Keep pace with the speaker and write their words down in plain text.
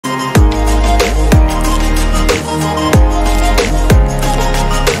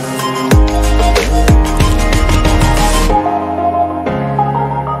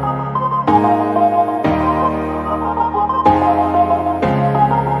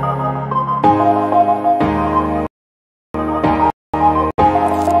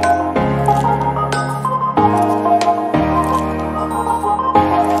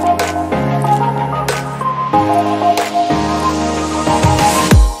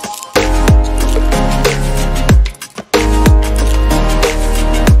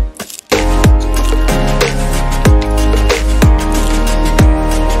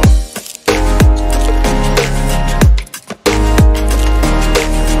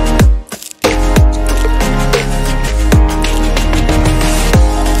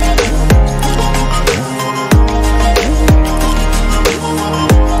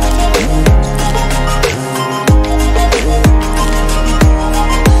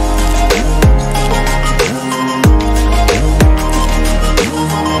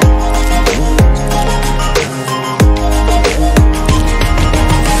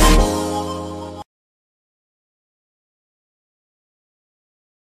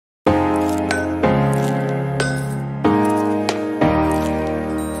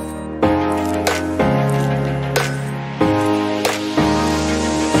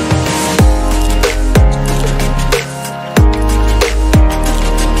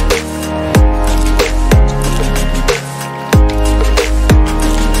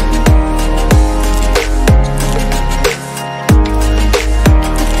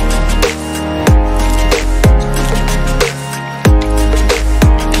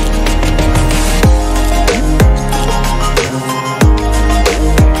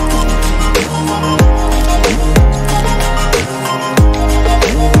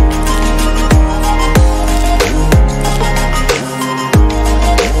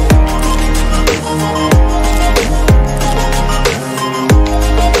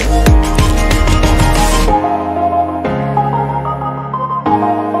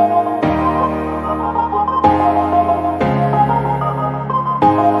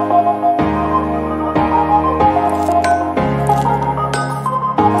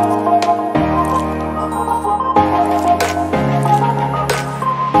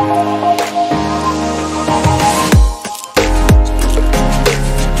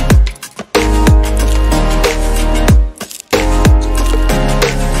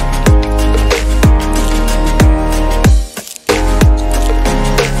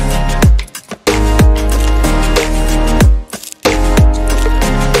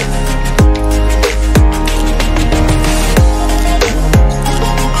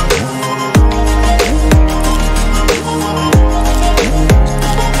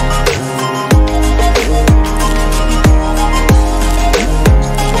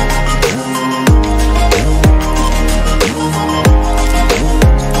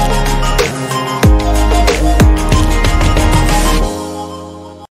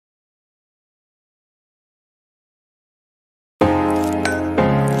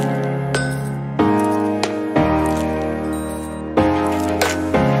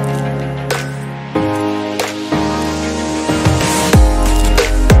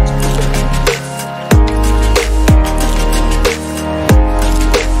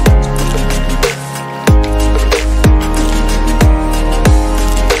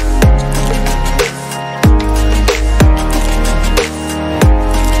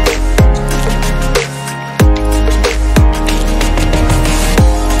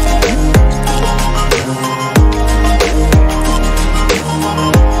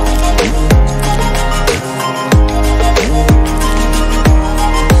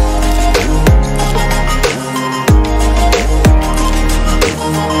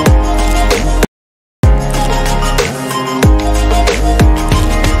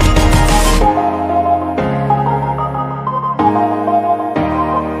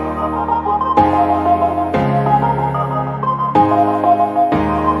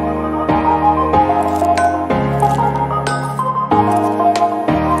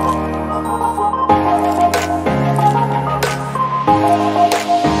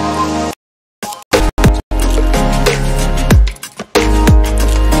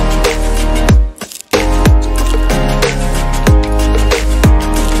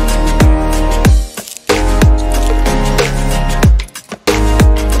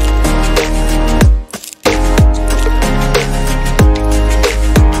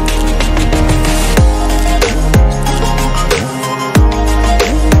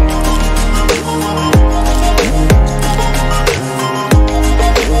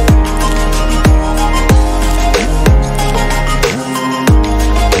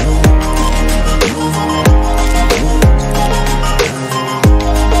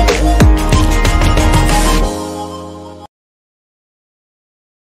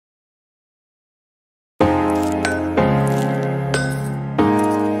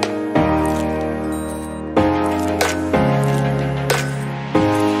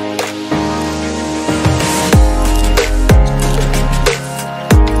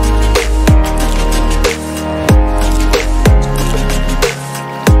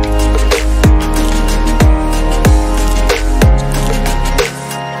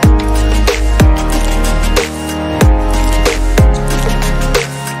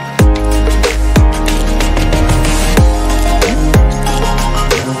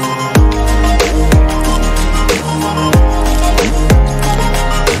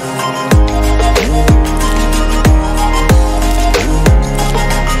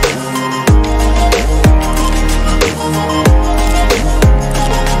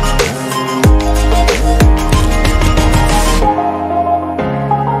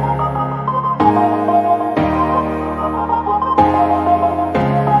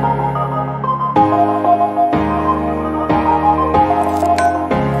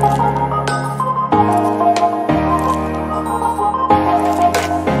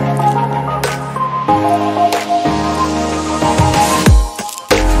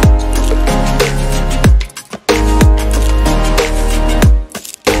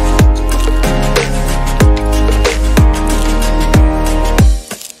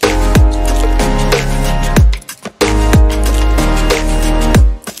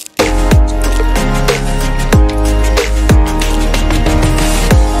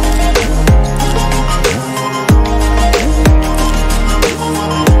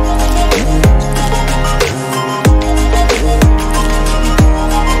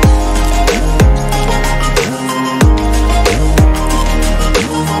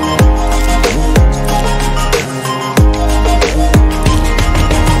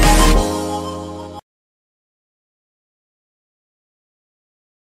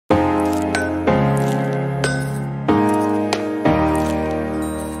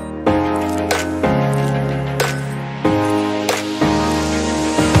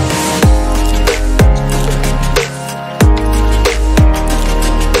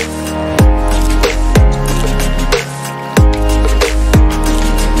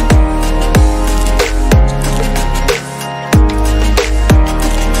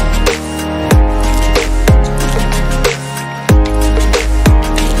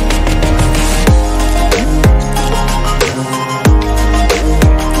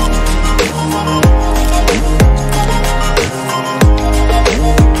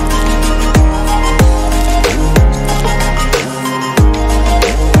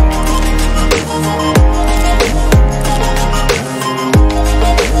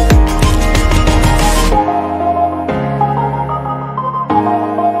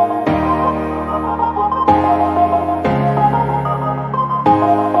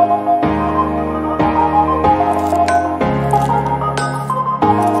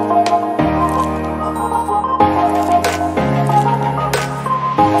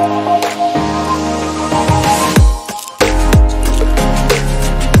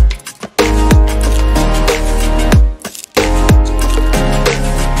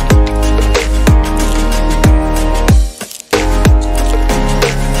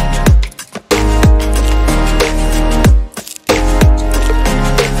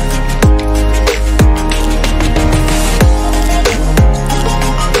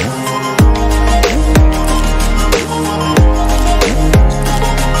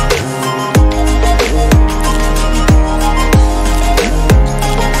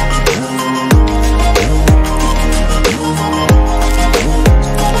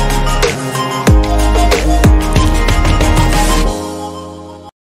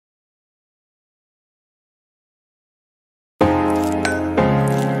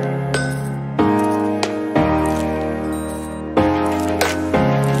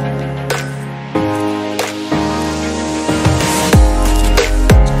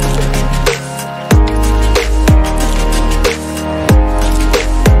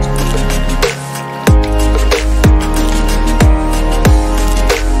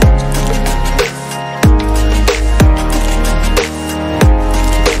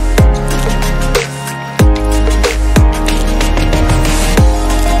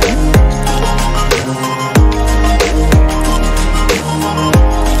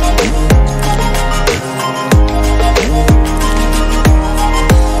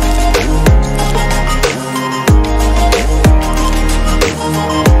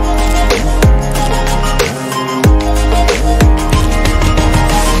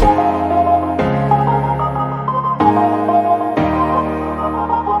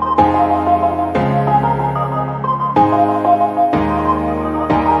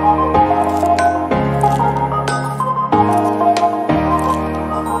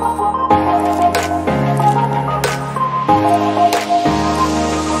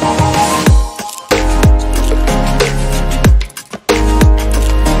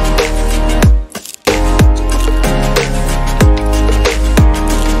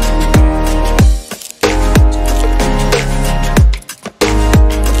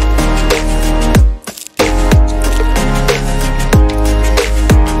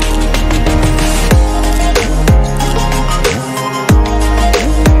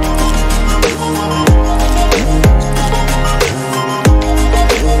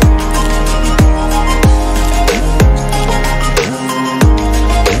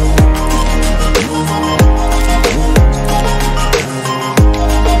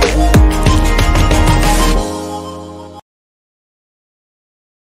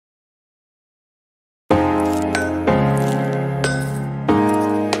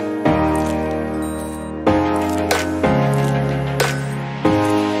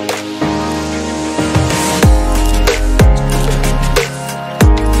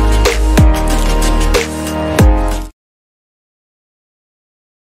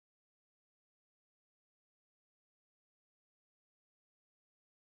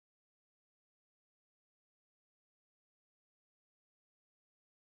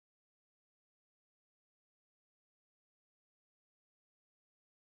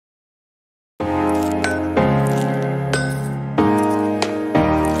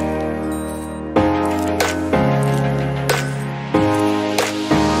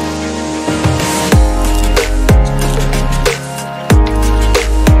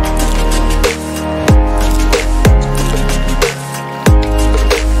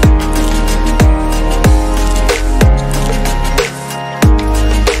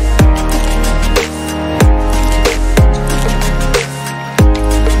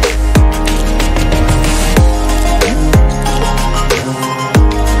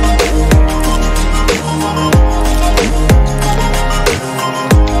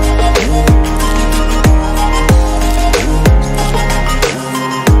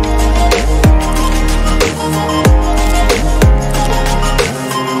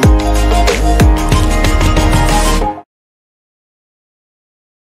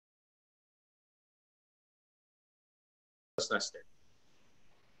Business Day.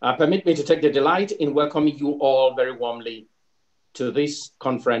 Permit me to take the delight in welcoming you all very warmly to this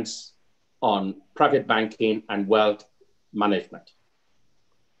conference on private banking and wealth management.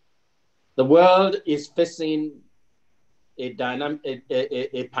 The world is facing a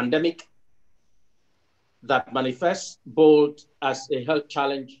pandemic that manifests both as a health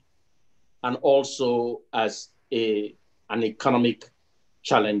challenge and also as an economic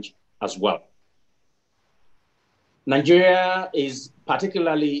challenge as well. Nigeria is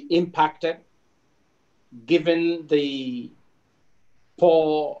particularly impacted given the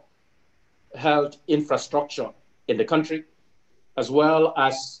poor health infrastructure in the country, as well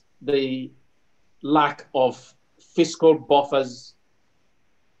as the lack of fiscal buffers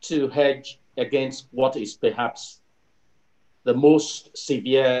to hedge against what is perhaps the most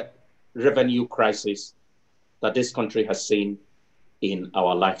severe revenue crisis that this country has seen in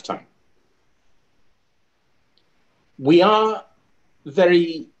our lifetime. We are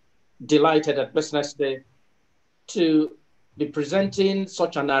very delighted at Business Day to be presenting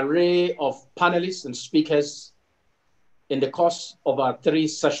such an array of panelists and speakers in the course of our 3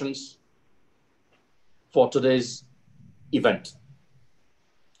 sessions for today's event.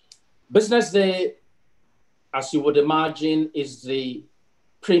 Business Day, as you would imagine, is the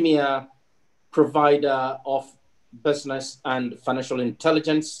premier provider of business and financial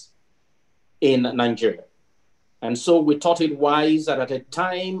intelligence in Nigeria. And so we thought it wise that at a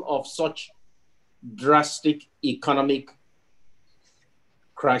time of such drastic economic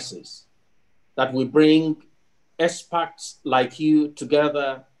crisis, that we bring experts like you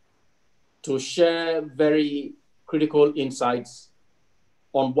together to share very critical insights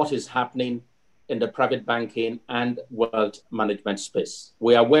on what is happening in the private banking and wealth management space.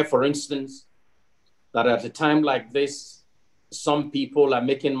 We are aware, for instance, that at a time like this, some people are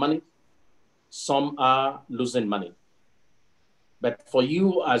making money, some are losing money. But for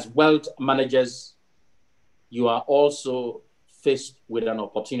you as wealth managers, you are also faced with an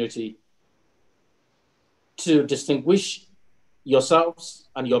opportunity to distinguish yourselves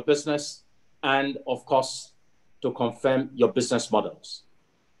and your business, and of course, to confirm your business models.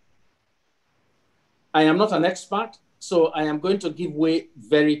 I am not an expert, so I am going to give way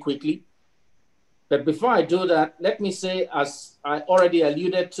very quickly. But before I do that, let me say, as I already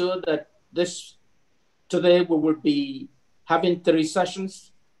alluded to, that today we will be having 3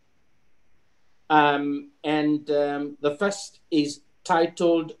 sessions. The first is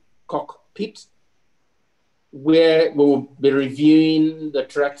titled Cockpit, where we will be reviewing the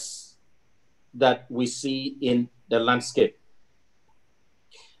threats that we see in the landscape.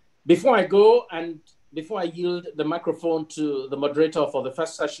 Before I go, and before I yield the microphone to the moderator for the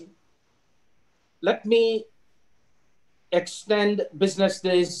first session, let me extend Business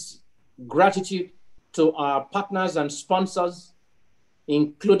Day's gratitude to our partners and sponsors,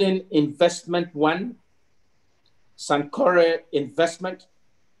 including Investment One, Sankore Investment,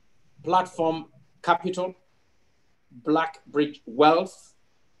 Platform Capital, Blackbridge Wealth,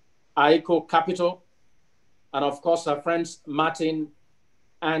 Aiko Capital, and of course our friends Martin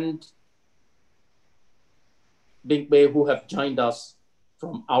and Bingbe, who have joined us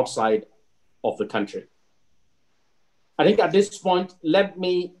from outside of the country. I think at this point, let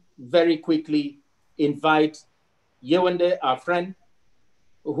me very quickly invite Yewande, our friend,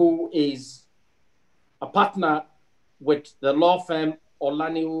 who is a partner with the law firm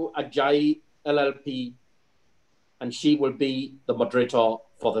Olaniwu Ajayi LLP, and she will be the moderator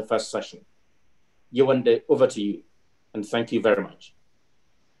for the first session. Yewande, over to you, and thank you very much.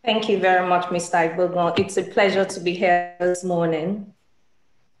 Thank you very much, Mr. Igbogon. It's a pleasure to be here this morning.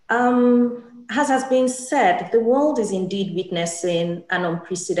 As has been said, the world is indeed witnessing an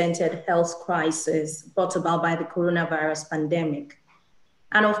unprecedented health crisis brought about by the coronavirus pandemic.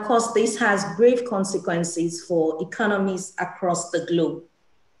 And of course, this has grave consequences for economies across the globe.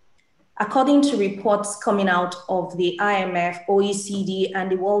 According to reports coming out of the IMF, OECD, and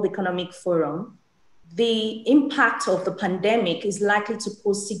the World Economic Forum, the impact of the pandemic is likely to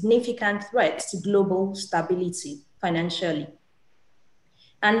pose significant threats to global stability financially.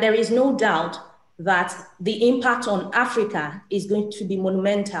 And there is no doubt that the impact on Africa is going to be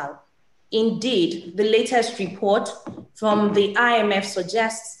monumental. Indeed, the latest report from the IMF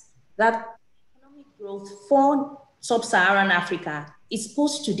suggests that economic growth for sub-Saharan Africa is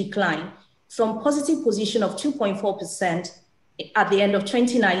supposed to decline from positive position of 2.4% at the end of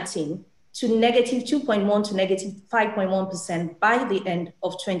 2019 to negative 2.1 to negative 5.1% by the end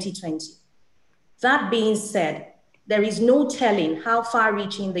of 2020. That being said, there is no telling how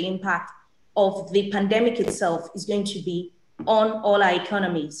far-reaching the impact of the pandemic itself is going to be on all our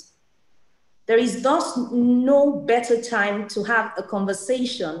economies. There is thus no better time to have a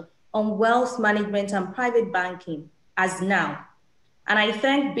conversation on wealth management and private banking as now. And I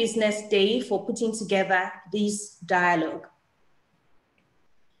thank Business Day for putting together this dialogue.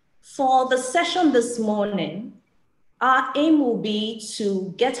 For the session this morning, our aim will be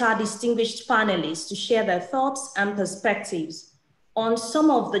to get our distinguished panelists to share their thoughts and perspectives on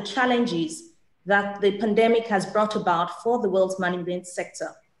some of the challenges that the pandemic has brought about for the wealth management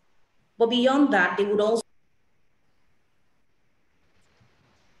sector. But beyond that, they would also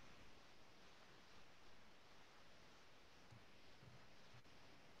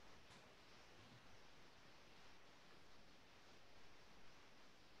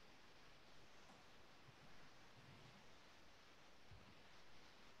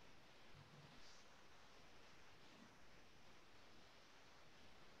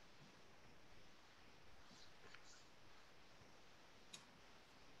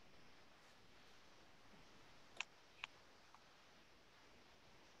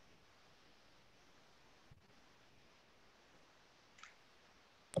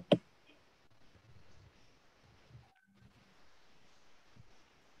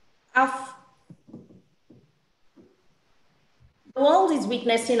have. The world is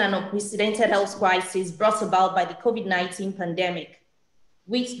witnessing an unprecedented health crisis brought about by the COVID-19 pandemic,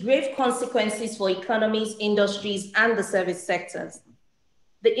 with grave consequences for economies, industries, and the service sectors.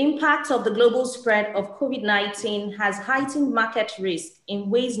 The impact of the global spread of COVID-19 has heightened market risk in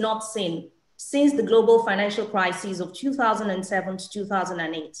ways not seen since the global financial crisis of 2007 to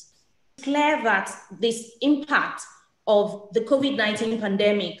 2008. It's clear that this impact of the COVID-19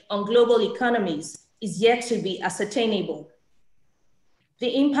 pandemic on global economies is yet to be ascertainable.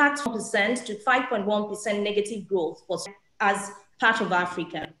 The impact of 1% to 5.1% negative growth was as part of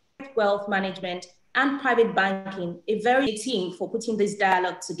Africa. Wealth management and private banking, a very team for putting this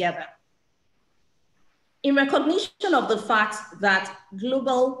dialogue together. In recognition of the fact that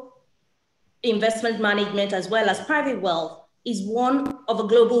global investment management as well as private wealth is one of a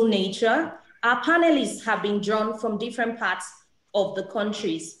global nature, our panelists have been drawn from different parts of the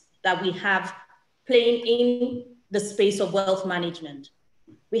countries that we have playing in the space of wealth management.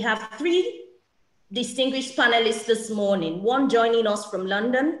 We have three distinguished panelists this morning, one joining us from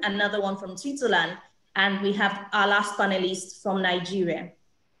London, another one from Switzerland, and we have our last panelist from Nigeria.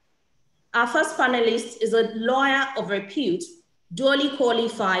 Our first panelist is a lawyer of repute, dually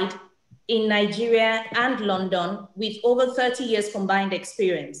qualified in Nigeria and London with over 30 years combined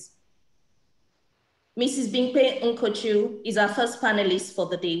experience. Mrs. Bimpe Nkochu is our first panelist for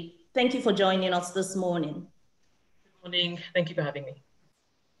the day. Thank you for joining us this morning. Good morning, thank you for having me.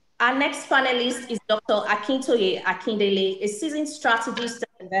 Our next panelist is Dr. Akintoye Akindele, a seasoned strategist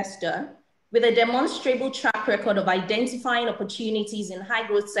and investor with a demonstrable track record of identifying opportunities in high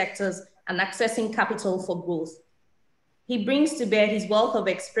growth sectors and accessing capital for growth. He brings to bear his wealth of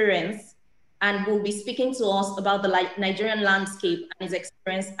experience and will be speaking to us about the Nigerian landscape and his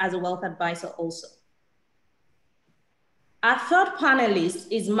experience as a wealth advisor also. Our third panelist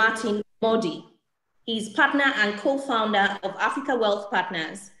is Martin Modi. He is partner and co-founder of Africa Wealth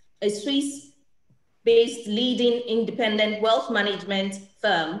Partners, a Swiss-based leading independent wealth management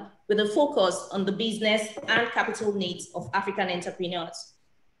firm with a focus on the business and capital needs of African entrepreneurs.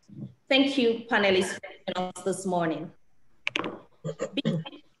 Thank you, panelists, for joining us this morning.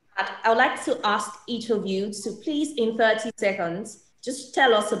 I would like to ask each of you to please, in 30 seconds, just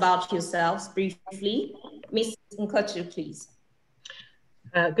tell us about yourselves briefly. Ms. Nkochu, please.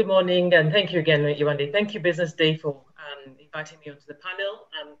 Good morning, and thank you again, Yewande. Thank you, Business Day, for inviting me onto the panel.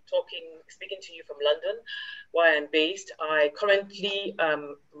 I'm speaking to you from London, where I'm based. I currently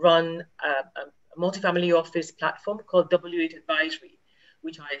run a multifamily office platform called W8 Advisory,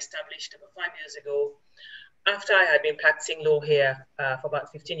 which I established about 5 years ago after I had been practicing law here for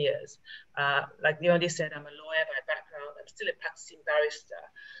about 15 years. Like Yewande said, I'm a lawyer by background. I'm still a practicing barrister,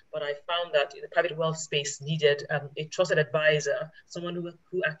 but I found that in the private wealth space needed a trusted advisor, someone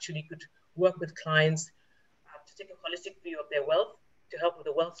who actually could work with clients to take a holistic view of their wealth, to help with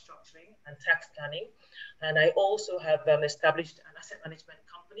the wealth structuring and tax planning. And I also have established an asset management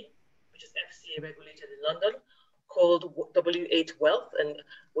company, which is FCA regulated in London, called W8 Wealth. And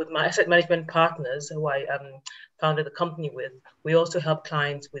with my asset management partners, who I founded the company with, we also help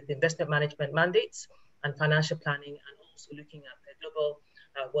clients with investment management mandates and financial planning, and also looking at their global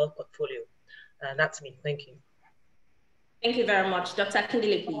wealth portfolio. That's me. Thank you. Thank you very much. Dr.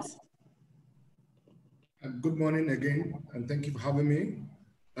 Akindele, please. Good morning again, and thank you for having me.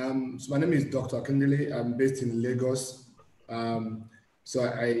 So my name is Dr. Akindele. I'm based in Lagos. So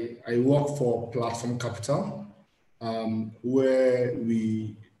I work for Platform Capital, where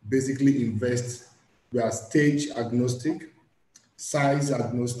we basically invest. We are stage agnostic, size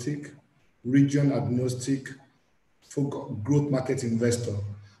agnostic, region agnostic, for growth market investor.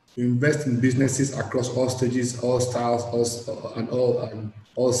 We invest in businesses across all stages, all styles,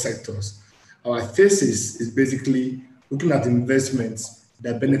 all sectors. Our thesis is basically looking at investments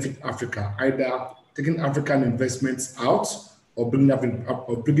that benefit Africa, either taking African investments out or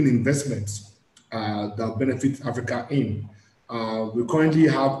bringing investments that benefit Africa in. We currently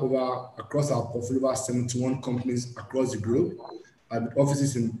have across our portfolio, 71 companies across the globe, with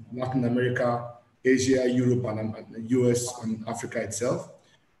offices in Latin America, Asia, Europe, and US, and Africa itself.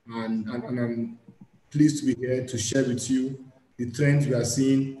 And I'm pleased to be here to share with you the trends we are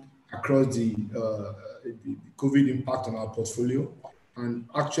seeing across the COVID impact on our portfolio, and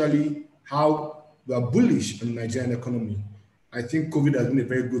actually how we are bullish on the Nigerian economy. I think COVID has been a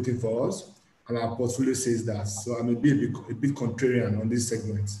very good thing for us, and our portfolio says that. So I'm a bit contrarian on this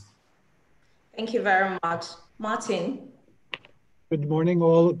segment. Thank you very much. Martin. Good morning,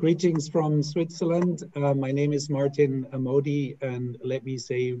 all. Greetings from Switzerland. My name is Martin Amodi, and let me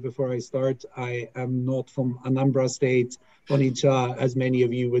say before I start, I am not from Anambra State, Onitsha, as many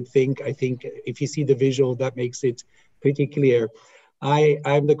of you would think. I think if you see the visual, that makes it pretty clear.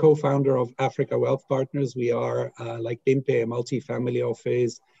 I'm the co-founder of Africa Wealth Partners. We are, like Bimpe, a multi-family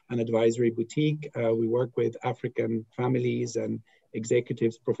office and advisory boutique. We work with African families and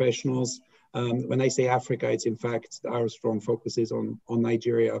executives, professionals. When I say Africa, it's in fact our strong focus is on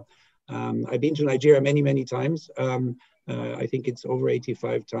Nigeria. I've been to Nigeria many, many times. I think it's over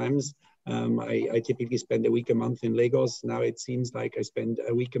 85 times. I typically spend a week a month in Lagos. Now it seems like I spend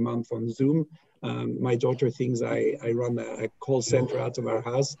a week a month on Zoom. My daughter thinks I run a call center out of our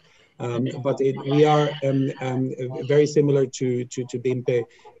house. We are very similar to Bimpe,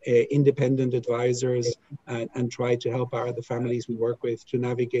 independent advisors, and try to help the families we work with to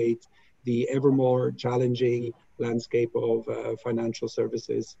navigate the ever more challenging landscape of financial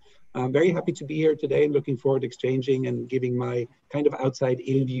services. I'm very happy to be here today and looking forward to exchanging and giving my kind of outside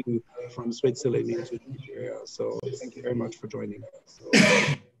in view from Switzerland into Nigeria. So thank you very much for joining.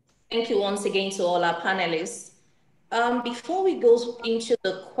 Thank you once again to all our panelists. Before we go into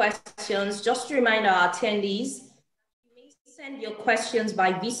the questions, just to remind our attendees, you may send your questions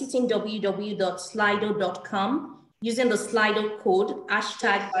by visiting www.slido.com using the Slido code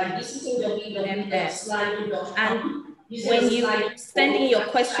hashtag #MS. And when you send in your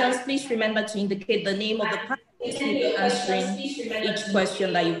questions, please remember to indicate the name of the panelist who will be answering each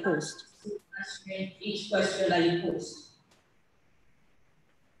question that you post.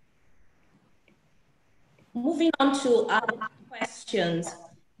 Moving on to our questions.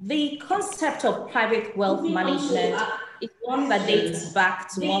 The concept of private wealth management is one that dates back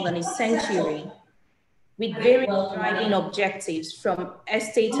to more than a century, with various driving objectives from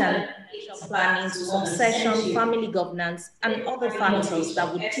estate and planning to succession, family governance, and other factors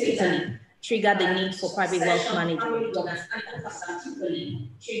that would typically trigger the need for private wealth management.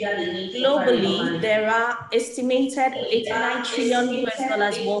 Globally, there are estimated $89 trillion worth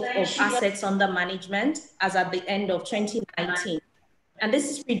of assets under management as at the end of 2019. And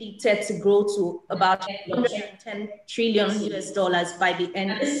this is predicted to grow to about $110 trillion by the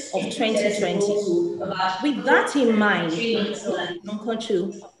end of 2020. With that in mind,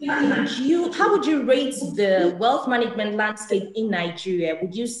 how would you rate the wealth management landscape in Nigeria?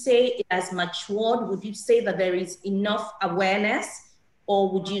 Would you say it has matured? Would you say that there is enough awareness?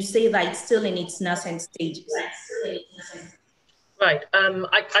 Or would you say that it's still in its nascent stages? Right. I know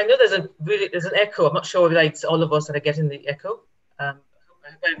there's an echo. I'm not sure whether it's all of us that are getting the echo.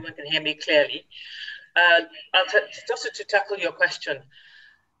 I hope everyone can hear me clearly. Just to tackle your question,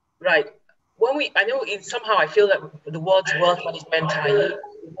 right? Somehow I feel that the words wealth management are used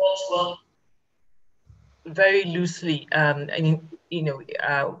very loosely. Sorry,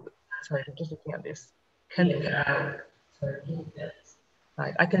 I'm just looking at this.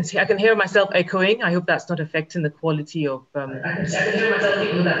 Right, I can hear myself echoing. I hope that's not affecting the quality of. I can hear myself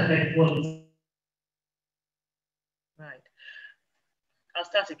echoing. Right. I'll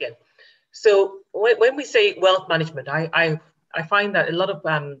start again. So when we say wealth management, I find that a lot of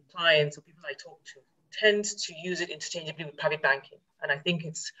clients or people I talk to tend to use it interchangeably with private banking. And I think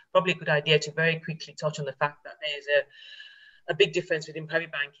it's probably a good idea to very quickly touch on the fact that there is a big difference between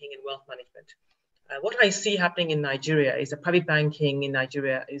private banking and wealth management. What I see happening in Nigeria is that private banking in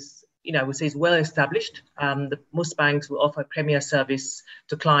Nigeria is, I would say, is well established. Most banks will offer premier service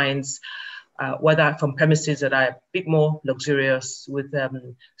to clients, whether from premises that are a bit more luxurious, with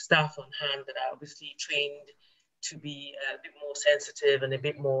staff on hand that are obviously trained to be a bit more sensitive and a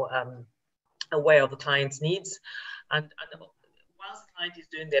bit more aware of the client's needs. And whilst the client is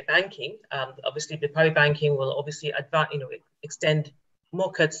doing their banking, obviously the private banking will obviously extend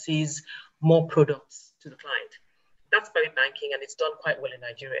more courtesies, more products to the client. That's private banking, and it's done quite well in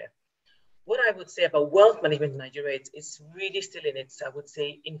Nigeria. What I would say about wealth management in Nigeria, it's really still in its, I would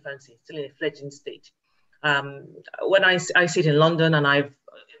say, infancy, still in a fledgling state. When I sit in London and in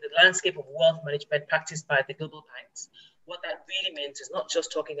the landscape of wealth management practiced by the global banks, what that really means is not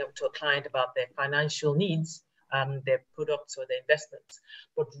just talking to a client about their financial needs, their products or their investments,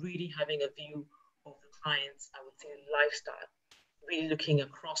 but really having a view of the client's, I would say, lifestyle, really looking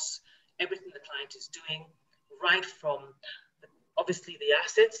across everything the client is doing, right from obviously the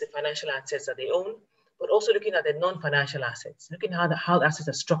assets, the financial assets that they own, but also looking at their non-financial assets, looking at how the assets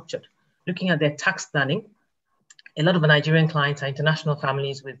are structured, looking at their tax planning. A lot of Nigerian clients are international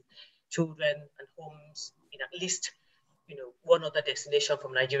families with children and homes in at least one other destination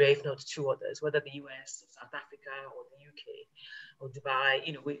from Nigeria, if not two others, whether the US, South Africa, or the UK, or Dubai.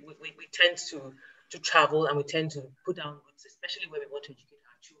 We tend to travel, and we tend to put down roots, especially where we want to educate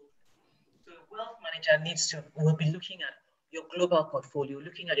our children. So a wealth manager will be looking at your global portfolio,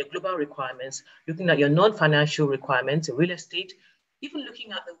 looking at your global requirements, looking at your non-financial requirements, real estate, even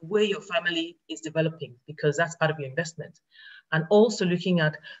looking at the way your family is developing, because that's part of your investment. And also looking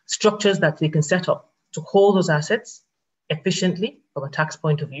at structures that they can set up to hold those assets efficiently from a tax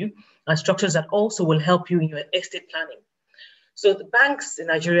point of view, and structures that also will help you in your estate planning. So the banks in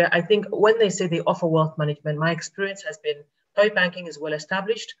Nigeria, I think when they say they offer wealth management, my experience has been private banking is well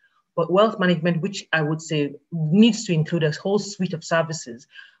established, but wealth management, which I would say needs to include a whole suite of services,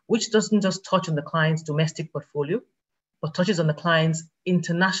 which doesn't just touch on the client's domestic portfolio, but touches on the client's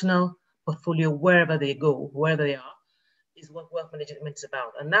international portfolio wherever they go, wherever they are, is what wealth management is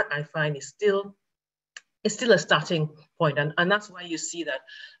about. And that I find is still a starting point. And that's why you see that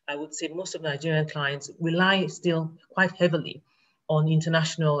I would say most of Nigerian clients rely still quite heavily on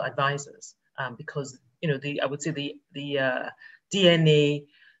international advisors, because I would say the DNA,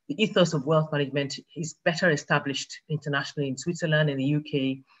 the ethos of wealth management is better established internationally in Switzerland, in the UK,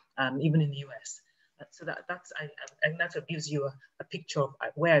 even in the US. So that's what gives you a picture of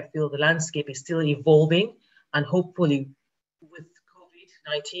where I feel the landscape is still evolving, and hopefully with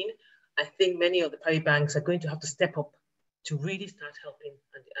COVID-19, I think many of the private banks are going to have to step up to really start helping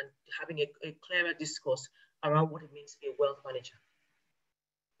and having a clearer discourse around what it means to be a wealth manager.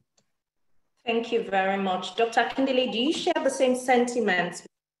 Thank you very much. Dr. Akindele, do you share the same sentiments?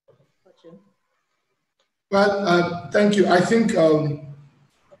 Well, thank you. I think,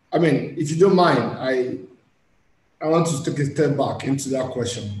 if you don't mind, I want to take a step back into that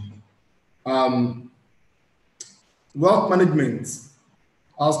question. Wealth management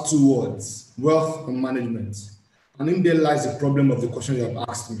has two words, wealth and management. And in there lies the problem of the question you have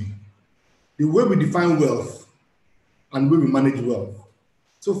asked me. The way we define wealth and the way we manage wealth.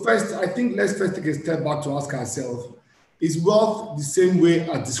 So first, I think let's first take a step back to ask ourselves, is wealth the same way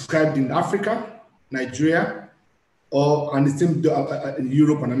as described in Africa, Nigeria, and the same in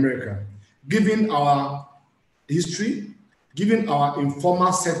Europe and America? Given our history, given our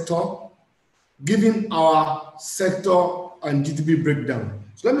informal sector, given our sector and GDP breakdown.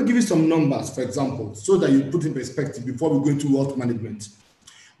 So let me give you some numbers, for example, so that you put in perspective before we go into wealth management.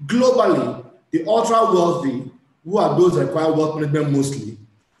 Globally, the ultra wealthy, who are those that require wealth management mostly,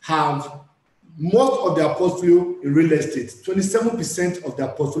 have most of their portfolio in real estate. 27% of their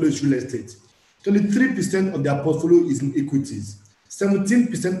portfolio is real estate. 23% of their portfolio is in equities.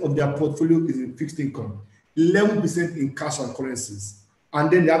 17% of their portfolio is in fixed income. 11% in cash and currencies. And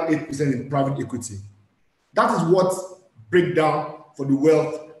then they have 8% in private equity. That is what breakdown for the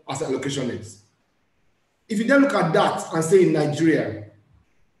wealth asset allocation is. If you then look at that and say in Nigeria,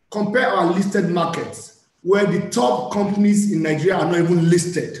 compare our listed markets, where the top companies in Nigeria are not even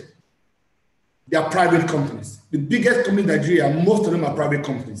listed. They are private companies. The biggest company in Nigeria, most of them are private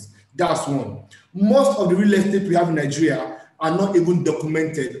companies. That's one. Most of the real estate we have in Nigeria are not even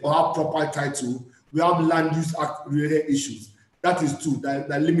documented or have proper title. We have land use act related issues. That is two,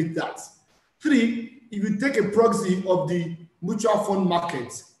 that limit that. Three, if you take a proxy of the mutual fund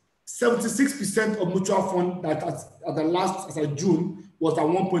market, 76% of mutual fund that at the last, as of June, was at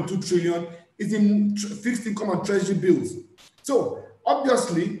 1.2 trillion, is in fixed income and treasury bills. So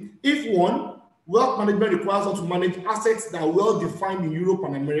obviously, if wealth management requires us to manage assets that are well defined in Europe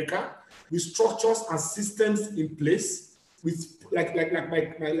and America, with structures and systems in place, with like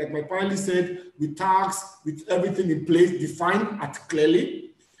my panelist said, with tax, with everything in place, defined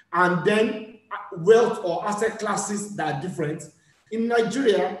clearly, and then wealth or asset classes that are different. In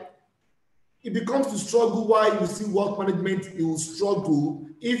Nigeria, it becomes to struggle why you see wealth management, it will struggle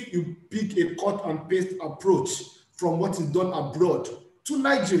if you pick a cut and paste approach from what is done abroad to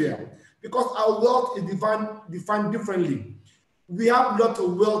Nigeria, because our wealth is defined differently. We have a lot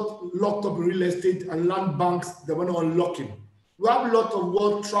of wealth locked up in real estate and land banks that we're not unlocking. We have a lot of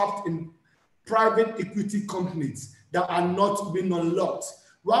wealth trapped in private equity companies that are not being unlocked.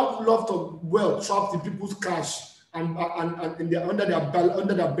 We have a lot of wealth trapped in people's cash and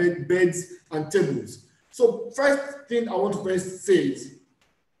under their beds and tables. So first thing I want to first say is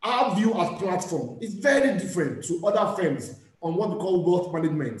our view as platform is very different to other firms on what we call wealth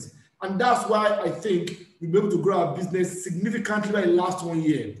management. And that's why I think we'll be able to grow our business significantly in the last 1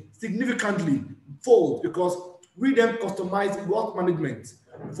 year, significantly fold, because we then customize wealth management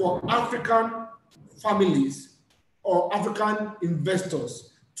for African families or African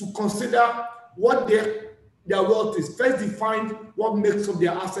investors to consider what their wealth is. First define what makes up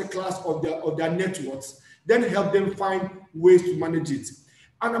their asset class of their net worths, then help them find ways to manage it.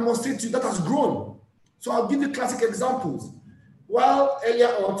 And I must say to you, that has grown. So I'll give you classic examples. Well, earlier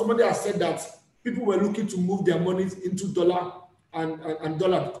on, somebody has said that people were looking to move their money into dollar and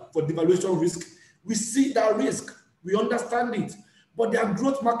dollar for devaluation risk. We see that risk. We understand it. But there are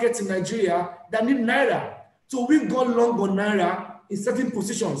growth markets in Nigeria that need Naira. So we've gone long on Naira in certain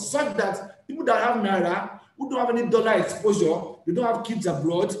positions, such that people that have Naira, who don't have any dollar exposure, they don't have kids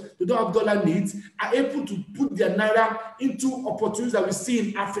abroad, they don't have dollar needs, are able to put their Naira into opportunities that we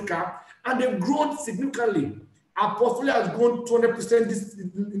see in Africa, and they've grown significantly. Our portfolio has grown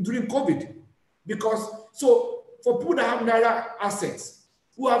 200% during COVID. So for people that have Naira assets,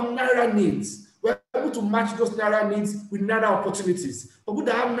 who have Naira needs, we're able to match those Naira needs with Naira opportunities. For people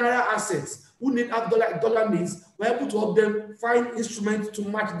that have Naira assets, who have dollar needs, we're able to help them find instruments to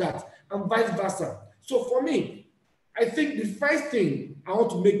match that, and vice versa. So for me, I think the first thing I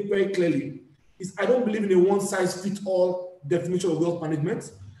want to make very clearly is I don't believe in a one-size-fits-all definition of wealth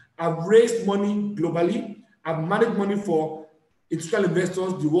management. I've raised money globally. I've managed money for institutional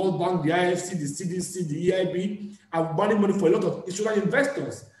investors, the World Bank, the IFC, the CDC, the EIB. I've managed money for a lot of institutional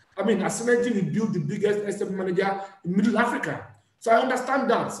investors. I mean, as Synergy, we built the biggest asset manager in Middle Africa. So I understand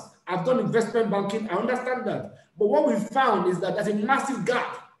that. I've done investment banking. I understand that. But what we found is that there's a massive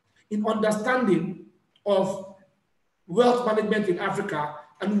gap in understanding of wealth management in Africa,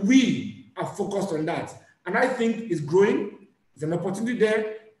 and we are focused on that. And I think it's growing. There's an opportunity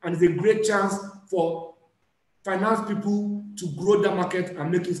there, and it's a great chance for finance people to grow the market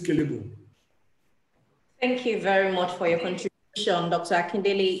and make it scalable. Thank you very much for your contribution, Dr.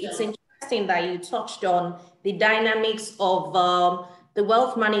 Akindele. It's interesting that you touched on the dynamics of the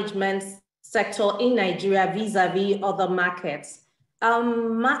wealth management sector in Nigeria vis-a-vis other markets.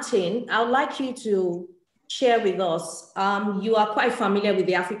 Martin, I would like you to share with us, you are quite familiar with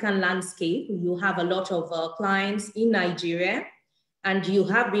the African landscape. You have a lot of clients in Nigeria, and you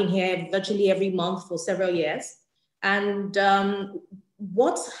have been here virtually every month for several years. And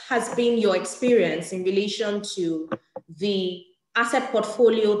what has been your experience in relation to the asset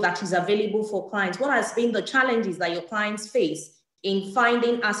portfolio that is available for clients? What has been the challenges that your clients face in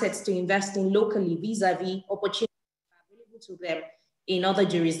finding assets to invest in locally vis-a-vis opportunities available to them in other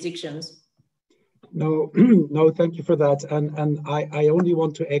jurisdictions? No, no, thank you for that. And I only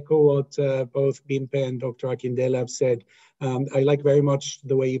want to echo what both Bimpe and Dr. Akindele have said. I like very much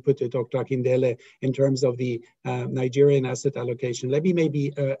the way you put it, Dr. Akindele, in terms of the Nigerian asset allocation. Let me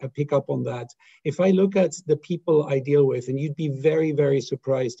maybe pick up on that. If I look at the people I deal with, and you'd be very, very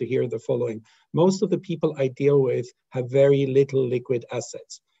surprised to hear the following. Most of the people I deal with have very little liquid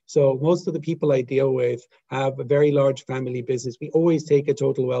assets. So most of the people I deal with have a very large family business. We always take a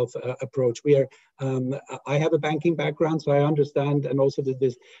total wealth approach. I have a banking background, so I understand, and also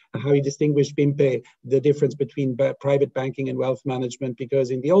how you distinguish, Bimpe, the difference between private banking and wealth management, because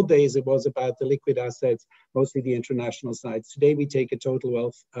in the old days, it was about the liquid assets, mostly the international side. Today, we take a total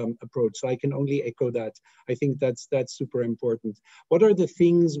wealth approach. So I can only echo that. I think that's super important. What are the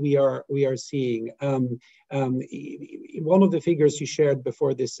things we are seeing? One of the figures you shared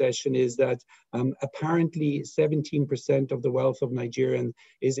before this session is that apparently 17% of the wealth of Nigerians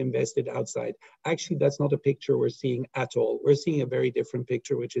is invested outside. Actually, that's not a picture we're seeing at all. We're seeing a very different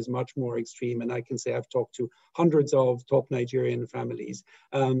picture, which is much more extreme. And I can say I've talked to hundreds of top Nigerian families.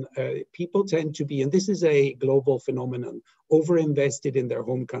 People tend to be, and this is a global phenomenon, over-invested in their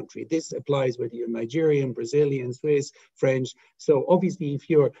home country. This applies whether you're Nigerian, Brazilian, Swiss, French. So obviously,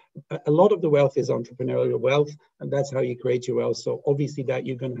 a lot of the wealth is entrepreneurial wealth, and that's how you create your wealth. So obviously that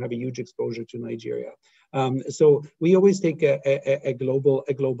you're going to have a huge exposure to Nigeria. So we always take a global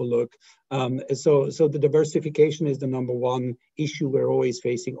look. So the diversification is the number one issue we're always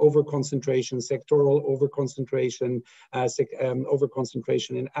facing: over-concentration, sectoral over-concentration,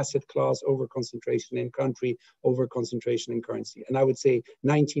 over-concentration in asset class, over-concentration in country, over-concentration in currency. And I would say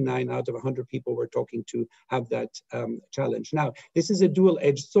 99 out of 100 people we're talking to have that challenge. Now, this is a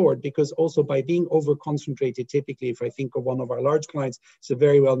dual-edged sword, because also by being over-concentrated, typically, if I think of one of our large clients, it's a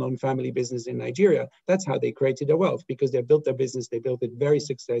very well-known family business in Nigeria. That's how they created their wealth, because they built their business, they built it very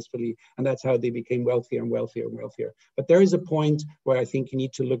successfully, and that's how they became wealthier and wealthier and wealthier. But there is a point where I think you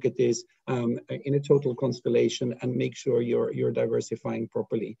need to look at this in a total constellation and make sure you're diversifying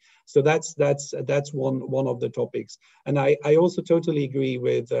properly. So that's one of the topics. And I also totally agree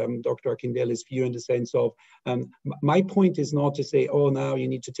with Dr. Akindele's view in the sense of my point is not to say, oh, now you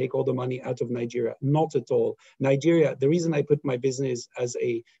need to take all the money out of Nigeria. Not at all. Nigeria, the reason I put my business as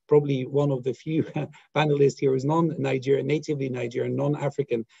probably one of the few panelists here who's non-Nigerian, natively Nigerian,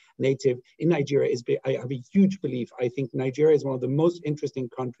 non-African native in Nigeria is I have a huge belief. I think Nigeria is one of the most interesting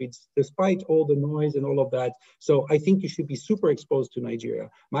countries, despite all the noise and all of that. So I think you should be super exposed to Nigeria.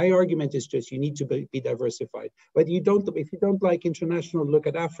 My argument is just you need to be diversified. But if you don't like international, look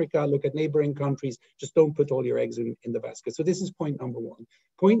at Africa, look at neighboring countries. Just don't put all your eggs in the basket. So this is point number one.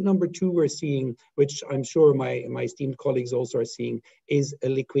 Point number two we're seeing, which I'm sure my esteemed colleagues also are seeing, is a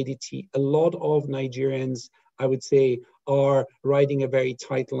liquidity. A lot of Nigerians, I would say, are riding a very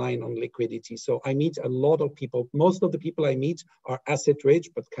tight line on liquidity. So I meet a lot of people. Most of the people I meet are asset rich,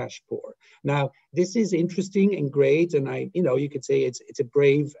 but cash poor. Now, this is interesting and great. And you could say it's a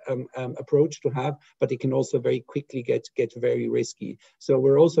brave approach to have, but it can also very quickly get very risky. So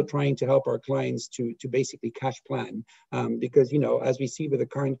we're also trying to help our clients to basically cash plan because, as we see with the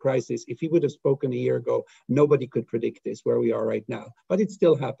current crisis, if we would have spoken a year ago, nobody could predict this where we are right now, but it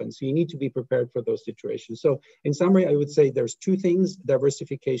still happens. So you need to be prepared for those situations. So in summary, I would say there's two things: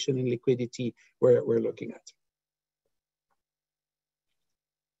 diversification and liquidity we're looking at.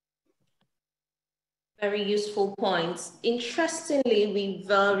 Very useful points. Interestingly, we've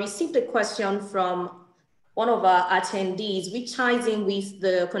received a question from one of our attendees, which ties in with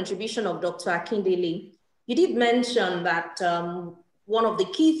the contribution of Dr. Akindele. You did mention that one of the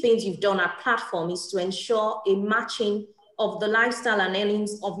key things you've done at Platform is to ensure a matching of the lifestyle and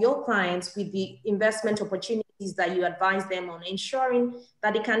earnings of your clients with the investment opportunities that you advise them on, ensuring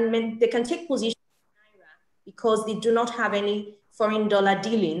that they can take position in Naira because they do not have any foreign dollar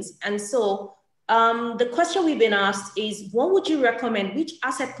dealings. And so the question we've been asked is, what would you recommend? Which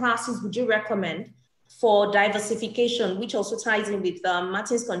asset classes would you recommend for diversification, which also ties in with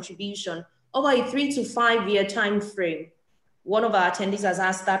Martin's contribution over a 3 to 5 year time frame? One of our attendees has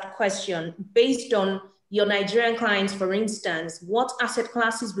asked that question. Based on your Nigerian clients, for instance, what asset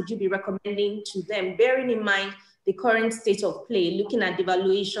classes would you be recommending to them, bearing in mind the current state of play, looking at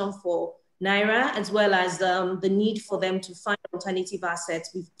devaluation for Naira, as well as the need for them to find alternative assets?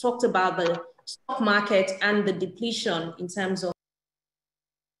 We've talked about the stock market and the depletion in terms of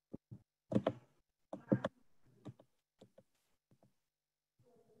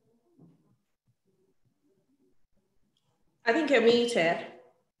I think you're muted.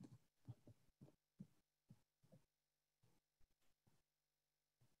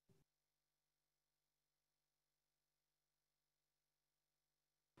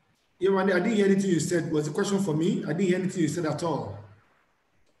 Yeah, I didn't hear anything you said. Was the question for me? I didn't hear anything you said at all.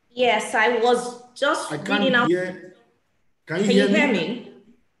 Yes, I was just reading out. Can you hear me?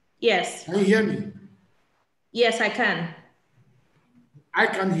 Yes. Can you hear me? Yes, I can. I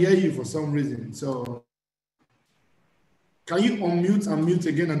can't hear you for some reason. So can you unmute and mute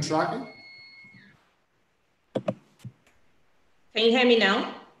again and try? Can you hear me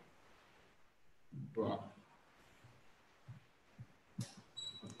now? Wow.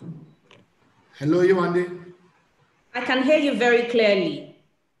 Hello, Yewande. I can hear you very clearly.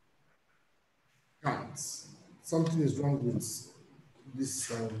 Can't. Something is wrong with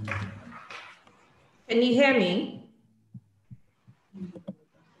this. Can you hear me?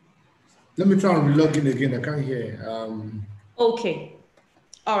 Let me try and log in again. I can't hear. Okay.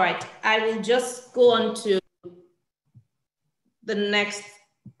 All right. I will just go on to the next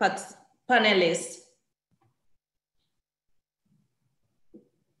panelist.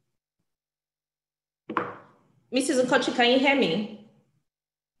 Mrs. Nkochi, can you hear me?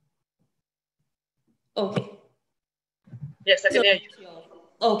 Okay. Yes, I can hear you.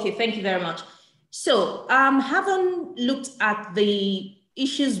 Okay, thank you very much. So, having looked at the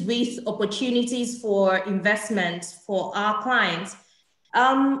issues with opportunities for investment for our clients,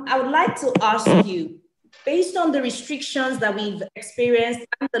 I would like to ask you, Based on the restrictions that we've experienced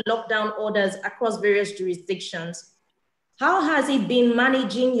and the lockdown orders across various jurisdictions, how has it been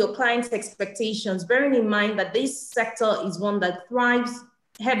managing your clients' expectations, bearing in mind that this sector is one that thrives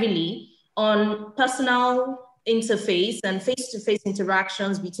heavily on personal interface and face-to-face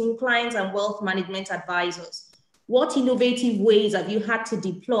interactions between clients and wealth management advisors? What innovative ways have you had to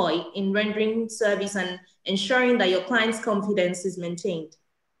deploy in rendering service and ensuring that your clients' confidence is maintained?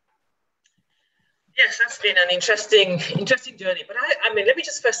 Yes, that's been an interesting journey. But I mean, let me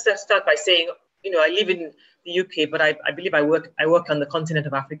just first start by saying, I live in the UK, but I believe I work on the continent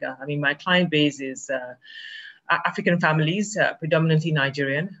of Africa. I mean, my client base is African families, predominantly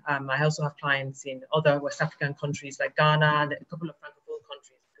Nigerian. I also have clients in other West African countries like Ghana and a couple of Francophone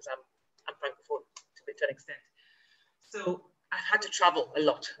countries, because I'm Francophone to an extent. So I've had to travel a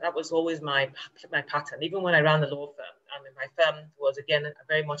lot. That was always my pattern. Even when I ran the law firm, my firm was, again,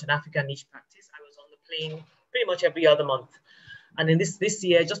 very much an African niche practice. I was on the plane pretty much every other month. And in this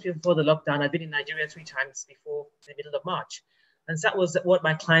year, just before the lockdown, I've been in Nigeria 3 times before the middle of March. And that was what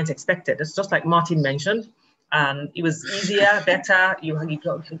my clients expected. It's just like Martin mentioned. It was easier, better. You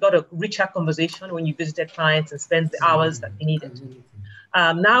got a richer conversation when you visited clients and spent the hours that you needed.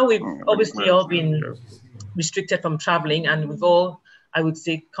 Now we've obviously all been restricted from traveling, and we've all, I would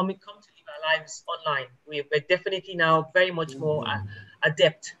say, come to live our lives online. We're definitely now very much more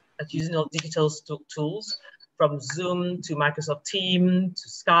adept at using all digital tools, from Zoom to Microsoft Teams to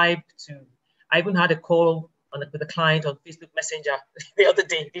Skype to, I even had a call with a client on Facebook Messenger the other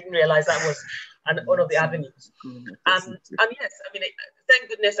day. Didn't realize that was one of the avenues. And yes, I mean, thank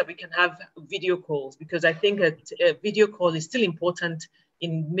goodness that we can have video calls, because I think a video call is still important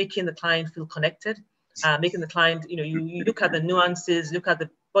in making the client feel connected, making the client, you look at the nuances, look at the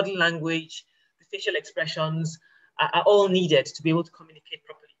body language, the facial expressions are all needed to be able to communicate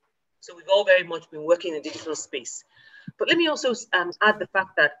properly. So we've all very much been working in the digital space. But let me also add the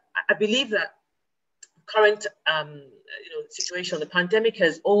fact that I believe that current situation, the pandemic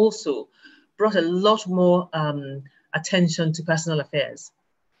has also brought a lot more attention to personal affairs.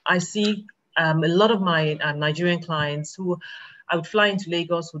 I see a lot of my Nigerian clients who I would fly into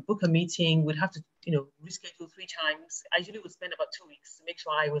Lagos, would book a meeting, would have to reschedule 3 times. I usually would spend about 2 weeks to make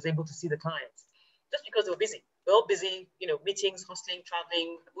sure I was able to see the clients, just because they were busy. We're all busy, meetings, hustling,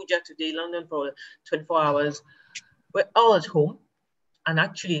 traveling, Abuja today, London for 24 hours. We're all at home. And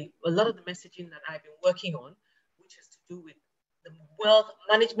actually, a lot of the messaging that I've been working on, which has to do with the wealth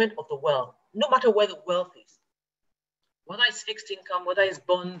management of the wealth, no matter where the wealth is, whether it's fixed income, whether it's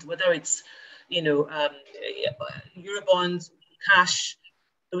bonds, whether it's Eurobonds, cash,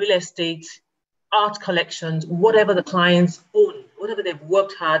 real estate, art collections, whatever the clients own, whatever they've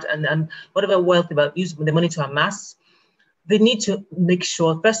worked hard and whatever wealth they've used the money to amass, they need to make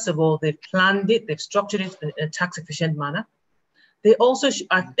sure, first of all, they've planned it, they've structured it in a tax efficient manner. They also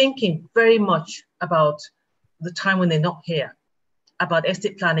are thinking very much about the time when they're not here, about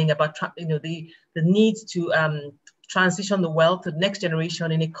estate planning, about the need to transition the wealth to the next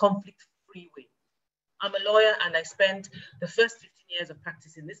generation in a conflict-free way. I'm a lawyer, and I spent the first 15 years of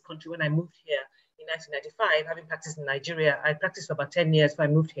practice in this country when I moved here in 1995, having practiced in Nigeria. I practiced for about 10 years before I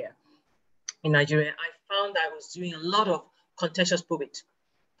moved here in Nigeria. I found that I was doing a lot of contentious probate.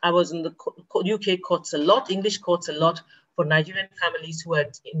 I was in the UK courts a lot, English courts a lot, for Nigerian families who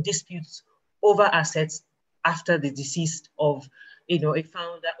had in disputes over assets after the decease of a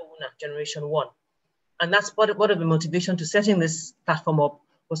founder owner, generation 1. And that's what of the motivation to setting this platform up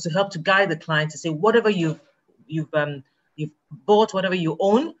was to help to guide the client to say, whatever you've bought, whatever you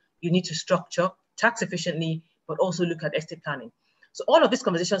own, you need to structure tax efficiently, but also look at estate planning. So all of these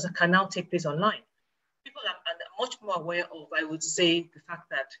conversations can now take place online. People are much more aware of, I would say, the fact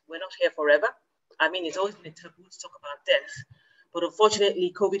that we're not here forever. I mean, it's always been a taboo to talk about death, but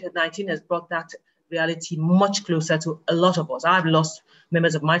unfortunately, COVID-19 has brought that reality much closer to a lot of us. I've lost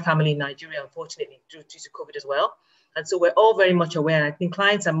members of my family in Nigeria, unfortunately, due to COVID as well. And so we're all very much aware. I think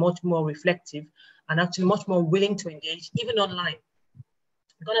clients are much more reflective and actually much more willing to engage, even online.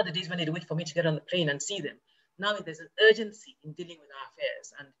 Gone are the days when they'd wait for me to get on the plane and see them. Now there's an urgency in dealing with our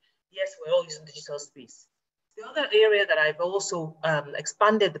affairs. And yes, we're all using digital space. The other area that I've also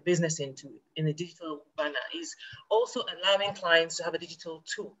expanded the business into in the digital manner is also allowing clients to have a digital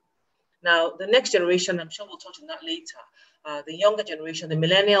tool. Now, the next generation, I'm sure we'll touch on that later, the younger generation, the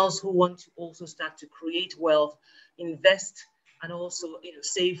millennials who want to also start to create wealth, invest, and also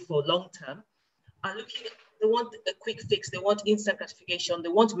save for long term, are looking at, they want a quick fix, they want instant gratification, they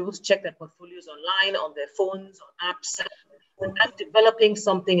want to be able to check their portfolios online, on their phones, on apps, and I'm developing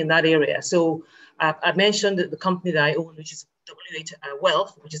something in that area. So I mentioned the company that I own, which is W8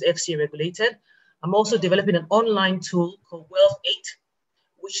 Wealth, which is FCA regulated. I'm also developing an online tool called Wealth 8,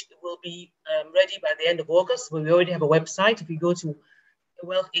 which will be ready by the end of August. We already have a website. If you go to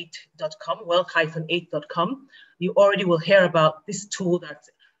wealth8.com, wealth-8.com, you already will hear about this tool that's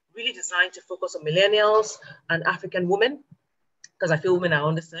really designed to focus on millennials and African women, because I feel women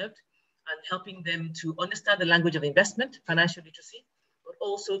are underserved, and helping them to understand the language of investment, financial literacy, but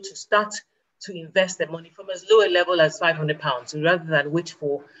also to start to invest their money from as low a level as £500, rather than wait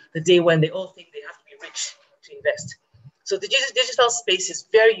for the day when they all think they have to be rich to invest. So the digital space is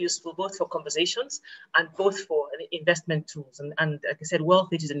very useful, both for conversations and both for investment tools. And like I said, Wealth,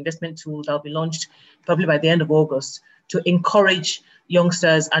 which is an investment tool that will be launched probably by the end of August to encourage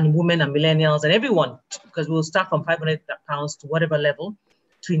youngsters and women and millennials and everyone, because we'll start from £500 to whatever level,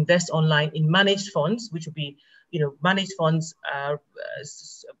 to invest online in managed funds, which will be, managed funds.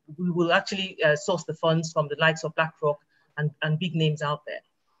 We will actually source the funds from the likes of BlackRock and big names out there.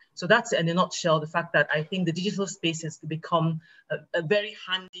 So that's, in a nutshell, the fact that I think the digital space has become a very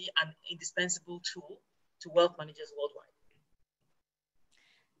handy and indispensable tool to wealth managers worldwide.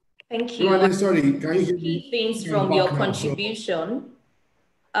 Thank you. Rwanda, sorry, can you hear me? Key things from your contribution.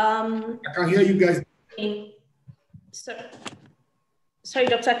 I can hear you guys. Sorry,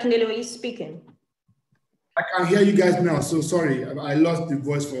 Dr. Akindele, were you speaking? I can hear you guys now, so sorry. I lost the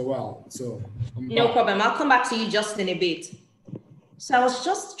voice for a while, so no problem. I'll come back to you just in a bit. So I was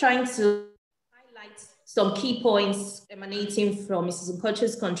just trying to highlight some key points emanating from Mrs.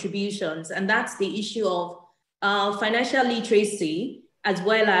 Nkochu's contributions, and that's the issue of financial literacy, as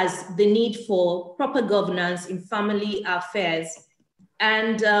well as the need for proper governance in family affairs.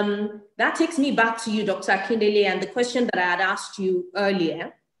 And that takes me back to you, Dr. Akindele, and the question that I had asked you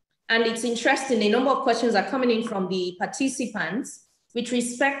earlier. And it's interesting, a number of questions are coming in from the participants with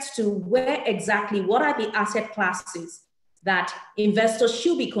respect to what are the asset classes that investors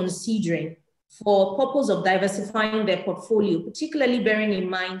should be considering for purpose of diversifying their portfolio, particularly bearing in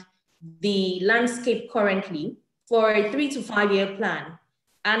mind the landscape currently for a 3 to 5 year plan.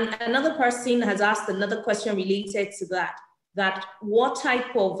 And another person has asked another question related to that what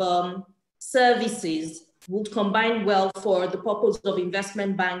type of services would combine well for the purpose of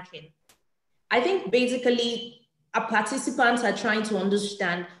investment banking? I think basically our participants are trying to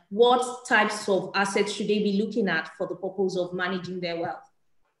understand what types of assets should they be looking at for the purpose of managing their wealth.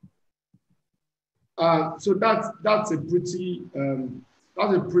 So that's a pretty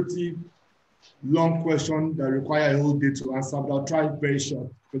long question that requires a whole day to answer, but I'll try it very short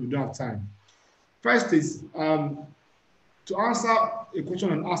because we don't have time. First is to answer a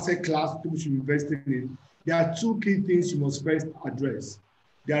question on asset class people should be investing in. There are two key things you must first address.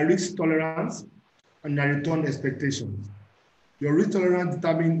 Their risk tolerance and their return expectations. Your risk tolerance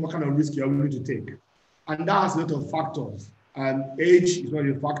determines what kind of risk you're willing to take. And that has a lot of factors. Age is one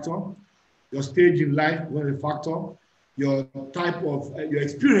of the factors. Your stage in life is one of the factors. Your type of, your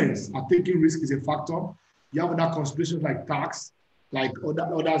experience at taking risk is a factor. You have other considerations like tax, like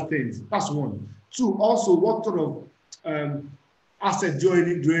other things. That's one. Two, also what sort of assets do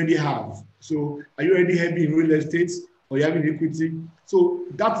you already have? So are you already heavy in real estate or you have in equity? So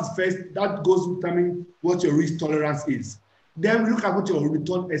that is first, that goes to determine what your risk tolerance is. Then look at what your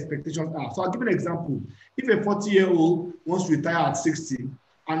return expectations are. So I'll give an example. If a 40-year-old wants to retire at 60,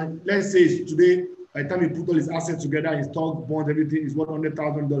 and let's say today, by the time he put all his assets together, his stock, bonds, everything is worth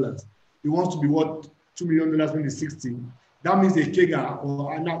 $100,000. He wants to be worth $2 million when he's 60. That means a CAGR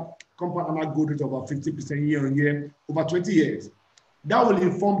or a compound annual growth rate of about 50% year on year over 20 years. That will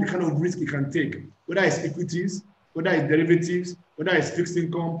inform the kind of risk he can take, whether it's equities, whether it's derivatives, whether it's fixed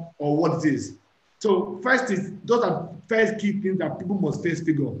income, or what it is. So first is, those are first key things that people must first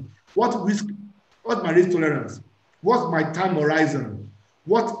figure. What's my risk tolerance? What's my time horizon?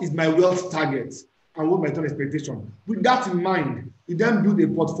 What is my wealth target? And what my return expectation? With that in mind, you then build a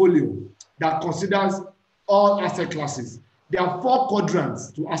portfolio that considers all asset classes. There are 4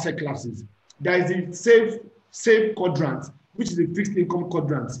 quadrants to asset classes. There is the safe quadrant, which is the fixed income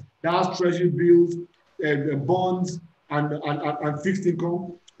quadrant. That has treasury bills, bonds, and fixed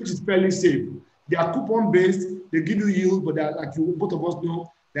income, which is fairly safe. They are coupon-based, they give you yield, but like both of us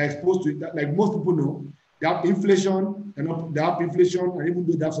know, they're exposed to it, like most people know. They have inflation, and even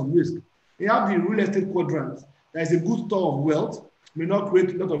though they have some risk. They have the real estate quadrant. There is a good store of wealth, may not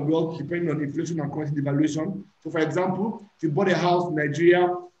create a lot of wealth depending on inflation and currency devaluation. So for example, if you bought a house in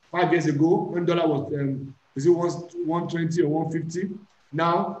Nigeria 5 years ago, when dollar was, is it 120 or 150?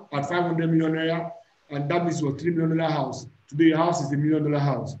 Now at 500 million naira, and that means it was $3 million house. Today your house is $1 million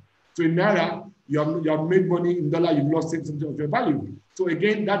house. So in naira, you have made money, in dollar you've lost something of your value. So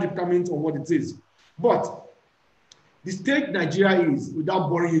again, that determines on what it is. But the state Nigeria is, without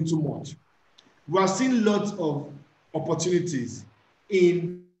boring you too much, We are seeing lots of opportunities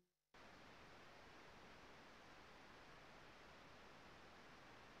in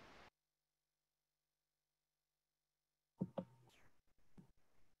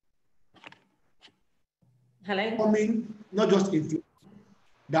performing, not just inflation,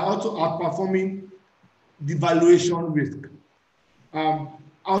 they're also outperforming the valuation risk.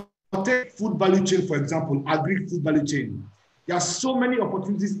 I'll take food value chain, for example, agri-food value chain. There are so many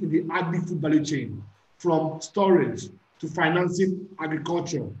opportunities in the agri-food value chain, from storage to financing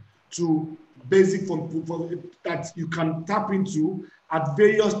agriculture to basic that you can tap into at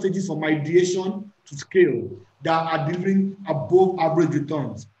various stages from ideation to scale that are delivering above average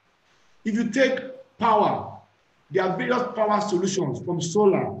returns. If you take power, there are various power solutions from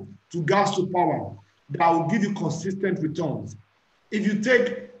solar to gas to power that will give you consistent returns. If you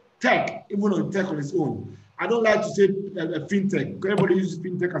take tech, even on tech on its own, I don't like to say fintech, because everybody uses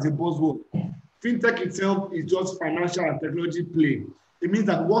fintech as a buzzword. Fintech itself is just financial and technology play. It means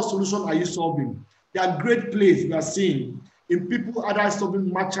that what solution are you solving? There are great plays we are seeing in people either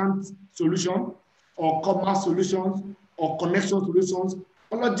solving merchant solution or commerce solutions or connection solutions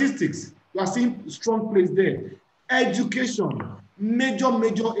or logistics. We are seeing strong plays there. Education,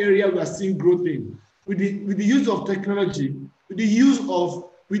 major area we are seeing growth in. With the use of technology, with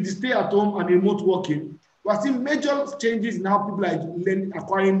the stay at home and remote working, we are seeing major changes in how people are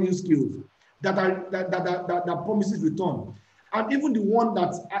acquiring new skills that promises return. And even the one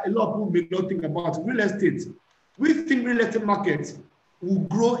that a lot of people may not think about, real estate. We think real estate market will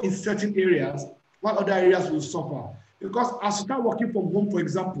grow in certain areas while other areas will suffer. Because as you start working from home, for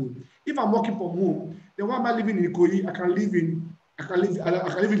example, if I'm working from home, then why am I living in Ikoyi? I can live in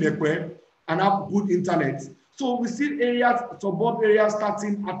Ekwe and have good internet. So we see areas, suburb areas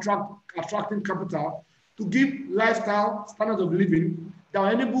starting attracting capital to give lifestyle standards of living that will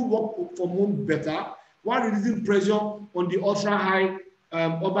enable work from home better while reducing pressure on the ultra high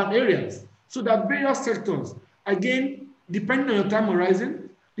urban areas. So there are various sectors. Again, depending on your time horizon,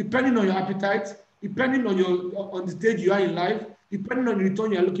 depending on your appetite, depending on the stage you are in life, depending on the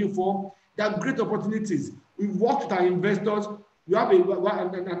return you are looking for, there are great opportunities. We've worked with our investors. We have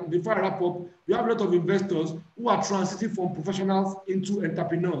and before I wrap up, we have a lot of investors who are transiting from professionals into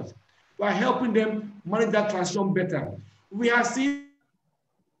entrepreneurs. We are helping them manage that transition better. We are seeing.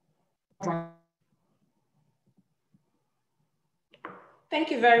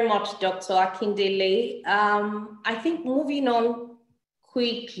 Thank you very much, Dr. Akindele. I think moving on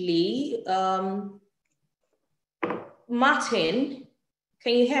quickly, Martin,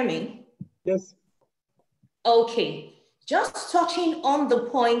 can you hear me? Yes. Okay, just touching on the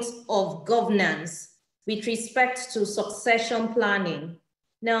point of governance with respect to succession planning.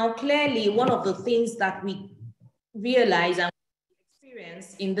 Now, clearly, one of the things that we realize and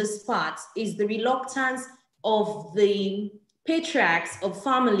experience in this part is the reluctance of the patriarchs of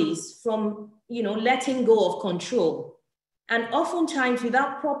families from, letting go of control. And oftentimes,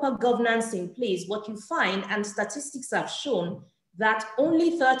 without proper governance in place, what you find, and statistics have shown, that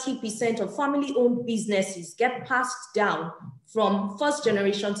only 30% of family-owned businesses get passed down from first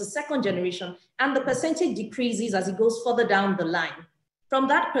generation to second generation, and the percentage decreases as it goes further down the line. From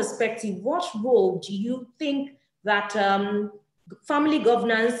that perspective, what role do you think that family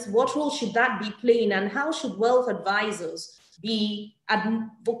governance, what role should that be playing, and how should wealth advisors be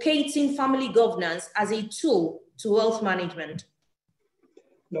advocating family governance as a tool to wealth management?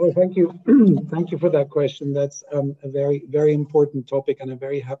 No, thank you. Thank you for that question. That's a very, very important topic, and I'm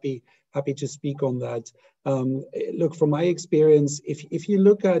very happy to speak on that. Look, from my experience, if you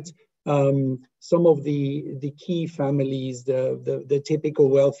look at some of the key families, the typical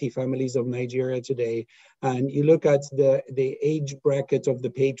wealthy families of Nigeria today, and you look at the age bracket of the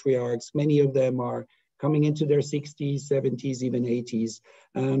patriarchs, many of them are coming into their 60s, 70s, even 80s.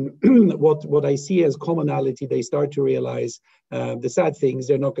 What I see as commonality, they start to realize the sad things,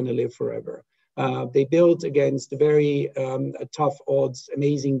 they're not going to live forever. They built against very tough odds,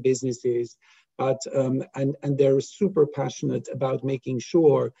 amazing businesses, but and they're super passionate about making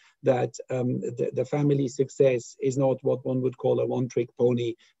sure that the family success is not what one would call a one-trick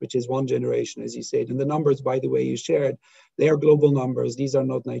pony, which is one generation, as you said. And the numbers, by the way, you shared, they are global numbers. These are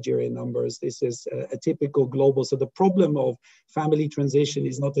not Nigerian numbers. This is a typical global. So the problem of family transition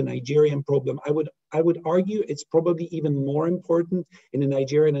is not a Nigerian problem. I would argue it's probably even more important in a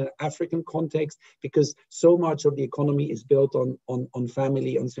Nigerian and African context, because so much of the economy is built on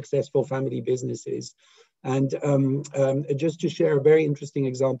family, on successful family businesses. And just to share a very interesting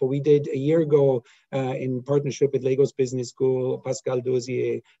example, we did a year ago in partnership with Lagos Business School, Pascal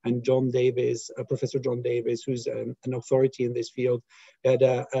Dozier and John Davis, Professor John Davis, who's an authority in this field, had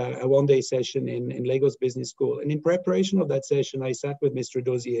a one-day session in Lagos Business School. And in preparation of that session, I sat with Mr.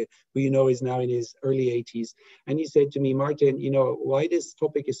 Dozier, who you know is now in his early 80s. And he said to me, Martin, you know, why this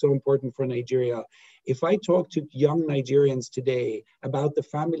topic is so important for Nigeria. If I talk to young Nigerians today about the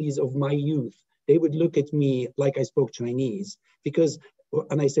families of my youth, they would look at me like I spoke Chinese because,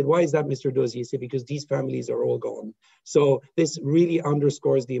 and I said, why is that, Mr. Dozier? He said, because these families are all gone. So this really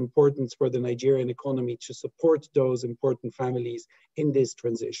underscores the importance for the Nigerian economy to support those important families in this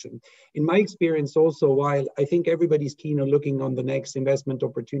transition. In my experience also, while I think everybody's keen on looking on the next investment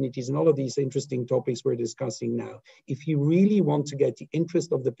opportunities and all of these interesting topics we're discussing now, if you really want to get the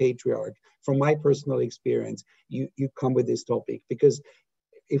interest of the patriarch, from my personal experience, you come with this topic, because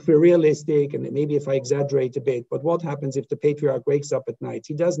if we're realistic, and maybe if I exaggerate a bit, but what happens if the patriarch wakes up at night?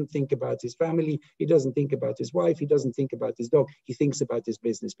 He doesn't think about his family, he doesn't think about his wife, he doesn't think about his dog, he thinks about his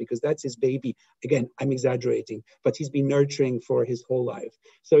business because that's his baby. Again, I'm exaggerating, but he's been nurturing for his whole life.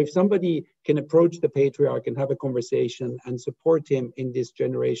 So if somebody can approach the patriarch and have a conversation and support him in this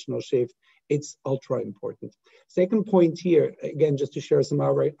generational shift, it's ultra important. Second point here, again, just to share some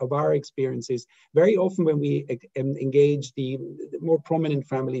of our experiences, very often when we engage the more prominent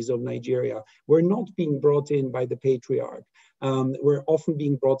families of Nigeria, we're not being brought in by the patriarch. We're often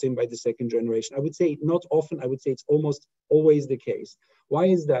being brought in by the second generation. I would say not often, I would say it's almost always the case. Why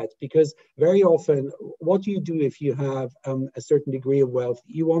is that? Because very often, what do you do if you have a certain degree of wealth?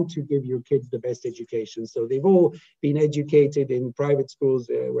 You want to give your kids the best education. So they've all been educated in private schools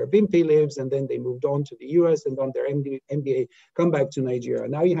where Bimpe lives, and then they moved on to the US and done their MBA, come back to Nigeria.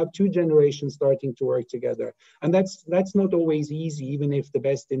 Now you have two generations starting to work together. And that's not always easy, even if the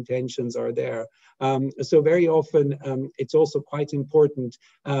best intentions are there. So very often, it's also quite important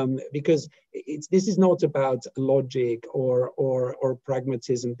because this is not about logic or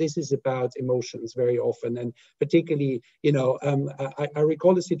pragmatism. This is about emotions very often, and particularly, you know, I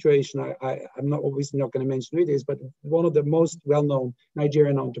recall a situation. I'm not obviously not going to mention who it is, but one of the most well-known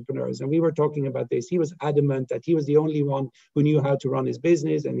Nigerian entrepreneurs, and we were talking about this. He was adamant that he was the only one who knew how to run his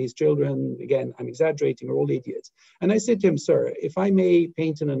business, and his children, again, I'm exaggerating, are all idiots. And I said to him, sir, if I may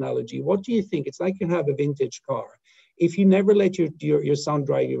paint an analogy, what do you think? It's like you have a vintage car. If you never let your son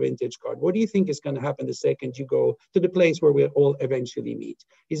drive your vintage car, what do you think is going to happen the second you go to the place where we'll all eventually meet?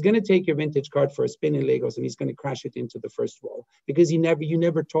 He's going to take your vintage car for a spin in Lagos, and he's going to crash it into the first wall because you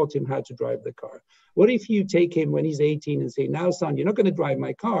never taught him how to drive the car. What if you take him when he's 18 and say, now, son, you're not going to drive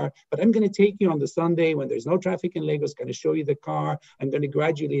my car, but I'm going to take you on the Sunday when there's no traffic in Lagos, going to show you the car. I'm going to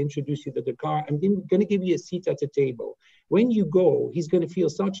gradually introduce you to the car. I'm going to give you a seat at the table. When you go, he's going to feel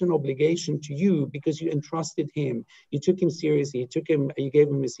such an obligation to you because you entrusted him. You took him seriously. You gave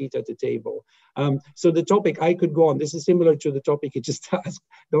him a seat at the table. So the topic, I could go on. This is similar to the topic you just asked,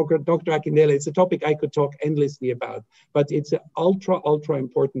 Dr. Akindele. It's a topic I could talk endlessly about, but it's an ultra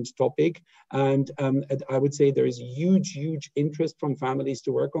important topic. And I would say there is huge interest from families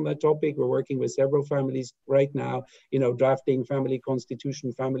to work on that topic. We're working with several families right now, you know, drafting family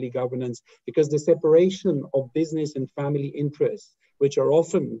constitution, family governance, because the separation of business and family interests, which are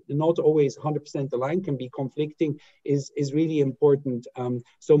often not always 100% aligned, can be conflicting, is really important.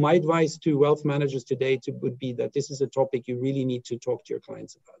 So my advice to wealth managers today would be that this is a topic you really need to talk to your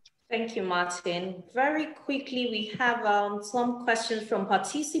clients about. Thank you, Martin. Very quickly, we have some questions from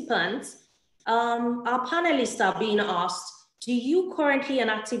participants. Our panelists are being asked, do you currently and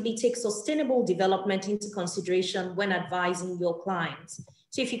actively take sustainable development into consideration when advising your clients?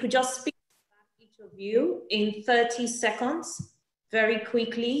 So if you could just speak to each of you in 30 seconds, very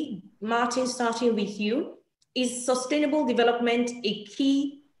quickly. Martin, starting with you. Is sustainable development a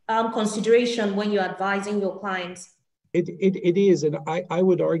key consideration when you're advising your clients? It is, and I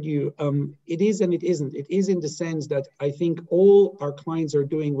would argue it is and it isn't. It is in the sense that I think all our clients are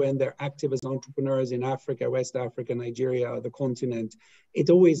doing when they're active as entrepreneurs in Africa, West Africa, Nigeria, the continent. It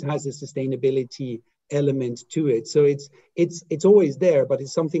always has a sustainability element to it. So it's always there, but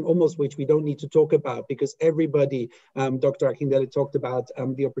it's something almost which we don't need to talk about because everybody, Dr. Akindele talked about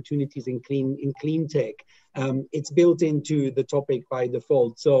the opportunities in clean tech. It's built into the topic by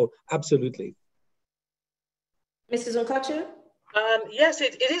default. So absolutely. Mrs. Nkachu? Yes,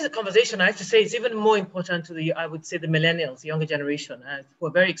 it is a conversation. I have to say it's even more important to I would say the millennials, the younger generation, who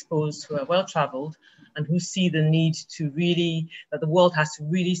are very exposed, who are well-traveled, and who see the need to really, that the world has to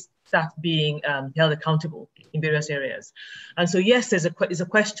really start being held accountable in various areas. And so, yes, there's a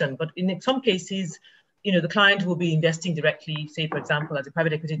question, but in some cases, you know, the client will be investing directly, say, for example, as a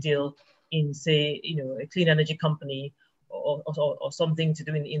private equity deal, in, say, a clean energy company or something to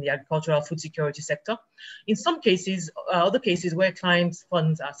do in the agricultural food security sector. In some cases, other cases where clients'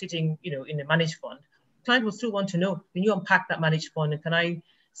 funds are sitting, in a managed fund, client will still want to know, when you unpack that managed fund, and can I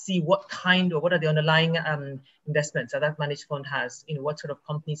see what kind or what are the underlying investments that managed fund has, what sort of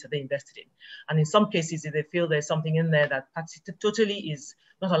companies are they invested in? And in some cases, if they feel there's something in there that totally is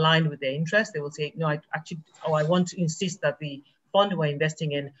not aligned with their interest, they will say, no, I want to insist that the fund we're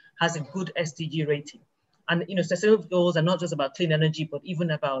investing in has a good SDG rating. And sustainable goals are not just about clean energy, but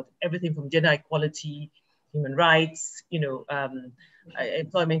even about everything from gender equality, human rights,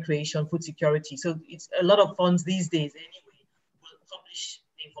 employment creation, food security. So it's a lot of funds these days anyway will publish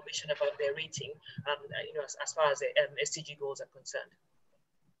the information about their rating, as far as the SDG goals are concerned.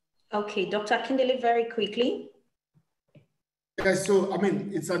 Okay, Dr. Akindele, very quickly. Yeah, so I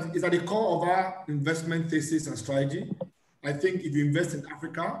mean, it's at the core of our investment thesis and strategy. I think if you invest in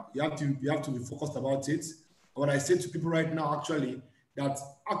Africa, you have to be focused about it. What I say to people right now, actually, that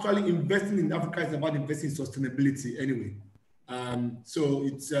actually investing in Africa is about investing in sustainability anyway. So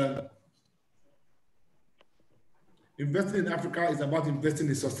it's investing in Africa is about investing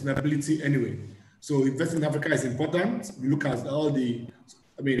in sustainability anyway. So investing in Africa is important. We look at all the,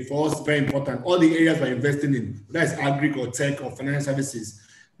 for us, very important. All the areas we're investing in, whether it's agri or tech or financial services,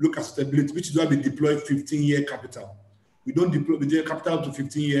 look at sustainability, which is why we deploy 15-year capital. We don't deploy the capital up to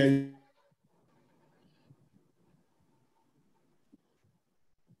 15 years.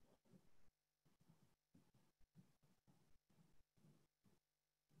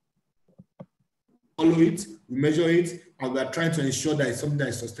 Follow it, we measure it, and we are trying to ensure that it's something that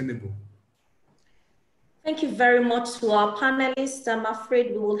is sustainable. Thank you very much to our panelists. I'm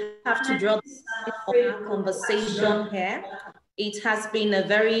afraid we will have to draw the conversation here. It has been a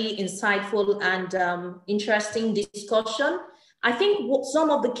very insightful and interesting discussion. I think some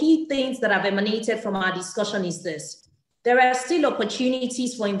of the key things that have emanated from our discussion is this. There are still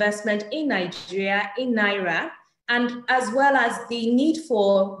opportunities for investment in Nigeria, in Naira, and as well as the need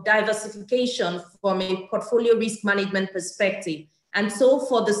for diversification from a portfolio risk management perspective. And so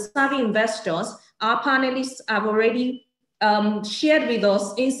for the savvy investors, our panelists have already shared with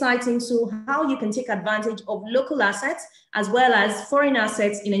us insights into how you can take advantage of local assets as well as foreign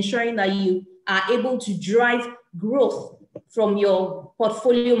assets in ensuring that you are able to drive growth from your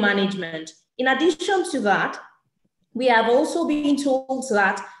portfolio management. In addition to that, we have also been told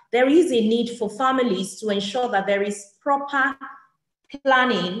that there is a need for families to ensure that there is proper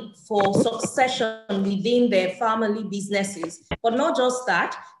planning for succession within their family businesses. But not just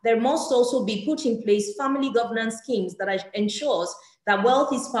that, there must also be put in place family governance schemes that ensures that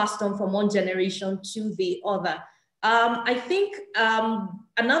wealth is passed on from one generation to the other. I think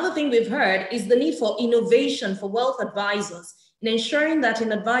another thing we've heard is the need for innovation for wealth advisors in ensuring that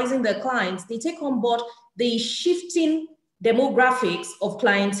in advising their clients, they take on board the shifting demographics of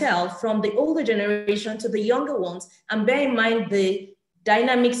clientele from the older generation to the younger ones, and bear in mind the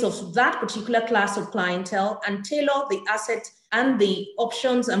dynamics of that particular class of clientele and tailor the asset and the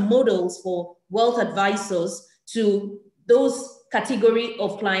options and models for wealth advisors to those category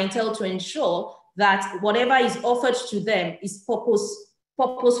of clientele to ensure that whatever is offered to them is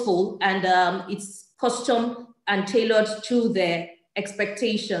purposeful and it's custom and tailored to their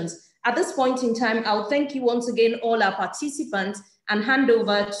expectations. At this point in time, I'll thank you once again, all our participants, and hand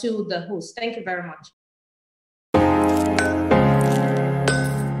over to the host. Thank you very much.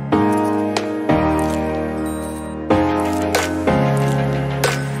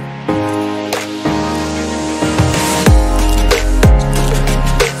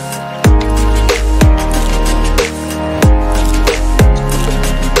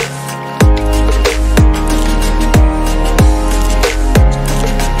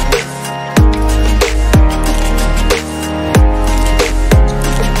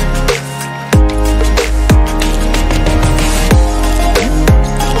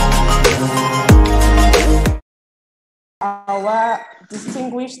 Our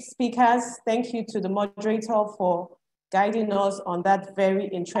distinguished speakers, thank you to the moderator for guiding us on that very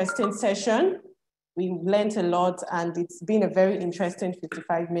interesting session. We learned a lot and it's been a very interesting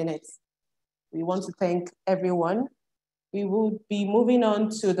 55 minutes. We want to thank everyone. We will be moving on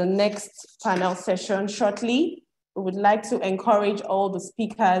to the next panel session shortly. We would like to encourage all the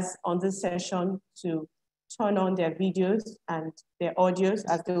speakers on this session to turn on their videos and their audios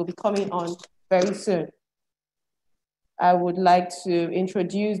as they will be coming on very soon. I would like to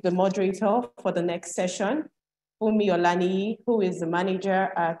introduce the moderator for the next session, Fumi Olani, who is the manager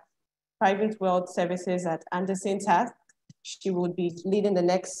at Private Wealth Services at Anderson Task. She will be leading the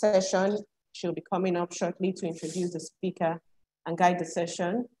next session. She'll be coming up shortly to introduce the speaker and guide the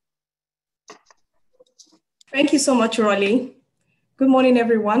session. Thank you so much, Rolly. Good morning,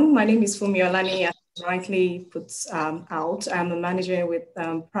 everyone. My name is Fumi Olani, as rightly puts out. I'm a manager with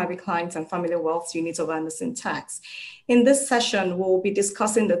private clients and family wealth unit of Anderson Tax. In this session, we'll be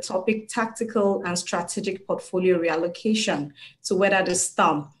discussing the topic tactical and strategic portfolio reallocation to weather the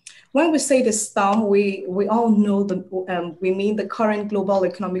storm. When we say the storm, we all know we mean the current global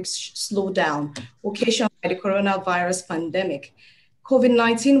economic slowdown occasioned by the coronavirus pandemic.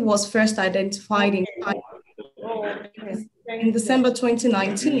 COVID-19 was first identified in December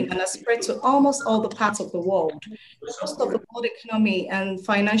 2019 and has spread to almost all the parts of the world. Most of the world economy and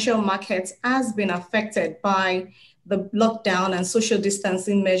financial markets has been affected by the lockdown and social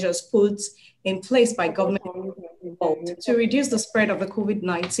distancing measures put in place by government to reduce the spread of the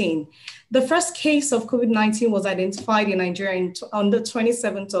COVID-19. The first case of COVID-19 was identified in Nigeria on the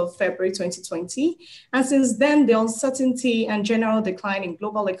 27th of February 2020. And since then, the uncertainty and general decline in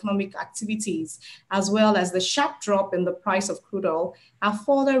global economic activities, as well as the sharp drop in the price of crude oil, have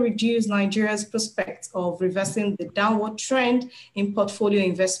further reduced Nigeria's prospect of reversing the downward trend in portfolio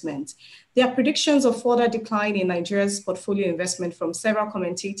investment. There are predictions of further decline in Nigeria's portfolio investment from several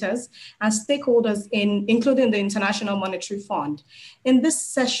commentators and stakeholders, including the International Monetary Fund. In this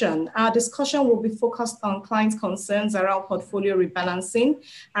session, our discussion will be focused on clients' concerns around portfolio rebalancing,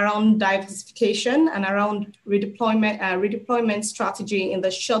 around diversification, and around redeployment strategy in the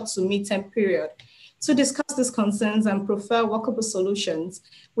short to mid-term period. To discuss these concerns and prefer workable solutions,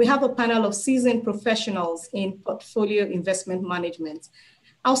 we have a panel of seasoned professionals in portfolio investment management.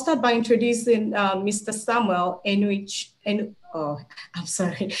 I'll start by introducing Mr. Samuel Mr.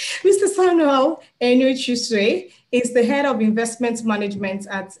 Samuel Enuichiswe is the head of investment management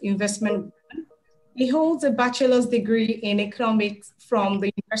at Investment. He holds a bachelor's degree in economics from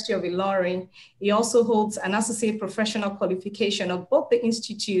the University of Ilorin. He also holds an associate professional qualification of both the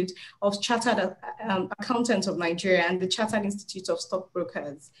Institute of Chartered Accountants of Nigeria and the Chartered Institute of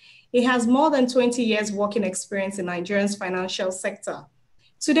Stockbrokers. He has more than 20 years working experience in Nigeria's financial sector.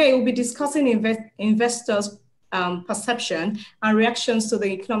 Today, we'll be discussing investors' perception and reactions to the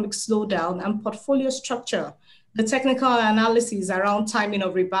economic slowdown and portfolio structure, the technical analysis around timing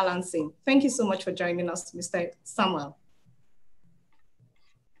of rebalancing. Thank you so much for joining us, Mr. Samuel.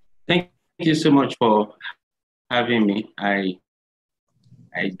 Thank you so much for having me. I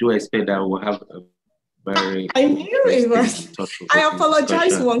do expect that we'll have a very I knew it was. I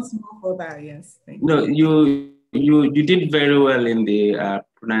apologize once more for that. Yes. No, you did very well in the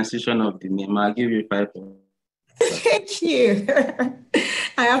pronunciation of the name. I'll give you 5. Thank you.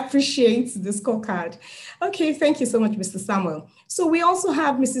 I appreciate the scorecard. Okay, thank you so much, Mr. Samuel. So we also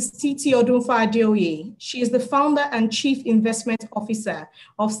have Mrs. Titi Odunfa Adeoye. She is the founder and chief investment officer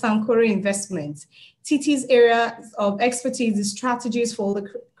of Sankore Investments. Titi's area of expertise is strategies for the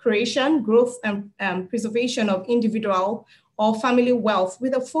creation, growth, and preservation of individual or family wealth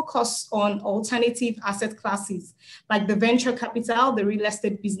with a focus on alternative asset classes like the venture capital, the real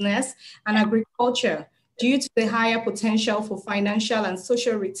estate business, and agriculture, due to the higher potential for financial and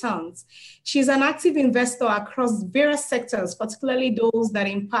social returns. She's an active investor across various sectors, particularly those that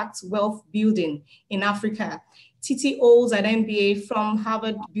impact wealth building in Africa. Titi holds an MBA from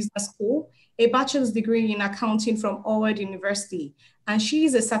Harvard Business School, a bachelor's degree in accounting from Howard University, and she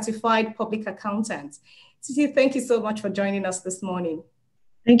is a certified public accountant. Titi, thank you so much for joining us this morning.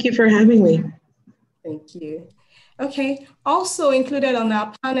 Thank you for having me. Thank you. Okay, also included on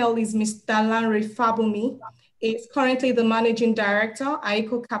our panel is Mr. Lanre Fabumi. He is currently the managing director,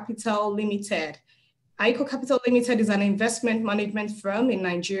 Aiko Capital Limited. Aiko Capital Limited is an investment management firm in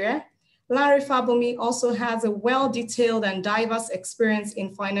Nigeria. Lanre Fabumi also has a well-detailed and diverse experience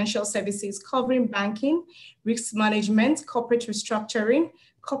in financial services covering banking, risk management, corporate restructuring,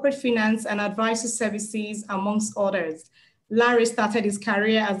 corporate finance, and advisory services, amongst others. Larry started his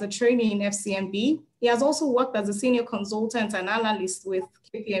career as a trainee in FCMB. He has also worked as a senior consultant and analyst with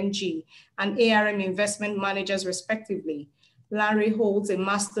KPMG and ARM Investment Managers, respectively. Larry holds a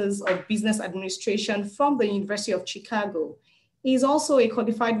Master's of Business Administration from the University of Chicago. He is also a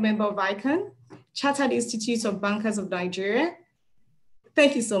qualified member of ICANN, Chartered Institute of Bankers of Nigeria.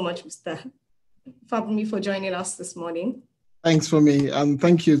 Thank you so much, Mr. Fabumi, for joining us this morning. Thanks for me, and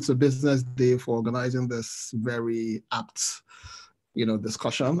thank you to Business Day for organizing this very apt,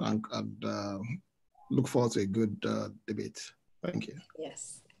 discussion, and look forward to a good debate. Thank you.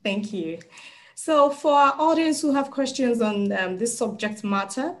 Yes, thank you. So for our audience who have questions on this subject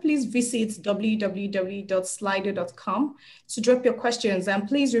matter, please visit www.slido.com to drop your questions, and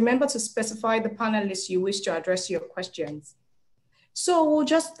please remember to specify the panelists you wish to address your questions. So we'll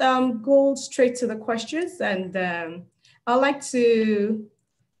just go straight to the questions, and I'd like to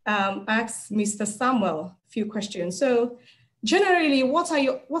ask Mr. Samuel a few questions. So generally, what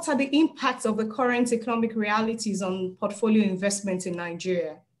are the impacts of the current economic realities on portfolio investment in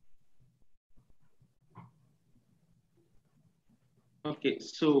Nigeria? Okay,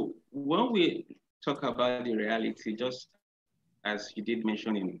 so when we talk about the reality, just as you did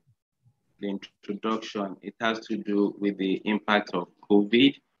mention in the introduction, it has to do with the impact of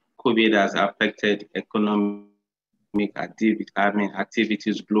COVID. COVID has affected economic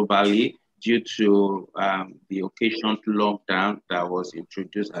activities globally due to the occasional lockdown that was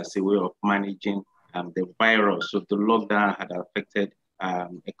introduced as a way of managing the virus. So the lockdown had affected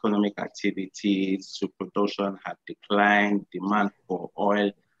economic activities, so production had declined, demand for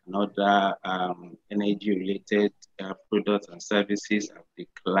oil and other energy-related products and services have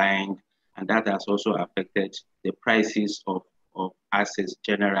declined, and that has also affected the prices of assets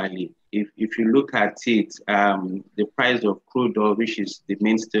generally. If you look at it, the price of crude oil, which is the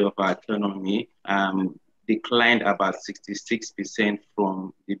mainstay of our economy, declined about 66%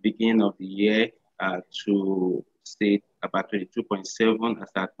 from the beginning of the year to say about 22.7 as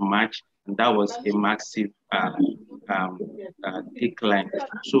at March, and that was a massive decline.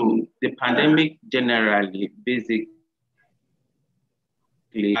 So the pandemic generally basically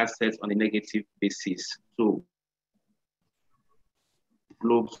assets on a negative basis. So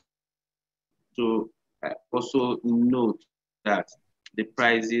also note that the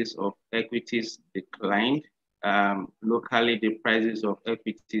prices of equities declined. Locally, the prices of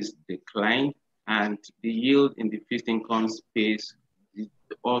equities declined, and the yield in the fixed income space did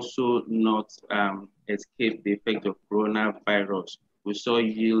also not escape the effect of coronavirus. We saw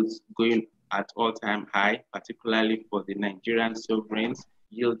yields going at all-time high, particularly for the Nigerian sovereigns.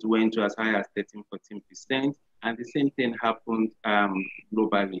 Yields went to as high as 13-14%, and the same thing happened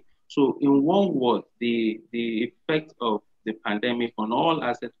globally. So in one word, the effect of the pandemic on all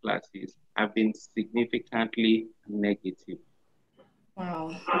asset classes have been significantly negative.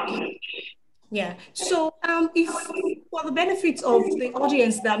 Wow. Yeah. So if for the benefit of the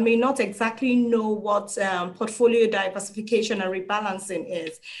audience that may not exactly know what portfolio diversification and rebalancing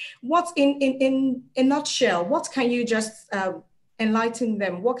is, what in a nutshell, what can you just enlighten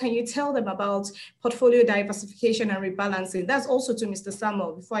them? What can you tell them about portfolio diversification and rebalancing? That's also to Mr.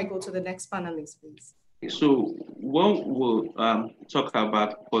 Samuel, before I go to the next panelist, please. So when we talk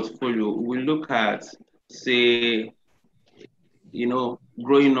about portfolio, we look at, say,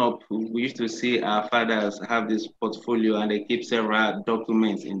 growing up, we used to see our fathers have this portfolio and they keep several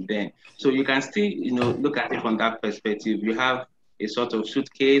documents in them. So you can still, look at it from that perspective. You have a sort of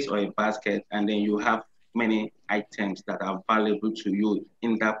suitcase or a basket, and then you have many items that are valuable to you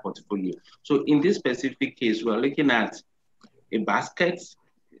in that portfolio. So in this specific case, we're looking at a basket,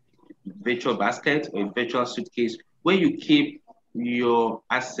 virtual basket or a virtual suitcase where you keep your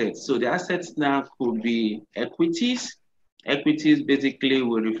assets. So the assets now could be equities. Equities basically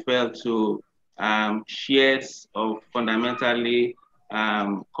will refer to shares of fundamentally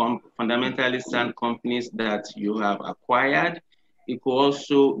sound companies that you have acquired. It could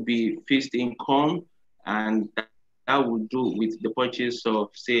also be fixed income, and that would do with the purchase of,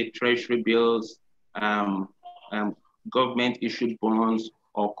 say, treasury bills, government issued bonds,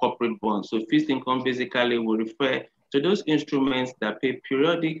 or corporate bonds. So fixed income basically will refer to those instruments that pay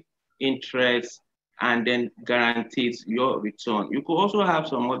periodic interest and then guarantees your return. You could also have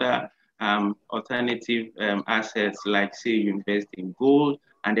some other alternative assets, like, say, you invest in gold,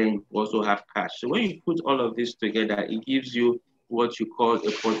 and then you also have cash. So when you put all of this together, it gives you what you call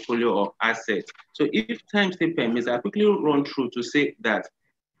a portfolio of assets. So if time still permits, I'll quickly run through to say that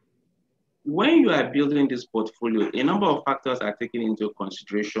when you are building this portfolio, a number of factors are taken into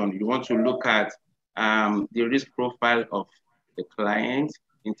consideration. You want to look at the risk profile of the client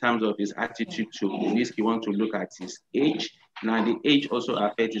in terms of his attitude to risk. You want to look at his age. Now, the age also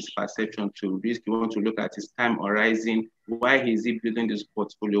affects his perception to risk. You want to look at his time horizon. Why is he building this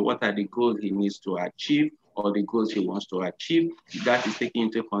portfolio? What are the goals he needs to achieve, or the goals he wants to achieve? That is taken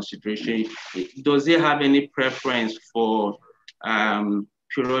into consideration. Does he have any preference for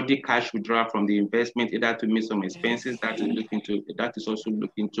periodic cash withdrawal from the investment, either to meet some expenses? That is also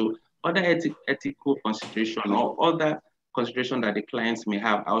looking to other ethical consideration or other consideration that the clients may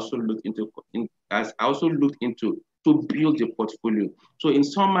have. I also looked into to build the portfolio. So in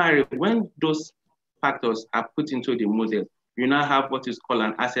summary, when those factors are put into the model, you now have what is called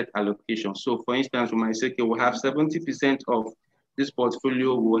an asset allocation. So for instance, we might say, okay, we'll have 70% of this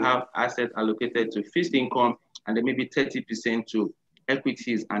portfolio will have assets allocated to fixed income, and then maybe 30% to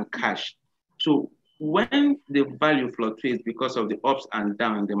equities and cash. So when the value fluctuates because of the ups and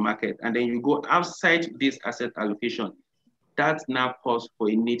downs in the market, and then you go outside this asset allocation, that now calls for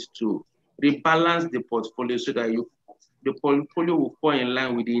a need to rebalance the portfolio so that the portfolio will fall in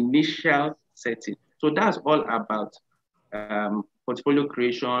line with the initial setting. So that's all about portfolio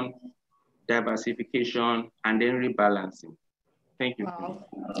creation, diversification, and then rebalancing. Thank you. Wow.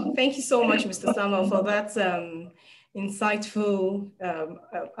 Thank you so much, Mr. Samuel, for that insightful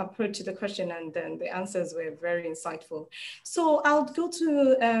approach to the question, and then the answers were very insightful. So I'll go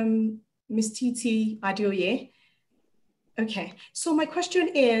to Ms. Titi Adeoye. Okay, so my question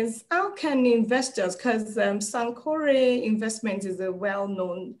is, how can investors, because Sankore Investment is a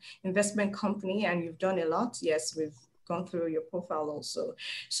well-known investment company and you've done a lot. Yes, we've gone through your profile also.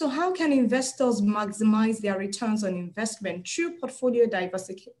 So how can investors maximize their returns on investment through portfolio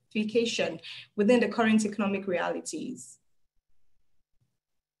diversification within the current economic realities?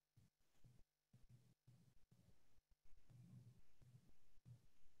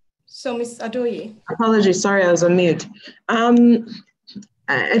 So Ms. Adoye. Apologies, sorry, I was on mute.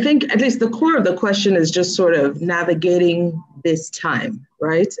 I think at least the core of the question is just sort of navigating this time,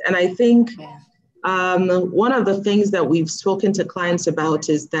 right? And I think one of the things that we've spoken to clients about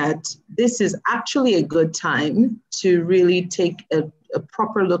is that this is actually a good time to really take a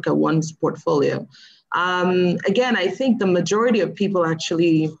proper look at one's portfolio. Again, I think the majority of people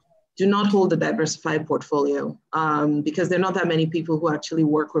actually do not hold a diversified portfolio because there are not that many people who actually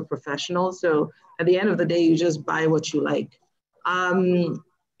work with professionals. So at the end of the day, you just buy what you like.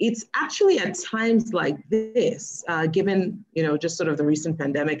 It's actually at times like this, given, just sort of the recent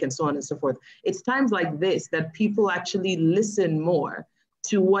pandemic and so on and so forth, it's times like this that people actually listen more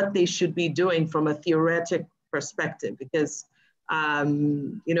to what they should be doing from a theoretic perspective, because,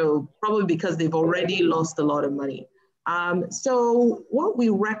 probably because they've already lost a lot of money. So what we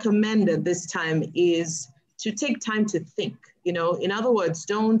recommend at this time is to take time to think, in other words,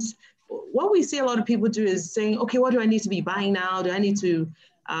 what we see a lot of people do is saying, okay, what do I need to be buying now? Do I need to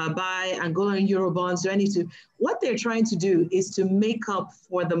buy Angola and Euro bonds? What they're trying to do is to make up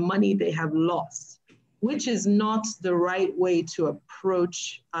for the money they have lost, which is not the right way to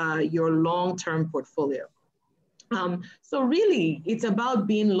approach your long-term portfolio. So really, it's about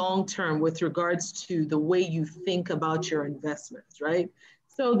being long-term with regards to the way you think about your investments, right?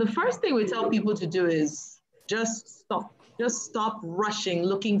 So the first thing we tell people to do is just stop rushing,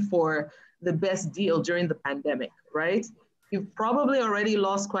 looking for the best deal during the pandemic, right? You've probably already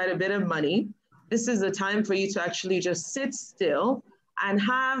lost quite a bit of money. This is a time for you to actually just sit still and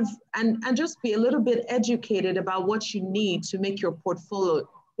and just be a little bit educated about what you need to make your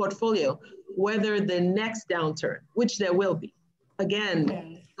portfolio weather the next downturn, which there will be.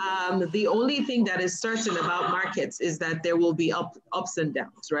 Again, the only thing that is certain about markets is that there will be ups and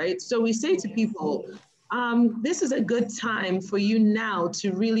downs, right? So we say to people, this is a good time for you now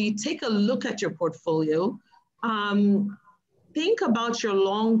to really take a look at your portfolio. Think about your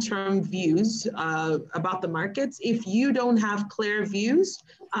long-term views about the markets. If you don't have clear views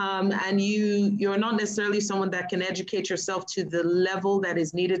and you're not necessarily someone that can educate yourself to the level that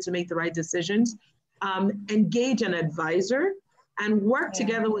is needed to make the right decisions, engage an advisor and work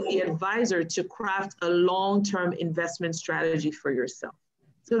together with the advisor to craft a long-term investment strategy for yourself.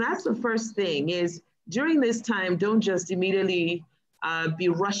 So that's the first thing is during this time, don't just immediately be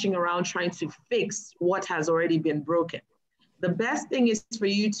rushing around trying to fix what has already been broken. The best thing is for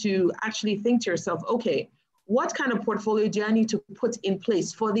you to actually think to yourself, okay, what kind of portfolio do I need to put in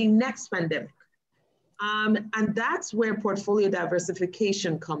place for the next pandemic? And that's where portfolio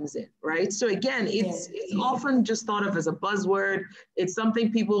diversification comes in, right? So again, it's often just thought of as a buzzword. It's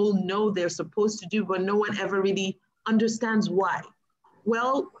something people know they're supposed to do, but no one ever really understands why.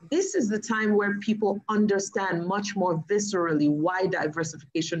 Well, this is the time where people understand much more viscerally why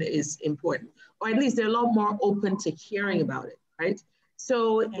diversification is important, or at least they're a lot more open to hearing about it, right?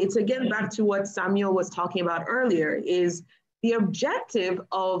 So it's again back to what Samuel was talking about earlier, is the objective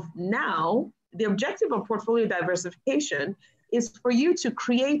of portfolio diversification is for you to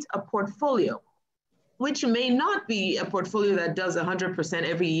create a portfolio, which may not be a portfolio that does 100%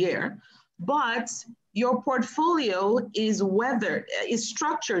 every year, but your portfolio is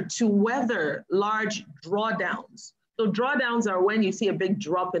structured to weather large drawdowns. So drawdowns are when you see a big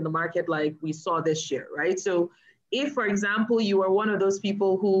drop in the market like we saw this year, right? So if, for example, you were one of those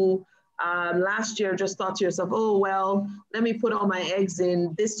people who last year just thought to yourself, oh, well, let me put all my eggs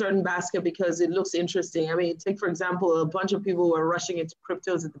in this certain basket because it looks interesting. I mean, take, for example, a bunch of people who were rushing into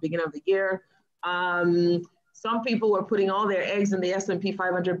cryptos at the beginning of the year. Some people were putting all their eggs in the S&P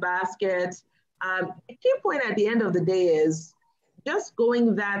 500 basket. The key point at the end of the day is just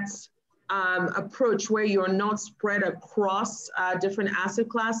going that approach where you're not spread across different asset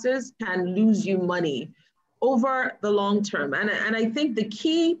classes can lose you money. over the long term. And I think the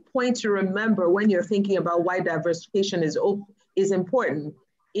key point to remember when you're thinking about why diversification is important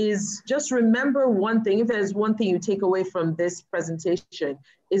is just remember one thing. If there's one thing you take away from this presentation,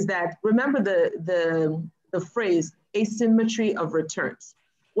 is that remember the phrase asymmetry of returns.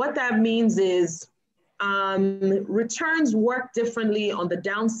 What that means is returns work differently on the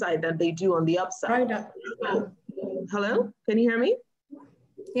downside than they do on the upside. So, hello, can you hear me?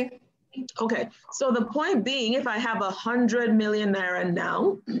 Yeah. Okay, so the point being, if I have 100 million naira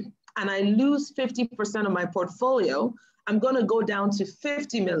now and I lose 50% of my portfolio, I'm going to go down to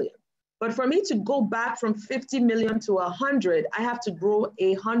 50 million. But for me to go back from 50 million to 100, I have to grow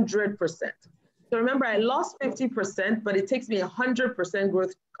 100%. So remember, I lost 50%, but it takes me 100%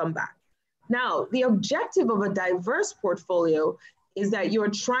 growth to come back. Now, the objective of a diverse portfolio is that you're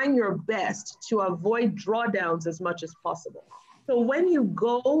trying your best to avoid drawdowns as much as possible. So when you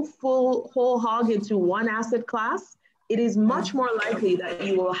go whole hog into one asset class, it is much more likely that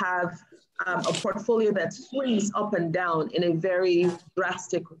you will have a portfolio that swings up and down in a very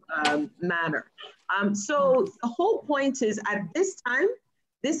drastic manner. So the whole point is at this time,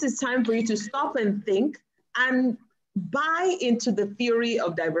 this is time for you to stop and think and buy into the theory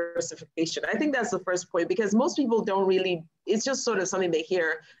of diversification. I think that's the first point, because most people don't really, it's just sort of something they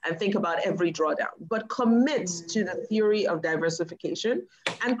hear and think about every drawdown, but commit to the theory of diversification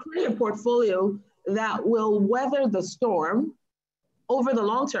and create a portfolio that will weather the storm over the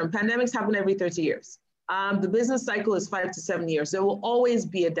long term. Pandemics happen every 30 years. The business cycle is 5 to 7 years. There will always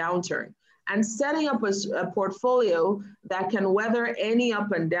be a downturn. And setting up a portfolio that can weather any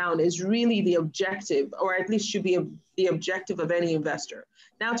up and down is really the objective, or at least should be the objective of any investor.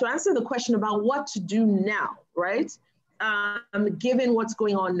 Now, to answer the question about what to do now, right? Given what's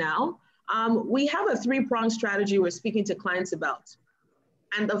going on now, we have a three-pronged strategy we're speaking to clients about.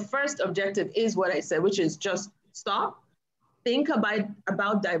 And the first objective is what I said, which is just stop, think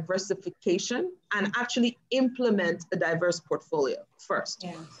about diversification, and actually implement a diverse portfolio first.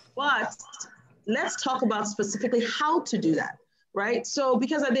 Yeah. But let's talk about specifically how to do that, right? So,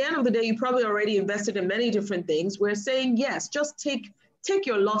 because at the end of the day, you probably already invested in many different things. We're saying, yes, just take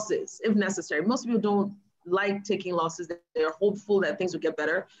your losses if necessary. Most people don't like taking losses. They're hopeful that things will get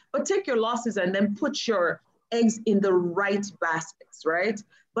better, but take your losses and then put your eggs in the right baskets, right?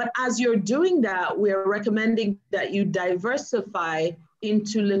 But as you're doing that, we're recommending that you diversify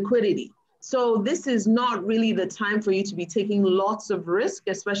into liquidity. So this is not really the time for you to be taking lots of risk,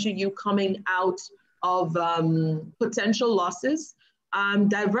 especially you coming out of potential losses.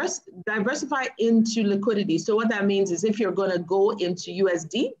 Diversify into liquidity. So what that means is if you're going to go into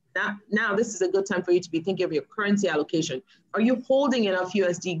USD, now this is a good time for you to be thinking of your currency allocation. Are you holding enough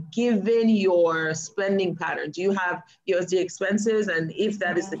USD given your spending pattern? Do you have USD expenses? And if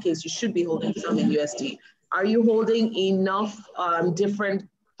that is the case, you should be holding some in USD. Are you holding enough different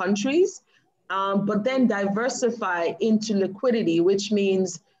countries? But then diversify into liquidity, which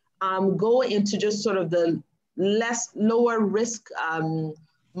means go into just sort of the lower risk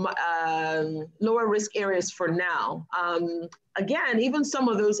areas for now. Again, even some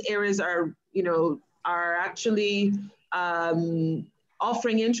of those areas are actually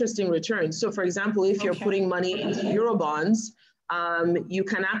offering interesting returns. So for example, if you're putting money into Eurobonds, you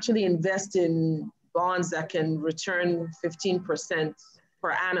can actually invest in bonds that can return 15%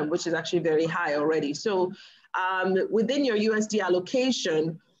 per annum, which is actually very high already. So within your USD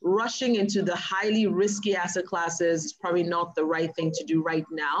allocation, rushing into the highly risky asset classes is probably not the right thing to do right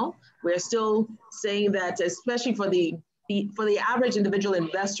now. We're still saying that, especially for the average individual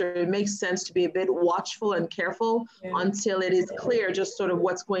investor, it makes sense to be a bit watchful and careful until it is clear just sort of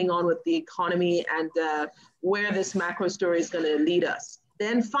what's going on with the economy and where this macro story is going to lead us.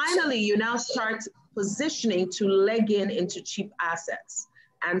 Then finally, you now start positioning to leg into cheap assets.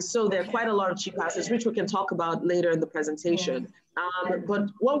 And so there are quite a lot of cheap assets, which we can talk about later in the presentation. But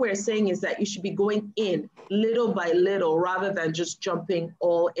what we're saying is that you should be going in little by little rather than just jumping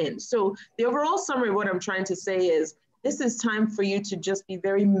all in. So the overall summary of what I'm trying to say is this is time for you to just be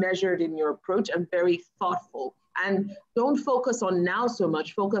very measured in your approach and very thoughtful. And don't focus on now so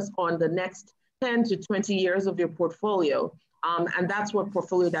much, focus on the next 10 to 20 years of your portfolio. And that's what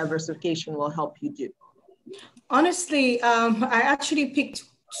portfolio diversification will help you do. Honestly, I actually picked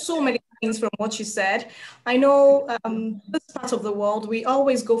so many things from what you said. I know this part of the world, we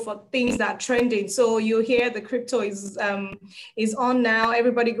always go for things that are trending. So you hear the crypto is on now,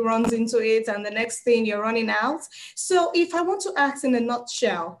 everybody runs into it, and the next thing you're running out. So if I want to ask in a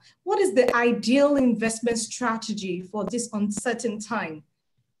nutshell, what is the ideal investment strategy for this uncertain time?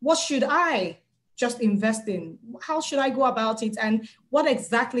 What should I just investing? How should I go about it? And what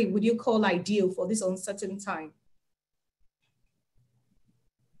exactly would you call ideal for this uncertain time?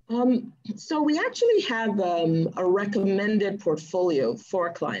 So we actually have a recommended portfolio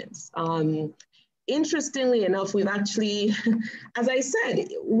for clients. Interestingly enough, we've actually, as I said,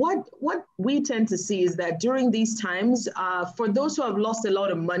 what we tend to see is that during these times, for those who have lost a lot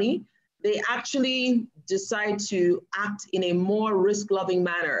of money, they actually decide to act in a more risk-loving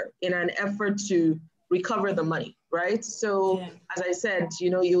manner in an effort to recover the money, right? So as I said,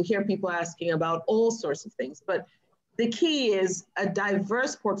 you'll hear people asking about all sorts of things, but the key is a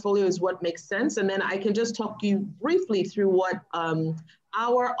diverse portfolio is what makes sense. And then I can just talk you briefly through what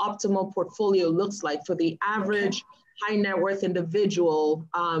our optimal portfolio looks like for the average high net worth individual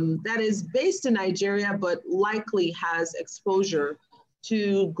that is based in Nigeria, but likely has exposure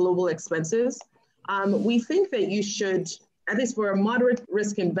to global expenses. We think that you should, at least for a moderate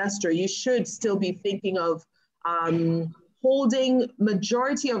risk investor, you should still be thinking of holding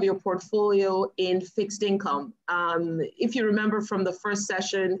majority of your portfolio in fixed income. If you remember from the first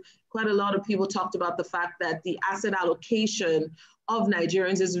session, quite a lot of people talked about the fact that the asset allocation of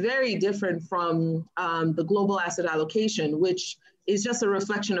Nigerians is very different from the global asset allocation, which is just a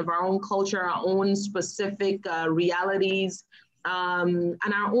reflection of our own culture, our own specific realities,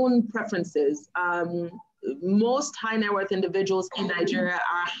 and our own preferences. Most high net worth individuals in Nigeria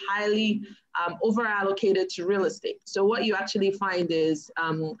are highly over allocated to real estate. So what you actually find is,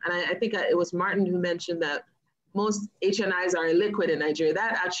 and I think it was Martin who mentioned that most HNIs are illiquid in Nigeria.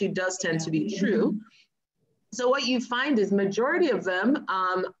 That actually does tend to be true. So what you find is majority of them,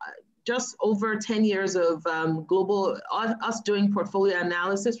 just over 10 years of global, us doing portfolio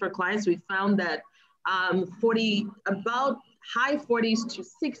analysis for clients, we found that about high 40s to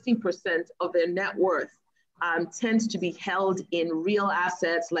 60% of their net worth tends to be held in real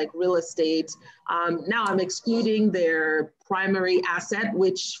assets like real estate. Now I'm excluding their primary asset,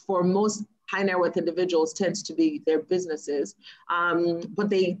 which for most high net worth individuals tends to be their businesses, but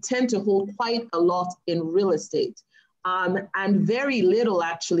they tend to hold quite a lot in real estate and very little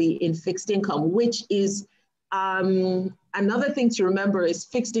actually in fixed income, which is another thing to remember is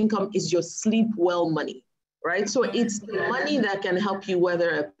fixed income is your sleep well money, right? So it's the money that can help you weather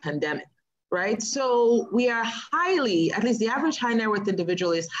a pandemic, right? So we are highly, at least the average high net worth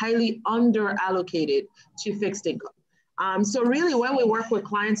individual is highly under allocated to fixed income. So really when we work with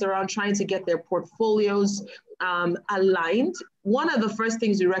clients around trying to get their portfolios aligned, one of the first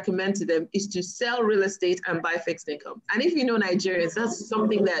things we recommend to them is to sell real estate and buy fixed income. And if you know Nigerians, that's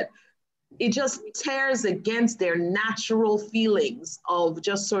something that it just tears against their natural feelings of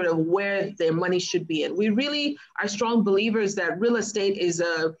just sort of where their money should be in. We really are strong believers that real estate is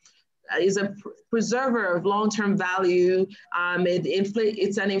a preserver of long-term value.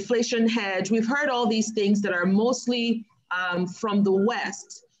 It's an inflation hedge. We've heard all these things that are mostly from the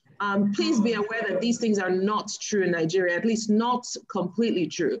West. Please be aware that these things are not true in Nigeria, at least not completely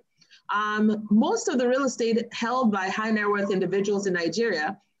true. Most of the real estate held by high net worth individuals in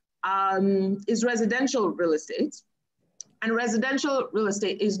Nigeria is residential real estate. And residential real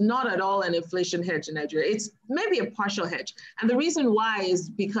estate is not at all an inflation hedge in Nigeria. It's maybe a partial hedge. And the reason why is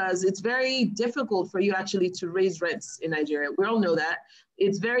because it's very difficult for you actually to raise rents in Nigeria. We all know that.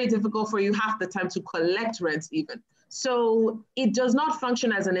 It's very difficult for you half the time to collect rents even. So it does not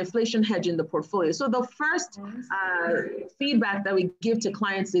function as an inflation hedge in the portfolio. So the first feedback that we give to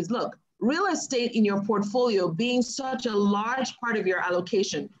clients is, look, real estate in your portfolio being such a large part of your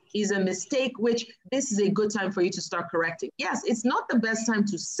allocation is a mistake, which this is a good time for you to start correcting. Yes, it's not the best time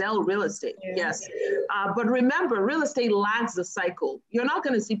to sell real estate, yes. But remember, real estate lags the cycle. You're not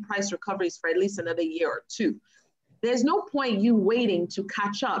gonna see price recoveries for at least another year or two. There's no point you waiting to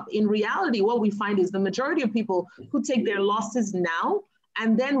catch up. In reality, what we find is the majority of people who take their losses now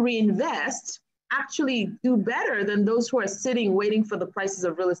and then reinvest actually do better than those who are sitting waiting for the prices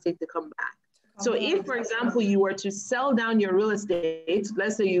of real estate to come back. So if, for example, you were to sell down your real estate,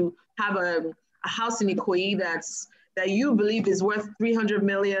 let's say you have a house in Ikoyi that you believe is worth 300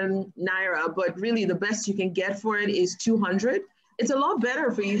 million naira, but really the best you can get for it is 200. It's a lot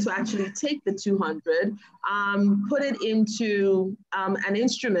better for you to actually take the 200, put it into an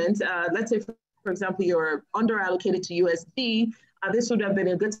instrument. Let's say, for example, you're under allocated to USD. This would have been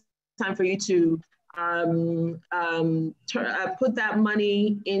a good time for you to put that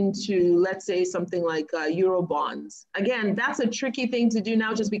money into, let's say, something like Euro bonds. Again, that's a tricky thing to do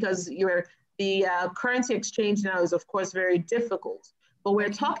now just because the currency exchange now is, of course, very difficult. But we're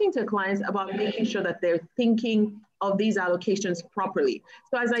talking to clients about making sure that they're thinking of these allocations properly.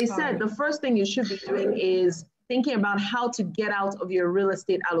 So as I said, the first thing you should be doing is thinking about how to get out of your real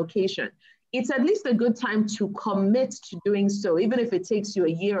estate allocation. it's at least a good time to commit to doing so, even if it takes you a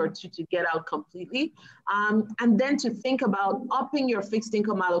year or two to get out completely. And then to think about upping your fixed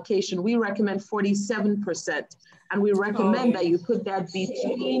income allocation. We recommend 47%. And we recommend that you put that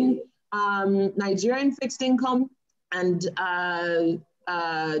between Nigerian fixed income and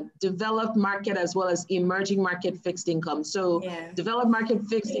developed market as well as emerging market fixed income. So developed market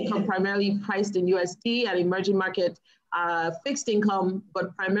fixed income primarily priced in USD, and emerging market fixed income,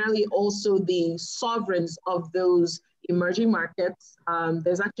 but primarily also the sovereigns of those emerging markets.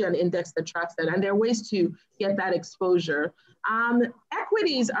 There's actually an index that tracks that, and there are ways to get that exposure.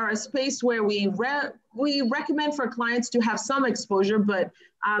 Equities are a space where we recommend for clients to have some exposure, but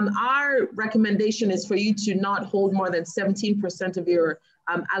our recommendation is for you to not hold more than 17% of your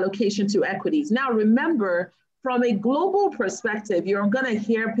allocation to equities. Now, remember, from a global perspective, you're going to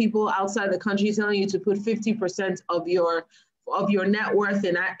hear people outside the country telling you to put 50% of your net worth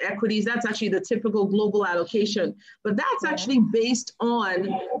in equities. That's actually the typical global allocation, but that's actually based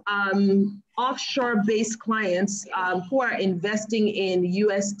on offshore-based clients who are investing in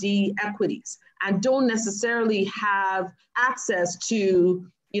USD equities and don't necessarily have access to,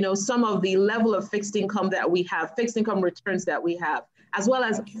 some of the level of fixed income that we have, fixed income returns that we have, as well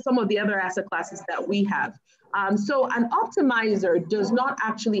as some of the other asset classes that we have. So an optimizer does not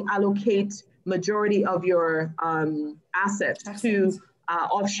actually allocate majority of your assets to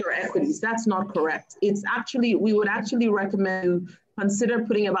offshore equities. That's not correct. It's actually, we would actually recommend consider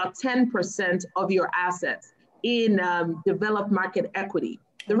putting about 10% of your assets in developed market equity.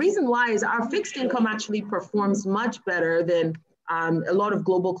 The reason why is our fixed income actually performs much better than a lot of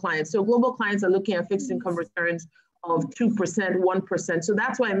global clients. So global clients are looking at fixed income returns of 2%, 1%. So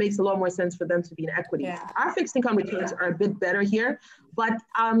that's why it makes a lot more sense for them to be in equity. Our fixed income returns are a bit better here, but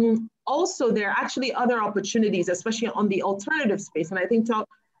also there are actually other opportunities, especially on the alternative space. And I think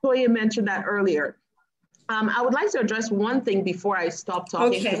Toye mentioned that earlier. I would like to address one thing before I stop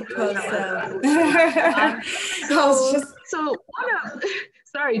talking.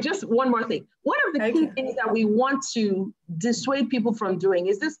 Okay, just one more thing. One of the key things that we want to dissuade people from doing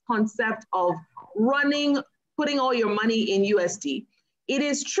is this concept of putting all your money in USD. It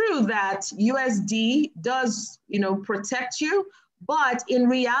is true that USD does, protect you, but in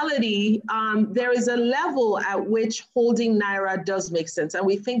reality, there is a level at which holding Naira does make sense. And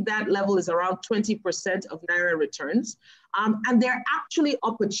we think that level is around 20% of Naira returns. And there are actually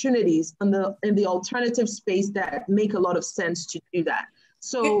opportunities in the alternative space that make a lot of sense to do that.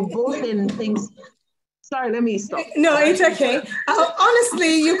 So both in things, sorry, let me stop. No, it's okay.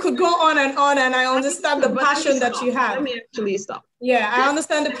 Honestly, you could go on, and I understand the passion that you have. Let me actually stop. Yeah, I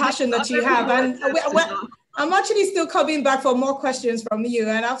understand the passion that you have. And I'm actually still coming back for more questions from you,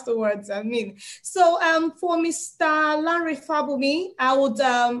 and afterwards, So for Mr. Larry Fabumi, I would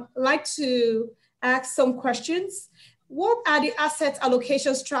like to ask some questions. What are the asset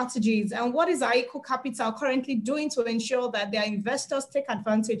allocation strategies, and what is Aiko Capital currently doing to ensure that their investors take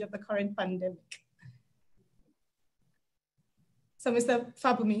advantage of the current pandemic? So Mr.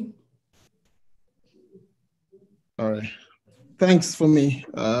 Fabumi. All right. Thanks for me.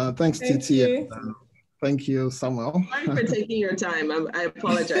 Thanks, Thank Titi. You. Thank you, Samuel. Sorry for taking your time. I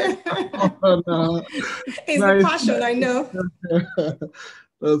apologize. It's a passion, I know.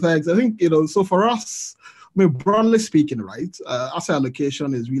 Thanks. I think, so for us, broadly speaking, right, asset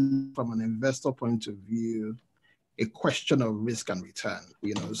allocation is really, from an investor point of view, a question of risk and return.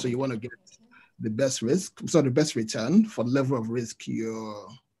 So you want to get the best the best return for the level of risk you're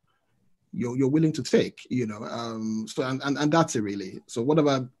willing to take. So and that's it really. So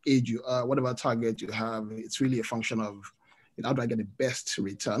whatever age you are, whatever target you have, it's really a function of how do I get the best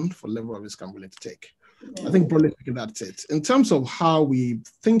return for the level of risk I'm willing to take. I think broadly speaking, that's it. In terms of how we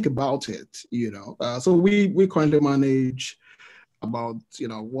think about it, so we currently manage about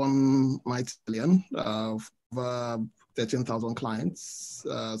 1 million of 13,000 clients.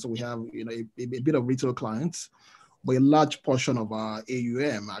 So we have a bit of retail clients, but a large portion of our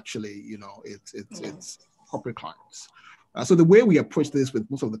AUM actually, it's corporate clients. So the way we approach this with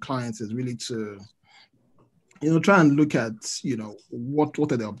most of the clients is really to try and look at, what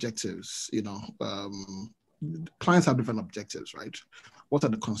are the objectives? Clients have different objectives, right? What are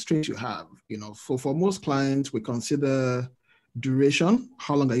the constraints you have? For most clients, we consider duration.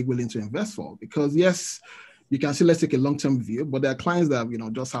 How long are you willing to invest for? Because yes, you can see, let's take a long-term view, but there are clients that,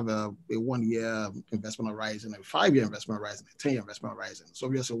 just have a 1-year investment horizon, a 5-year investment horizon, a 10-year investment horizon. So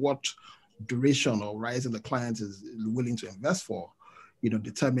obviously what duration or horizon the client is willing to invest for,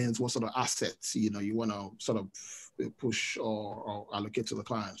 determines what sort of assets, you want to sort of push or allocate to the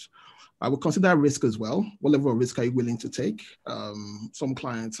clients. I would consider risk as well. What level of risk are you willing to take? Some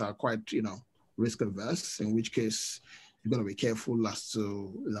clients are quite, risk averse, in which case you've got to be careful as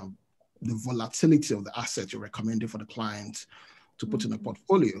to the volatility of the asset you're recommending for the client to put in a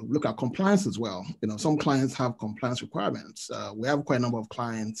portfolio. Look at compliance as well. Some clients have compliance requirements. We have quite a number of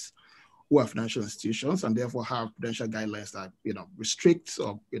clients who are financial institutions and therefore have prudential guidelines that restrict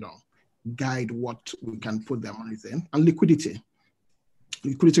or guide what we can put their money in. And liquidity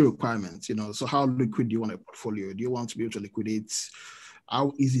requirements. So how liquid do you want a portfolio? Do you want to be able to liquidate?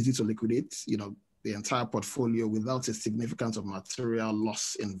 How easy is it to liquidate the entire portfolio without a significance of material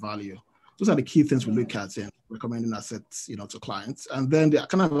loss in value? Those are the key things we look at in recommending assets to clients. And then the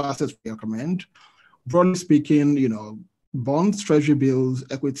kind of assets we recommend, broadly speaking, bonds, treasury bills,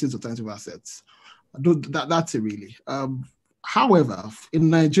 equities, alternative assets. That's it really. However,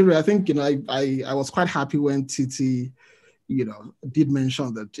 in Nigeria, I think I was quite happy when Titi did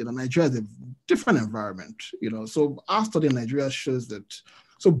mention that Nigeria is a different environment. So our study in Nigeria shows that.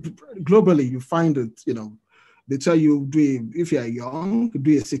 So globally, you find that they tell you if you are young,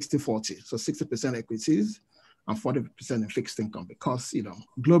 do a 60-40, so 60% equities and 40% in fixed income, because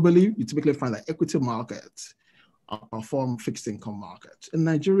globally you typically find that equity markets outperform fixed income markets. In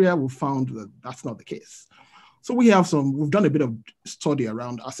Nigeria, we found that that's not the case. So we've done a bit of study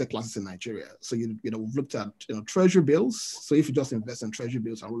around asset classes in Nigeria. So we've looked at treasury bills. So if you just invest in treasury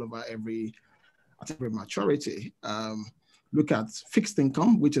bills and roll over at every maturity, look at fixed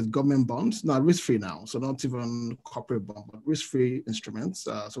income, which is government bonds, now risk-free now, so not even corporate bond, but risk-free instruments.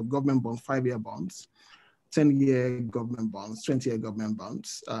 So government bonds, 5-year bonds, 10-year government bonds, 20-year government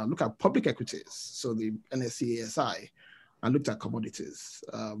bonds. Look at public equities, so the NSE ASI, and looked at commodities.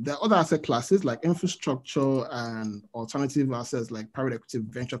 There are other asset classes like infrastructure and alternative assets like private equity,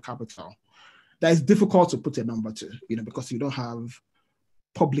 venture capital. That is difficult to put a number to, because you don't have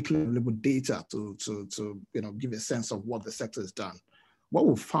publicly available data to give a sense of what the sector has done. What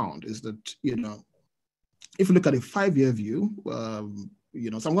we've found is that, if you look at a 5-year view, so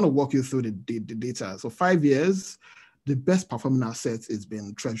I'm going to walk you through the data. So 5 years, the best performing asset has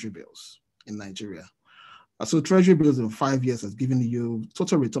been treasury bills in Nigeria. So treasury bills in 5 years has given you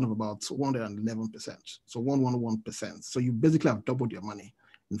total return of about 111%, so 111%. So you basically have doubled your money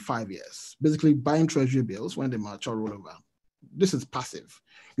in 5 years. Basically buying treasury bills when they mature rollover. This is passive.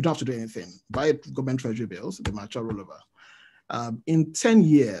 You don't have to do anything. Buy government treasury bills, they mature rollover. In 10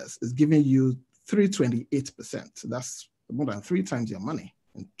 years, it's giving you 328%. That's more than 3 times your money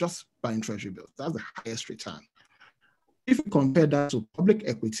in just buying treasury bills. That's the highest return. If you compare that to public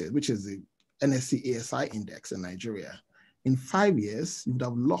equity, which is the NSE ASI index in Nigeria, in 5 years, you would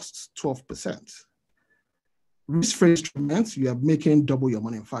have lost 12%. Risk-free instruments, you are making double your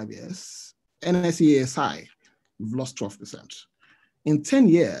money in 5 years. NSE ASI, you've lost 12%. In 10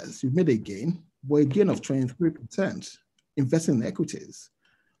 years, you've made a gain, but a gain of 23% investing in equities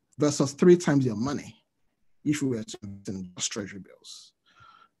versus 3 times your money if you were to invest in just treasury bills.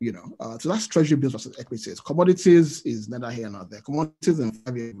 So that's treasury bills versus equities. Commodities is neither here nor there. Commodities in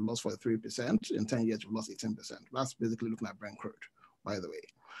 5 years, you've lost 43%. In 10 years, you've lost 18%. That's basically looking at Brent crude, by the way.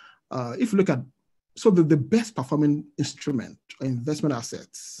 If you look at, so the best performing instrument or investment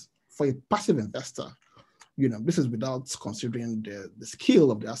assets for a passive investor, this is without considering the skill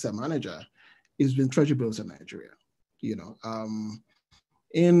of the asset manager, is been treasury bills in Nigeria.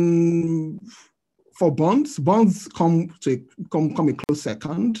 For bonds come a close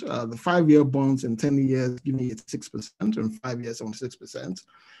second. The 5-year bonds in 10 years give me 86%, in 5 years 76%.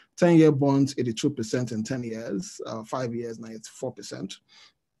 10-year bonds 82% in 10 years. 5 years now it's 4%.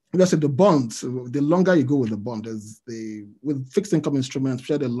 Because the bonds, the longer you go with the bond, with fixed income instruments,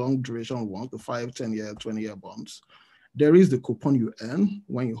 especially the long duration ones, the 5, 10-year, 20-year bonds, there is the coupon you earn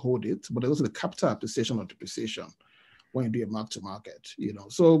when you hold it, but there's also the capital appreciation or depreciation when you do a mark to market.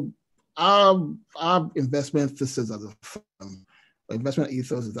 So our investment thesis as a firm, investment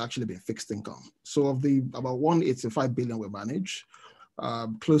ethos has actually been fixed income. So of the about 185 billion we manage,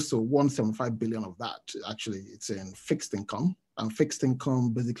 close to 175 billion of that actually it's in fixed income, and fixed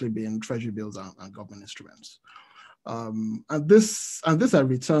income basically being treasury bills and government instruments. And this are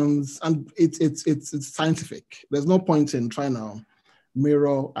returns, and it's scientific. There's no point in trying to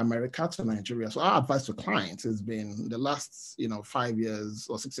mirror America to Nigeria. So our advice to clients has been the last 5 years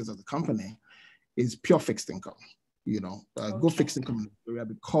or 6 years of the company is pure fixed income. Go fixed income in Nigeria,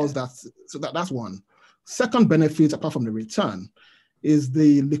 because that's one. Second benefit apart from the return is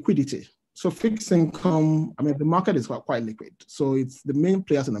the liquidity. So fixed income, the market is quite liquid. So it's the main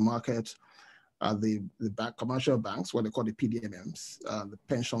players in the market are the commercial banks, what they call the PDMMs, the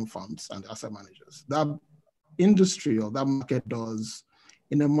pension funds and the asset managers. That industry or that market does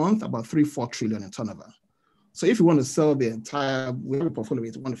in a month about 3-4 trillion in turnover. So if you want to sell the entire portfolio,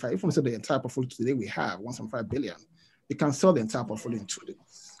 if you want to sell the entire portfolio today we have 1.5 billion, you can sell the entire portfolio in 2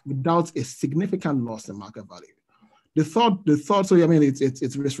 days without a significant loss in market value. The thought. So I mean, it's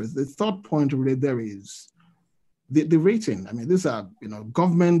risk. The third point really there is the rating. I mean, these are,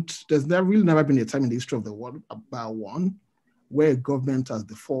 government. There's really never been a time in the history of the world, about one, where government has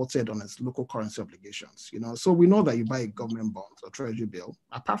defaulted on its local currency obligations. So we know that you buy a government bond or treasury bill,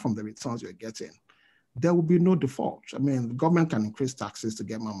 apart from the returns you're getting, there will be no default. I mean, the government can increase taxes to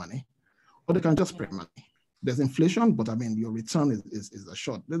get more money, or they can just print money. There's inflation, but I mean, your return is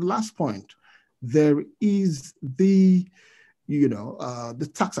assured. The last point, there is the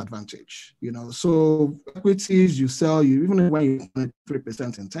tax advantage. So equities you sell, even when you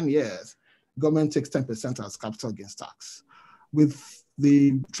 3% in 10 years, government takes 10% as capital gains tax. With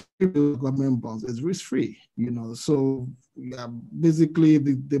the government bonds, it's risk-free. So basically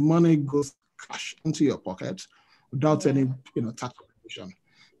the money goes cash into your pocket without any tax obligation.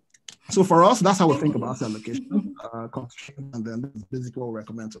 So for us, that's how we think about allocation, and then that's basically what we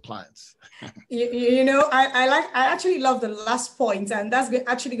recommend to clients. I actually love the last point, and that's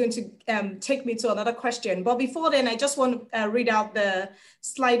actually going to take me to another question. But before then, I just want to read out the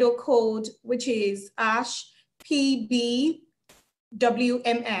Slido code, which is #PBWMS.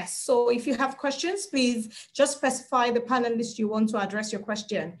 So if you have questions, please just specify the panelist you want to address your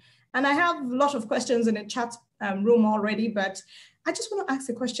question. And I have a lot of questions in the chat room already, but I just want to ask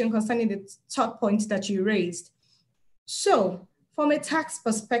a question concerning the third point that you raised. So from a tax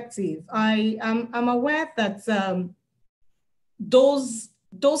perspective, I'm aware that those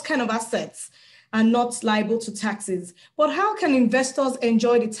kind of assets are not liable to taxes, but how can investors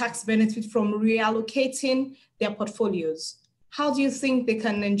enjoy the tax benefit from reallocating their portfolios? How do you think they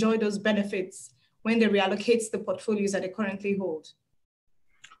can enjoy those benefits when they reallocate the portfolios that they currently hold?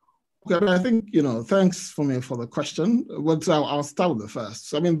 Okay, I think, thanks for the question. But I'll start with the first.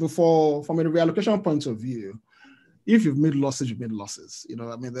 So, I mean, from a reallocation point of view, if you've made losses, you've made losses.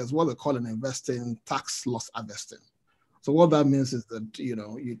 I mean, there's what they call in investing tax loss harvesting. So what that means is that,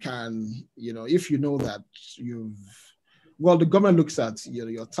 you can, if you know that the government looks at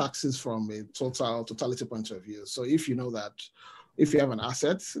your taxes from a totality point of view. So if you know that if you have an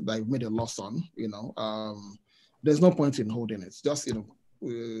asset that you've made a loss on, there's no point in holding it. Just,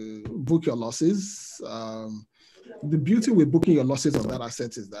 book your losses. The beauty with booking your losses on that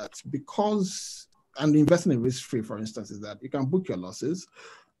asset is that and investing in risk-free, for instance, is that you can book your losses.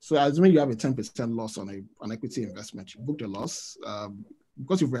 So assuming you have a 10% loss on an equity investment, you book the loss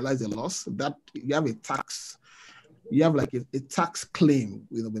because you've realized the loss. That you have a tax. You have like a tax claim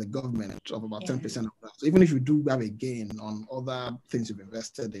with the government of about 10% of that. So even if you do have a gain on other things you've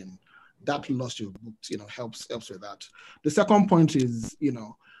invested in, that loss you've booked, helps with that. The second point is,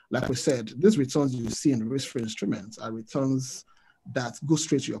 like we said, these returns you see in risk-free instruments are returns that go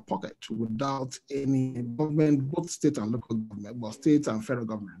straight to your pocket without any government, both state and local government, well, state and federal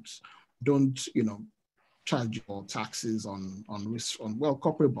governments don't, charge your taxes on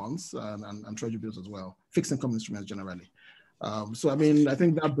corporate bonds and treasury bills as well, fixed income instruments generally. So I mean, I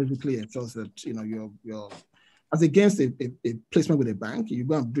think that basically ensures that you're as against a placement with a bank, you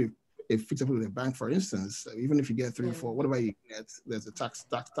go and do a fixed with a bank, for instance. Even if you get 3 or 4, whatever you get, there's a tax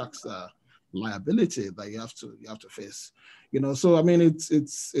liability that you have to face. So I mean,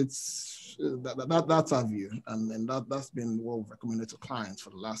 that's our view, and that's been what we've recommended to clients for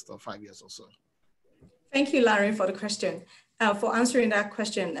the last 5 years or so. Thank you, Larry, for the question, for answering that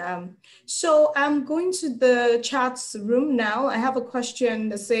question. So I'm going to the chat room now. I have a question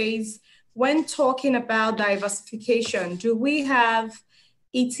that says, when talking about diversification, do we have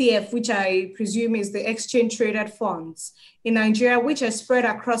ETF, which I presume is the exchange traded funds in Nigeria, which are spread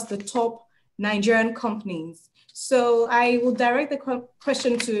across the top Nigerian companies? So I will direct the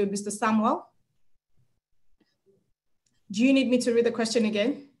question to Mr. Samuel. Do you need me to read the question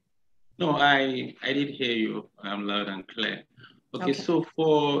again? No, I did hear you loud and clear. Okay, so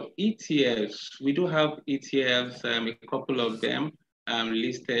for ETFs, we do have ETFs, a couple of them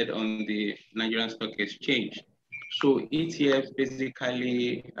listed on the Nigerian Stock Exchange. So ETFs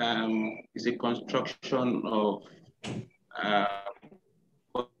basically is a construction of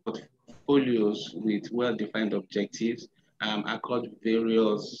portfolios with well-defined objectives across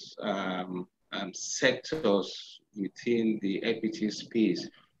various sectors within the equity space,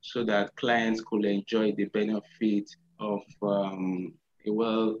 so that clients could enjoy the benefit of a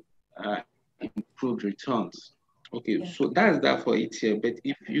improved returns. Okay, so that's that for ETF. But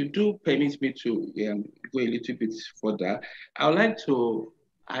if you do permit me to go a little bit further, I would like to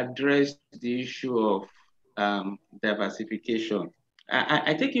address the issue of diversification.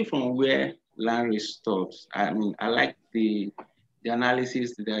 I take it from where Larry stops. I mean, I like the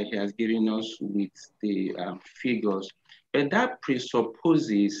analysis that he has given us with the figures, but that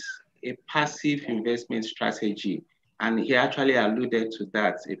presupposes a passive investment strategy. And he actually alluded to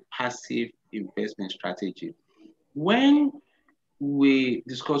that, a passive investment strategy. When we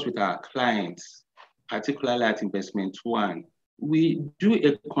discuss with our clients, particularly at Investment One, we do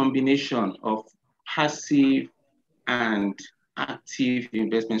a combination of passive and active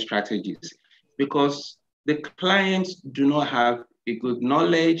investment strategies because the clients do not have a good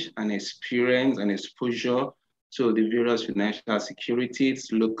knowledge and experience and exposure to the various financial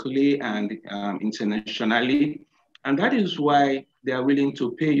securities locally and internationally. And that is why they are willing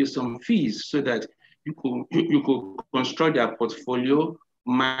to pay you some fees so that you could construct their portfolio,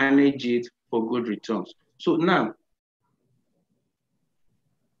 manage it for good returns. So now,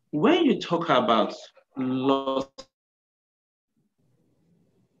 when you talk about losses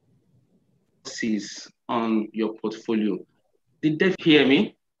on your portfolio, did they hear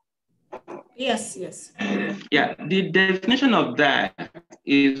me? Yes, yes. Yeah, the definition of that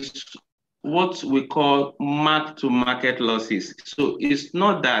is what we call mark-to-market losses. So it's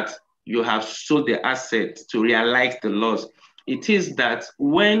not that you have sold the asset to realize the loss. It is that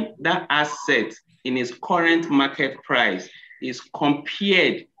when that asset in its current market price is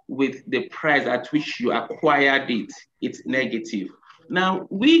compared with the price at which you acquired it, it's negative. Now,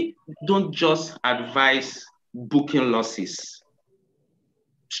 we don't just advise booking losses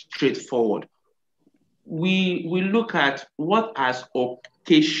straightforward. We look at what has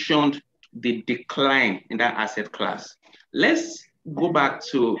occasioned the decline in that asset class. Let's go back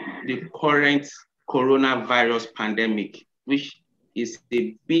to the current coronavirus pandemic, which is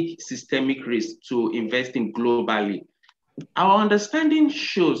a big systemic risk to investing globally. Our understanding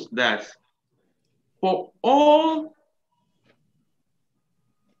shows that for all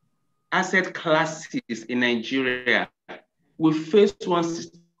asset classes in Nigeria, we face one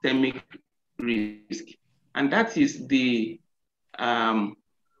systemic risk, and that is the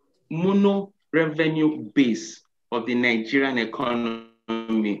mono revenue base of the Nigerian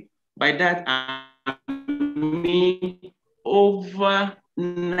economy. By that, I mean over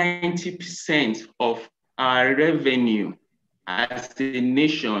 90% of our revenue as a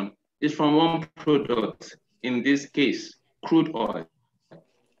nation is from one product, in this case, crude oil.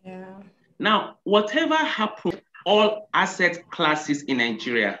 Yeah. Now, whatever happens, all asset classes in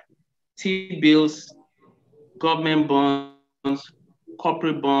Nigeria, T-bills, government bonds,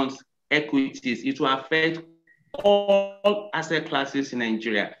 corporate bonds, equities, it will affect all asset classes in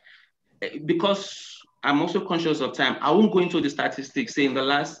Nigeria. Because I'm also conscious of time, I won't go into the statistics, say in the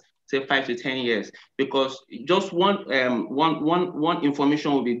last, say 5 to 10 years, because just one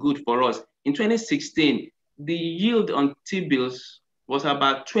information will be good for us. In 2016, the yield on T-bills was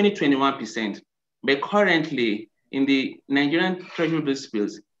about 21%, but currently in the Nigerian Treasury bills,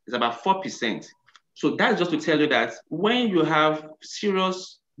 it's about 4%. So that's just to tell you that when you have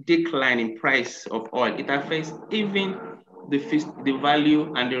serious decline in price of oil, it affects even the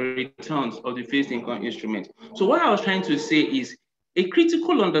value and the returns of the fixed income instrument. So what I was trying to say is a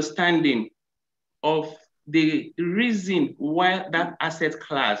critical understanding of the reason why that asset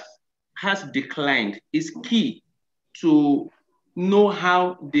class has declined is key to know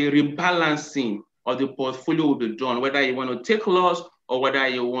how the rebalancing of the portfolio will be done, whether you want to take loss or whether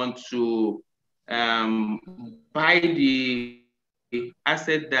you want to buy the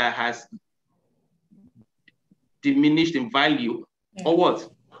asset that has diminished in value, or what?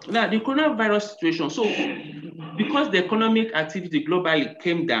 Now, the coronavirus situation, so because the economic activity globally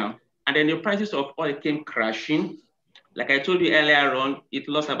came down and then the prices of oil came crashing, like I told you earlier on, it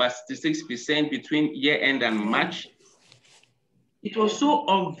lost about 66% between year end and March. It was so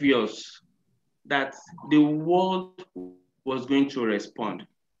obvious that the world was going to respond.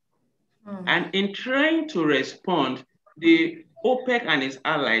 And in trying to respond, the OPEC and its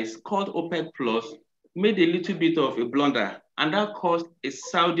allies, called OPEC Plus, made a little bit of a blunder, and that caused a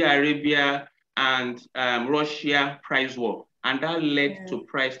Saudi Arabia and Russia price war, and that led to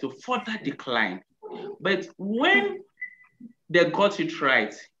price to further decline. But when they got it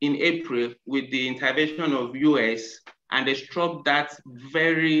right in April with the intervention of US, and they struck that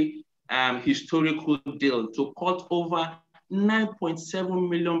very historical deal to cut over 9.7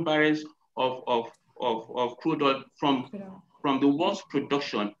 million barrels of crude oil from the world's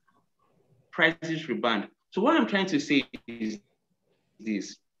production, prices rebound. So what I'm trying to say is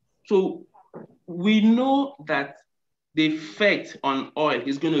this. So we know that the effect on oil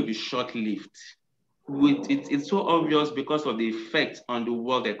is going to be short-lived. it's so obvious because of the effect on the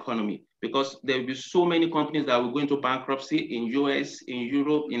world economy, because there will be so many companies that will go into bankruptcy in US, in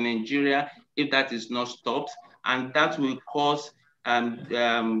Europe, in Nigeria, if that is not stopped, and that will cause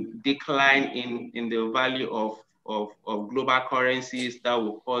decline in the value of global currencies, that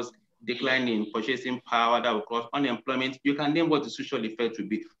will cause decline in purchasing power, that will cause unemployment. You can name what the social effect will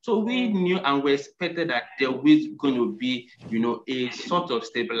be. So we knew and we expected that there was going to be, a sort of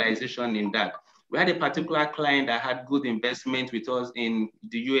stabilization in that. We had a particular client that had good investment with us in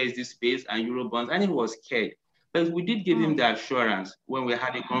the USD space and Eurobonds, and he was scared. But we did give him the assurance when we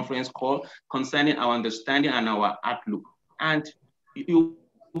had a conference call concerning our understanding and our outlook. And you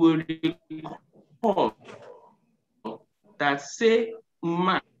will recall that, say,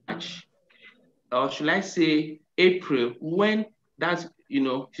 March, or should I say April, when that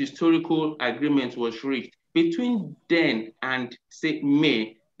historical agreement was reached, between then and say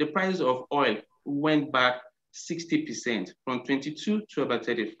May, the price of oil went back 60%, from 22 to about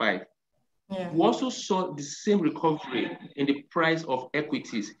 35. Yeah. We also saw the same recovery in the price of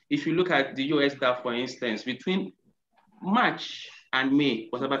equities. If you look at the US Dow, for instance, between March and May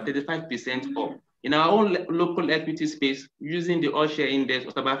was about 35% up. In our own local equity space, using the all share index,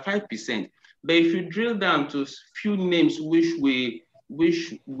 was about 5%. But if you drill down to few names which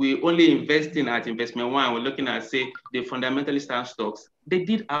we only invest in at Investment One, we're looking at, say, the fundamentally sound stocks, they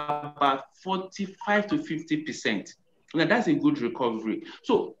did about 45 to 50%. Now that's a good recovery.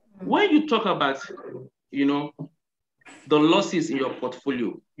 So when you talk about, the losses in your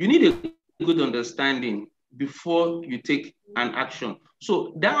portfolio, you need a good understanding before you take an action.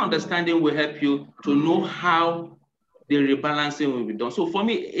 So that understanding will help you to know how the rebalancing will be done. So for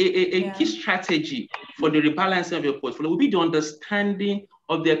me, a key strategy for the rebalancing of your portfolio will be the understanding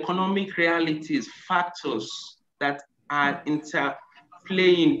of the economic realities, factors that are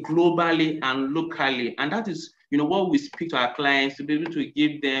interplaying globally and locally. And that is, what we speak to our clients, to be able to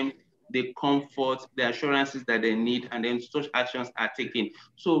give them the comfort, the assurances that they need, and then such actions are taken.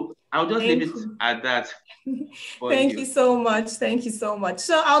 So I'll just leave it at that. Thank you so much. Thank you so much.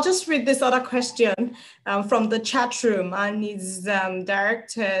 So I'll just read this other question from the chat room, and it's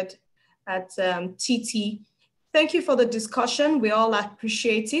directed at TT. Thank you for the discussion. We all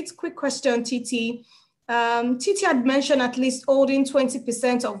appreciate it. Quick question, TT. TT had mentioned at least holding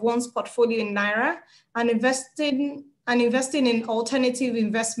 20% of one's portfolio in Naira and investing in alternative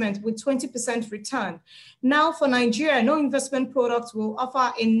investment with 20% return. Now for Nigeria, no investment product will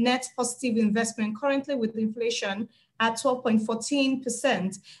offer a net positive investment currently with inflation at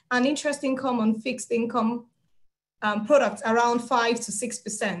 12.14% and interest income on fixed income products around 5 to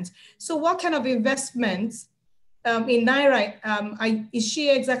 6%. So what kind of investments in Naira is she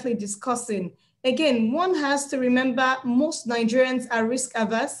exactly discussing? Again, one has to remember most Nigerians are risk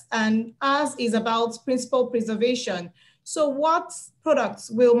averse, and ours is about principal preservation. So what products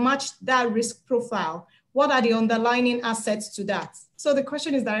will match that risk profile? What are the underlying assets to that? So the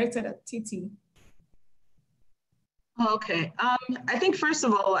question is directed at TT. Okay, I think first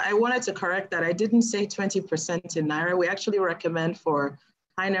of all, I wanted to correct that. I didn't say 20% in Naira. We actually recommend for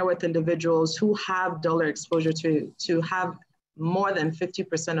high net worth individuals who have dollar exposure to have more than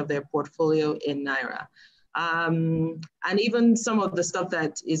 50% of their portfolio in Naira. And even some of the stuff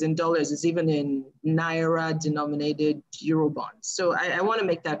that is in dollars is even in Naira denominated Eurobonds. So I want to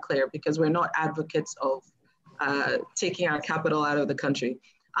make that clear because we're not advocates of taking our capital out of the country.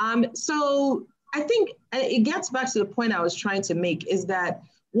 So I think it gets back to the point I was trying to make, is that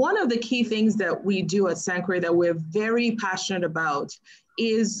one of the key things that we do at Sanctuary that we're very passionate about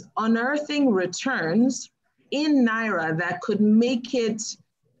is unearthing returns in Naira that would make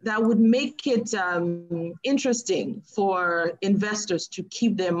it interesting for investors to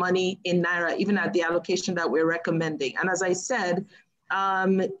keep their money in Naira, even at the allocation that we're recommending. And as I said,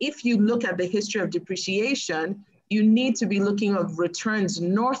 if you look at the history of depreciation, you need to be looking at returns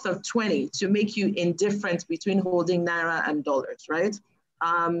north of 20 to make you indifferent between holding Naira and dollars, right?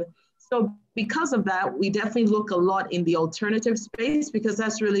 So because of that, we definitely look a lot in the alternative space because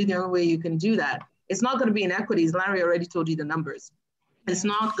that's really the only way you can do that. It's not going to be in equities. Larry already told you the numbers. It's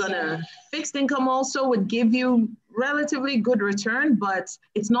not going to, fixed income also would give you relatively good return, but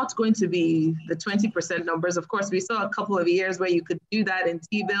it's not going to be the 20% numbers. Of course, we saw a couple of years where you could do that in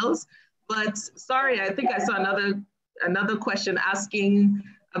T-bills, but sorry, I think I saw another question asking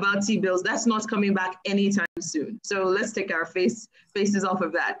about T-bills. That's not coming back anytime soon. So let's take our faces off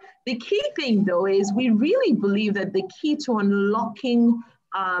of that. The key thing though is we really believe that the key to unlocking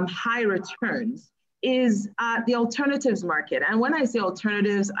high returns is the alternatives market. And when I say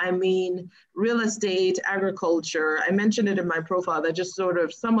alternatives, I mean real estate, agriculture. I mentioned it in my profile, that just sort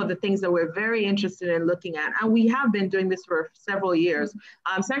of some of the things that we're very interested in looking at. And we have been doing this for several years.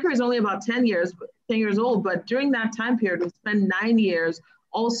 Sanctuary is only about 10 years old, but during that time period, we spent 9 years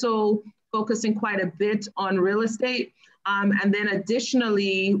also focusing quite a bit on real estate. And then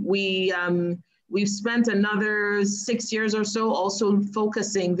additionally, we've spent another 6 years or so also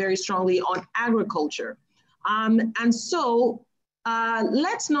focusing very strongly on agriculture. And so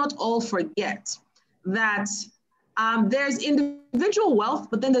let's not all forget that there's individual wealth,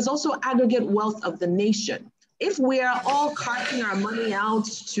 but then there's also aggregate wealth of the nation. If we are all carving our money out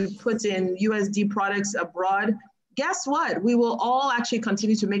to put in USD products abroad, guess what? We will all actually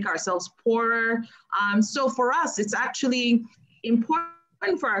continue to make ourselves poorer. So for us, it's actually important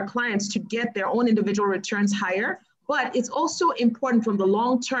for our clients to get their own individual returns higher, but it's also important from the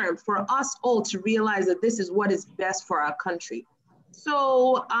long term for us all to realize that this is what is best for our country.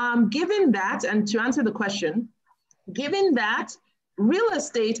 So given that, and to answer the question, given that real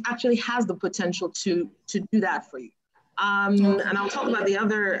estate actually has the potential to do that for you. And I'll talk about the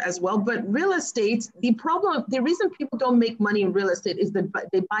other as well, but real estate, the reason people don't make money in real estate is that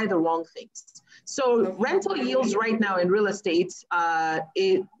they buy the wrong things. So rental yields right now in real estate,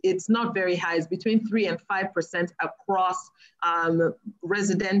 it's not very high. It's between 3 and 5% across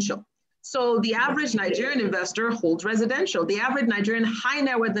residential. So the average Nigerian investor holds residential. The average Nigerian high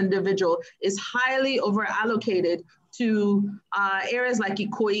net worth individual is highly over allocated to areas like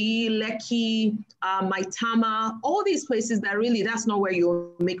Ikoyi, Lekki, Maitama, all these places that really, that's not where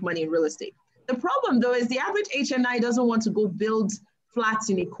you make money in real estate. The problem though is the average HNI doesn't want to go build flats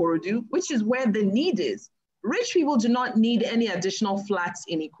in Ikorodu, which is where the need is. Rich people do not need any additional flats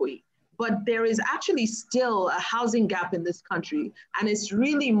in Ikoyi, but there is actually still a housing gap in this country, and it's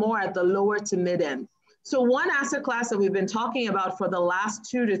really more at the lower to mid end. So one asset class that we've been talking about for the last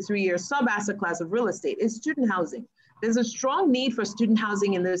 2 to 3 years, sub-asset class of real estate, is student housing. There's a strong need for student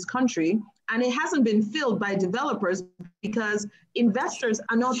housing in this country, and it hasn't been filled by developers because investors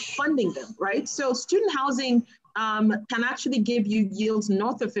are not funding them, right? So student housing can actually give you yields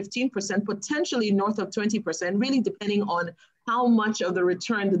north of 15%, potentially north of 20%, really depending on how much of the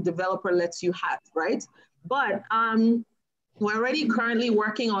return the developer lets you have, right? But we're already currently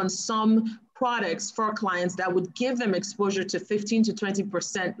working on some products for clients that would give them exposure to 15 to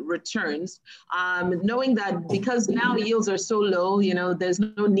 20% returns, knowing that because now yields are so low, you know, there's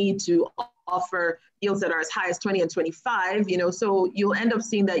no need to offer yields that are as high as 20 and 25, you know, so you'll end up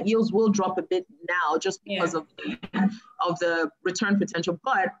seeing that yields will drop a bit now just because of the return potential.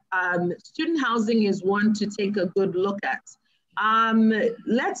 But student housing is one to take a good look at.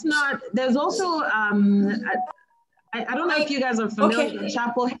 Let's not, there's also, I don't know if you guys are familiar with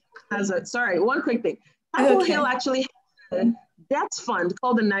Chapel Hill has a, sorry, one quick thing. Chapel Hill actually has a debt fund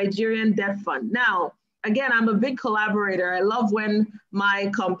called the Nigerian Debt Fund. Now, again, I'm a big collaborator. I love when my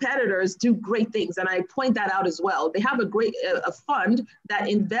competitors do great things, and I point that out as well. They have a great a fund that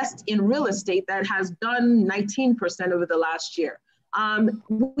invests in real estate that has done 19% over the last year.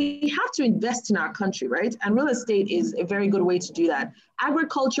 We have to invest in our country, right? And real estate is a very good way to do that.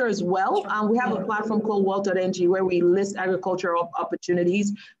 Agriculture as well. We have a platform called wealth.ng where we list agricultural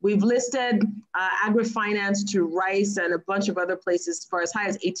opportunities. We've listed agri-finance to rice and a bunch of other places for as high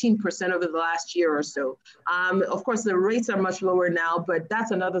as 18% over the last year or so. Of course, the rates are much lower now, but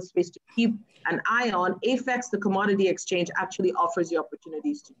that's another space to keep an eye on. AFEX, the commodity exchange, actually offers you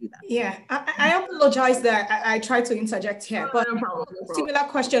opportunities to do that. Yeah, I apologize that I tried to interject here, but no problem. Similar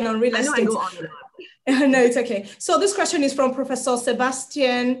question on real estate. I know I go on. No, it's okay. So this question is from Professor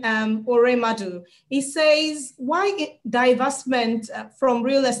Sebastian Oremadu. He says, why divestment from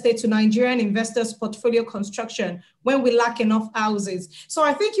real estate to Nigerian investors' portfolio construction when we lack enough houses? So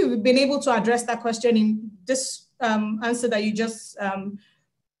I think you've been able to address that question in this answer that you just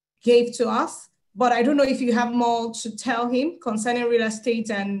gave to us, but I don't know if you have more to tell him concerning real estate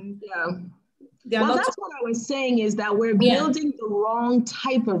and well, that's what I was saying is that we're building the wrong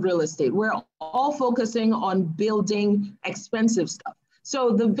type of real estate. We're all focusing on building expensive stuff.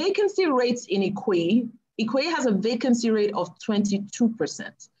 So the vacancy rates in Ikoyi has a vacancy rate of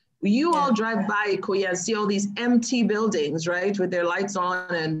 22%. You all drive by Ikoyi and see all these empty buildings, right, with their lights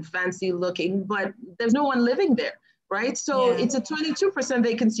on and fancy looking, but there's no one living there. Right, so it's a 22%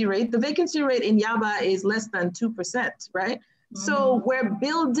 vacancy rate. The vacancy rate in Yaba is less than 2%, right? So we're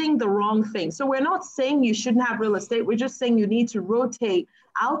building the wrong thing. So we're not saying you shouldn't have real estate. We're just saying you need to rotate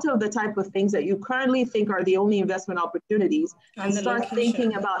out of the type of things that you currently think are the only investment opportunities and start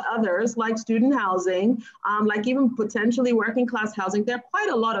thinking about others like student housing, like even potentially working class housing. There are quite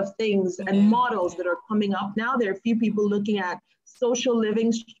a lot of things and models that are coming up now. There are a few people looking at social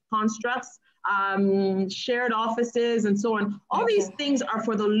living constructs, shared offices and so on. All these things are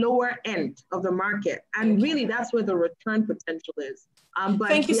for the lower end of the market. And really that's where the return potential is. But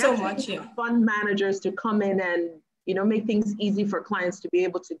thank you so much. Fund managers to come in and make things easy for clients to be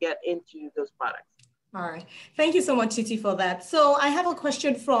able to get into those products. All right. Thank you so much, Titi, for that. So I have a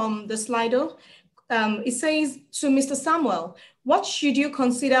question from the Slido. It says to Mr. Samuel, what should you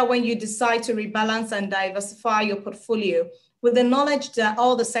consider when you decide to rebalance and diversify your portfolio with the knowledge that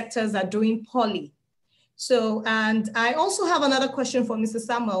all the sectors are doing poorly? So, and I also have another question for Mr.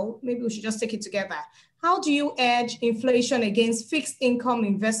 Samuel. Maybe we should just take it together. How do you hedge inflation against fixed income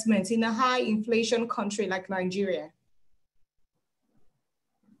investments in a high inflation country like Nigeria?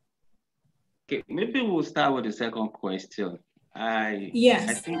 Okay, maybe we'll start with the second question. Yes.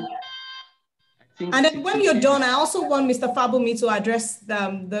 I think and then when you're done, I also want Mr. Fabumi to address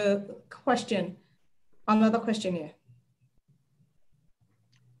the question, another question here.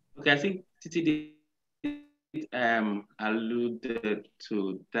 Okay, I think Titi alluded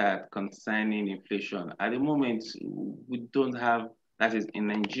to that concerning inflation. At the moment, we don't have, that is in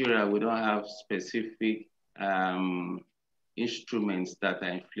Nigeria, we don't have specific instruments that are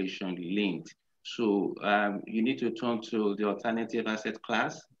inflation linked. So you need to turn to the alternative asset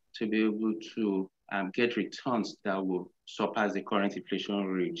class to be able to get returns that will surpass the current inflation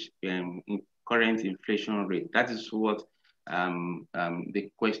rate. That is what the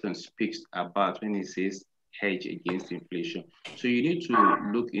question speaks about when it says hedge against inflation. So you need to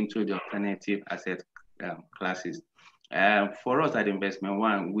look into the alternative asset classes. For us at Investment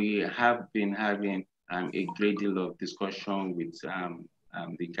One, we have been having a great deal of discussion with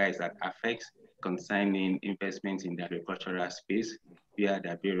the guys at Affex concerning investments in the agricultural space via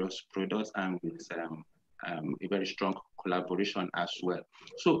their various products and with a very strong collaboration as well.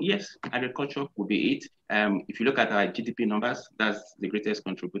 So yes, agriculture will be it. If you look at our GDP numbers, that's the greatest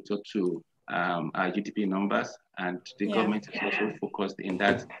contributor to our GDP numbers, and the government is also focused in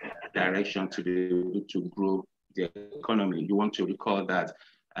that direction to be able to grow the economy. You want to recall that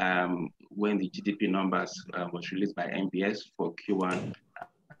when the GDP numbers was released by NBS for Q1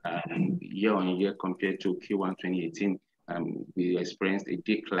 year on year compared to Q1 2018, we experienced a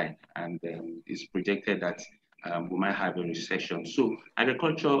decline, and it's projected that we might have a recession. So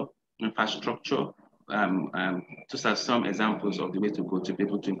agriculture, infrastructure, those are some examples of the way to go to be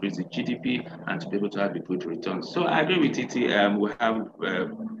able to increase the GDP and to be able to have a good return. So I agree with Titi. We have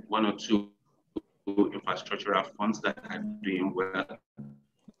one or two infrastructural funds that are doing well.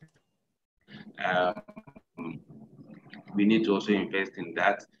 We need to also invest in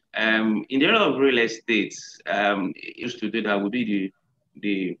that. In the area of real estate, used to do that would be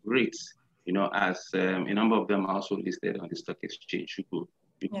the REITs, as a number of them are also listed on the stock exchange. You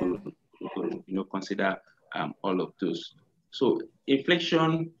could consider all of those. So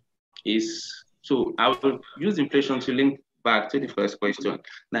inflation is, so I will use inflation to link back to the first question.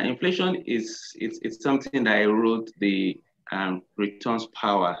 Now, inflation it's something that erodes the returns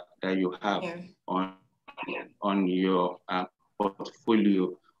power that you have on your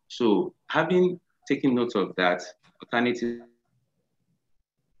portfolio. So having taken note of that, alternative.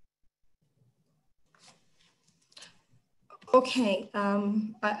 Okay,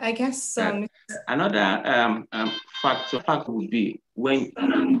 I guess another factor would be when.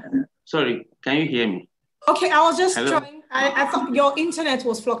 Sorry, can you hear me? Okay, I was just trying. I thought your internet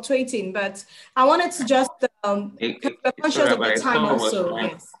was fluctuating, but I wanted to just conscious of the time also.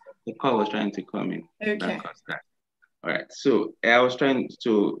 Yes. The call was trying to come in. Okay. All right. So I was trying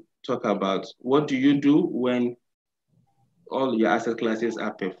to talk about what do you do when all your asset classes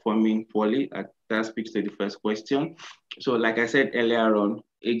are performing poorly. That speaks to the first question. So like I said earlier on,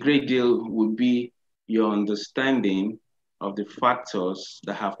 a great deal would be your understanding of the factors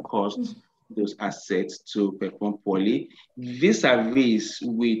that have caused those assets to perform poorly, vis-a-vis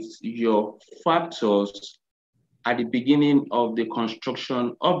with your factors at the beginning of the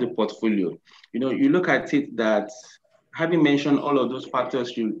construction of the portfolio. You look at it that having mentioned all of those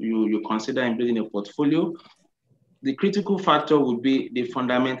factors you consider in building a portfolio, the critical factor would be the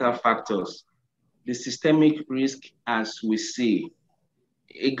fundamental factors, the systemic risk as we see.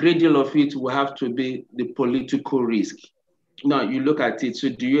 A great deal of it will have to be the political risk. Now you look at it, so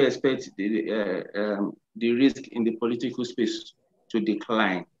do you expect the risk in the political space to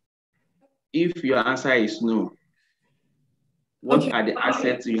decline? If your answer is no, What are the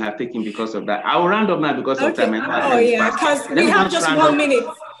assets you have taken because of that? I will round up now because of time. Oh, yeah, because we have just 1 minute.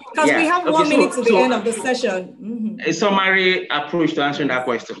 Because we have 1 minute to the end of the session. A summary approach to answering that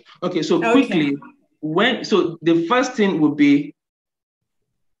question. Okay, so quickly, the first thing would be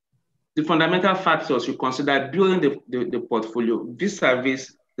the fundamental factors you consider building the portfolio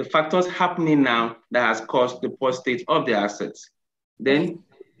vis-a-vis the factors happening now that has caused the poor state of the assets. Then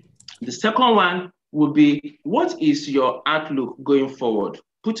the second one would be, what is your outlook going forward?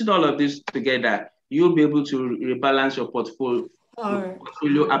 Putting all of this together, you'll be able to rebalance your portfolio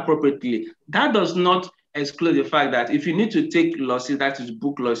appropriately. That does not exclude the fact that if you need to take losses, that is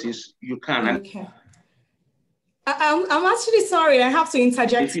book losses, you can. Okay. I'm actually sorry, I have to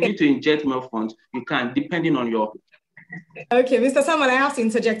interject. If you need to inject more funds, you can, depending on your... Okay, Mr. Samuel, I have to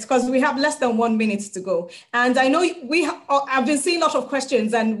interject because we have less than 1 minute to go. And I know I've been seeing a lot of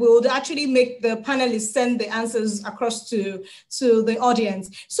questions, and we'll actually make the panelists send the answers across to the audience.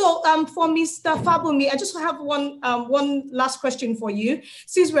 So for Mr. Fabumi, I just have one last question for you.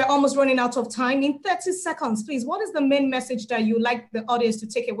 Since we're almost running out of time, in 30 seconds, please, what is the main message that you like the audience to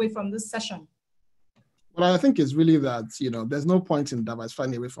take away from this session? Well, I think it's really that, there's no point in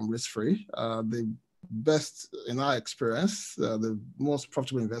diversifying away from risk-free. The best, in our experience, the most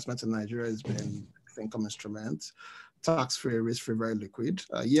profitable investment in Nigeria has been income instruments, tax-free, risk-free, very liquid.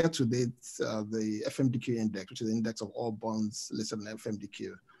 Year to date, the FMDQ index, which is the index of all bonds listed in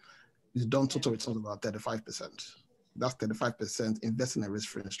FMDQ, is done total returns of about 35%. That's 35% investing in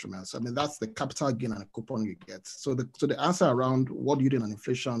risk-free instruments. I mean, that's the capital gain and the coupon you get. So the answer around what do you do in an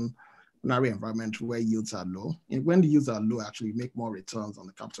inflationary environment where yields are low, and when the yields are low, actually you make more returns on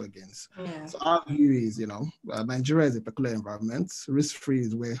the capital gains. Yeah. So our view is, Nigeria is a peculiar environment. Risk-free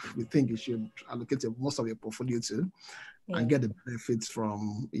is where we think you should allocate most of your portfolio to, and get the benefits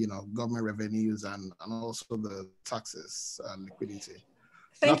from, government revenues and also the taxes and liquidity.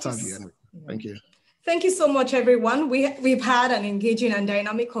 That's our view anyway. Thank you. Thank you so much, everyone. We've had an engaging and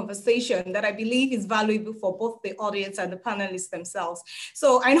dynamic conversation that I believe is valuable for both the audience and the panelists themselves.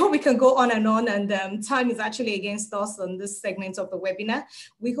 So I know we can go on, and time is actually against us on this segment of the webinar.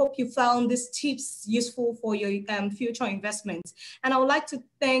 We hope you found these tips useful for your future investments. And I would like to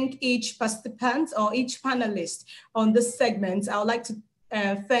thank each participant or each panelist on this segment. I would like to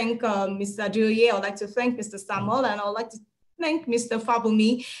thank Mr. Adeoye. I would like to thank Mr. Samuel, and I would like to thank Mr.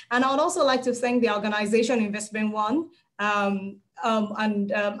 Fabumi, and I would also like to thank the organization Investment One and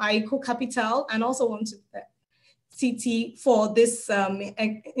ICO Capital, and also want to CT for this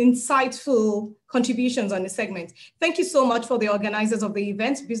insightful contributions on the segment. Thank you so much for the organizers of the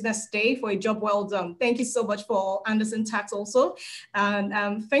event, Business Day, for a job well done. Thank you so much for Anderson Tax also,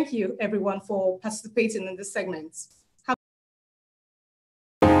 and thank you everyone for participating in this segment.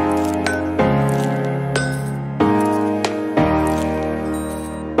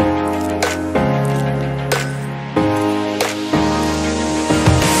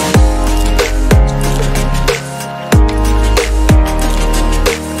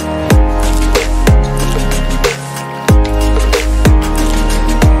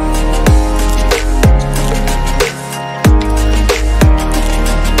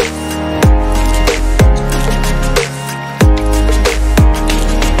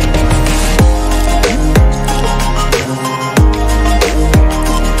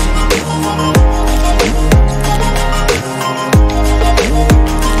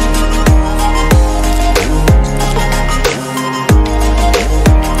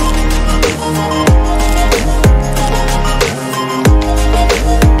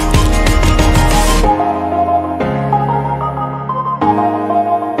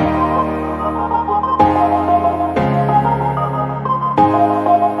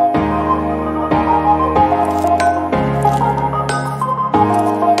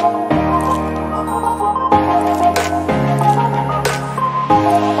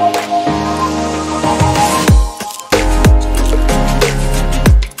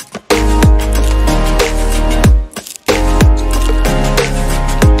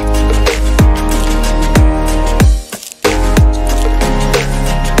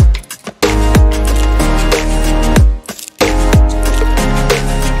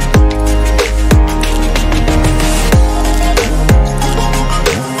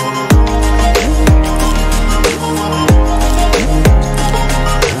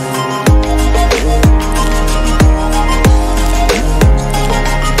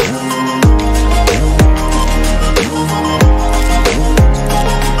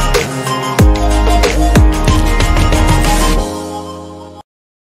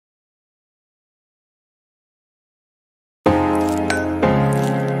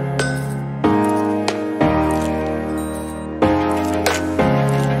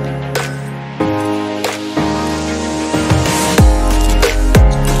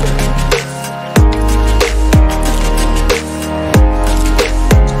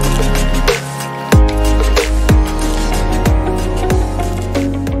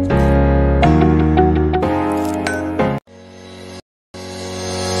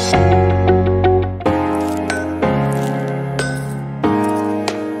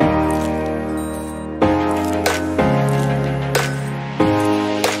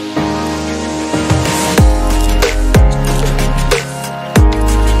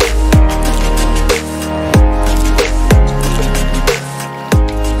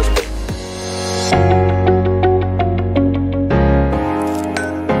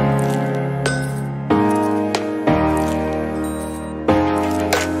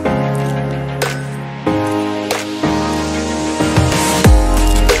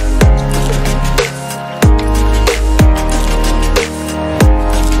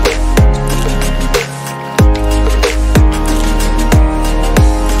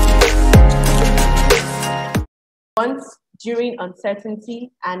 during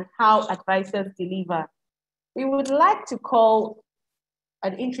uncertainty and how advisors deliver. We would like to call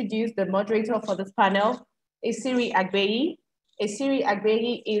and introduce the moderator for this panel, Esiri Agbeyi. Esiri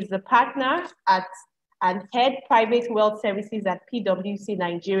Agbeyi is the partner at and head private wealth services at PwC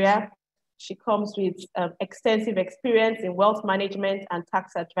Nigeria. She comes with extensive experience in wealth management and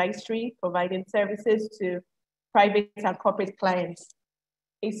tax advisory, providing services to private and corporate clients.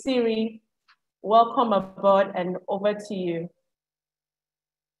 Esiri, welcome aboard and over to you.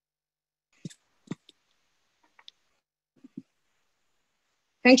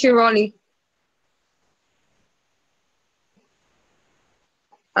 Thank you, Ronnie.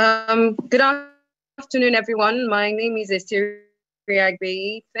 Good afternoon, everyone. My name is Esiri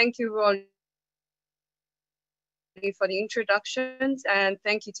Agbeyi. Thank you, Ronnie, for the introductions, and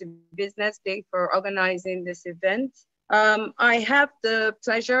thank you to Business Day for organizing this event. I have the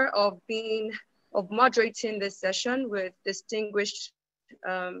pleasure of moderating this session with distinguished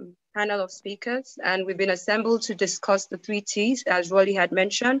panel of speakers, and we've been assembled to discuss the 3 T's, as Rolly had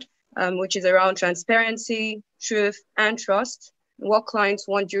mentioned, which is around transparency, truth, and trust, what clients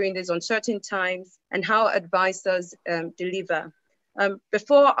want during these uncertain times, and how advisors deliver.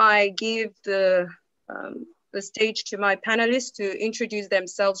 Before I give the stage to my panelists to introduce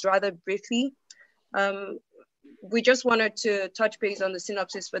themselves rather briefly, we just wanted to touch base on the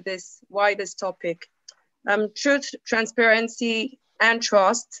synopsis for why this topic. Truth, transparency, and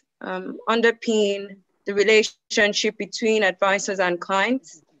trust underpin the relationship between advisors and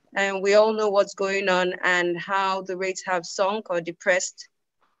clients. And we all know what's going on and how the rates have sunk or depressed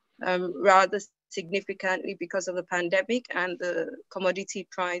rather significantly because of the pandemic and the commodity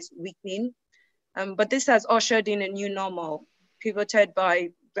price weakening. But this has ushered in a new normal, pivoted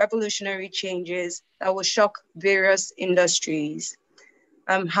by revolutionary changes that will shock various industries.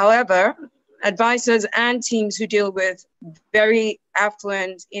 However, advisors and teams who deal with very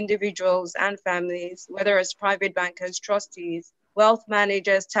affluent individuals and families, whether as private bankers, trustees, wealth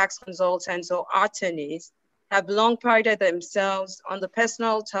managers, tax consultants, or attorneys, have long prided themselves on the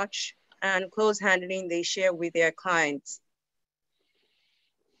personal touch and close handling they share with their clients.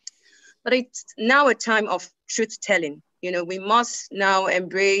 But it's now a time of truth telling. You know, we must now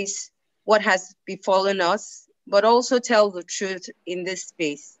embrace what has befallen us, but also tell the truth in this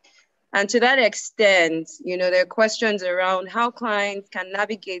space. And to that extent, you know, there are questions around how clients can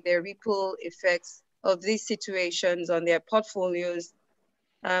navigate their ripple effects of these situations on their portfolios.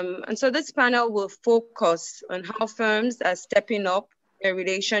 And so this panel will focus on how firms are stepping up their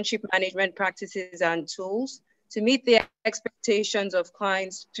relationship management practices and tools to meet the expectations of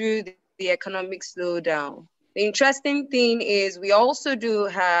clients through the economic slowdown. The interesting thing is we also do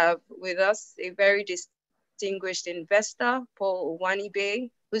have with us a very distinguished investor, Paul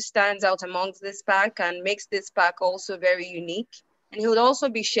Owanibe, who stands out amongst this pack and makes this pack also very unique. And he will also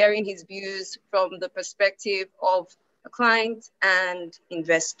be sharing his views from the perspective of a client and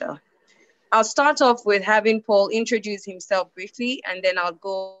investor. I'll start off with having Paul introduce himself briefly, and then I'll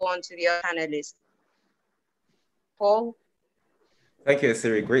go on to the other panelists. Paul? Thank you,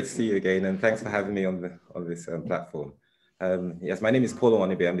 Esiri. Great to see you again, and thanks for having me on this platform. Yes, my name is Paul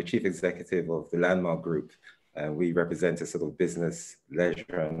Owanibe. I'm the Chief Executive of the Landmark Group. We represent a sort of business,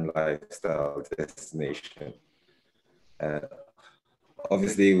 leisure, and lifestyle destination.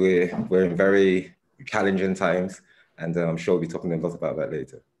 Obviously, we're in very challenging times, and I'm sure we'll be talking a lot about that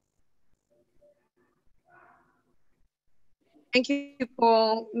later. Thank you,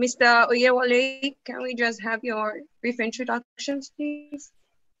 Paul. Mr. Oyewole, can we just have your brief introductions, please?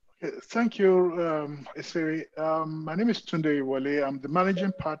 Thank you, Esiri. My name is Tunde Oyewole. I'm the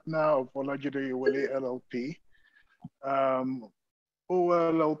managing partner of Olajide Oyewole LLP.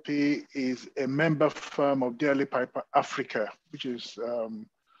 OLLP is a member firm of Daily Piper Africa, which is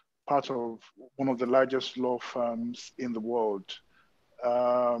part of one of the largest law firms in the world.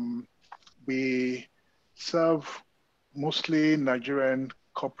 We serve mostly Nigerian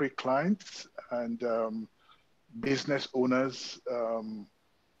corporate clients and business owners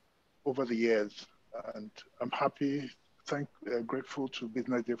over the years. And I'm grateful to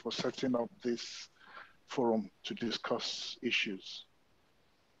Business Day for setting up this forum to discuss issues.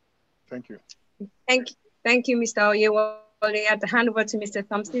 Thank you. Thank you, Mr. Oyewole. I have to hand over to Mr.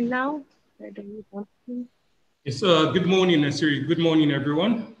 Thompson now. Yes, good morning, Esiri. Good morning,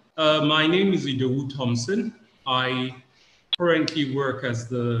 everyone. My name is Idowu Thompson. I currently work as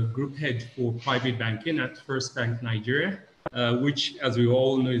the group head for private banking at First Bank Nigeria, which, as we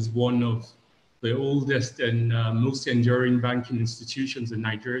all know, is one of the oldest and most enduring banking institutions in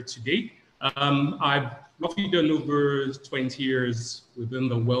Nigeria today. I've roughly done over 20 years within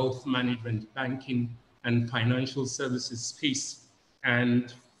the wealth management banking and financial services space.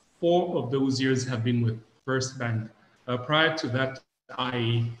 And 4 of those years have been with First Bank. Prior to that,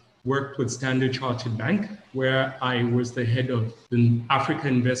 I worked with Standard Chartered Bank, where I was the head of the Africa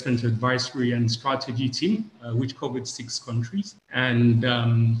Investment Advisory and Strategy team, which covered 6 countries, and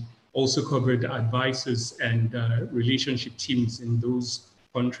also covered advisors and relationship teams in those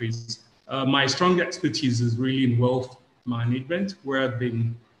countries. My strong expertise is really in wealth management, where I've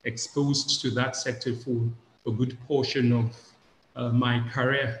been exposed to that sector for a good portion of my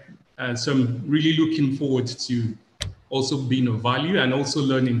career. So I'm really looking forward to also being of value and also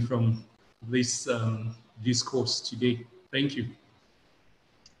learning from this discourse today. Thank you.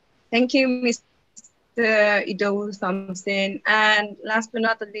 Thank you, Mr. Idowu Thompson. And last but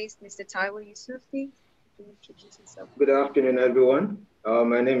not the least, Mr. Taiwo Yusufi. Good afternoon, everyone.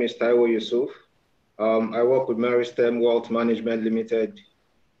 My name is Taiwo Yusuf. I work with Maristem Wealth Management Limited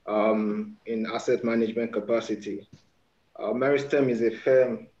in asset management capacity. Maristem is a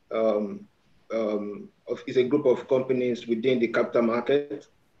firm, is a group of companies within the capital market.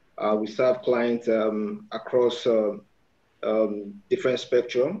 We serve clients across different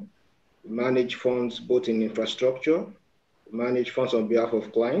spectrum. We manage funds both in infrastructure, manage funds on behalf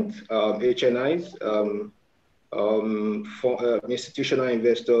of clients, HNIs, for institutional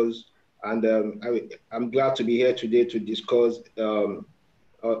investors, and I'm glad to be here today to discuss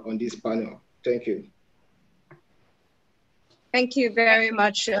on this panel. Thank you. Thank you very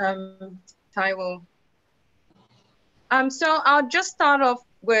much, Taiwo. So I'll just start off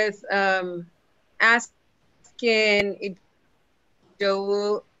with asking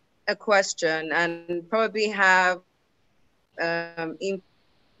Idowu a question and probably have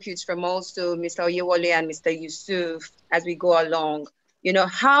inputs from also Mr. Oyewole and Mr. Yusuf as we go along. You know,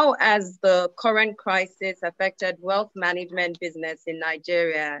 how has the current crisis affected wealth management business in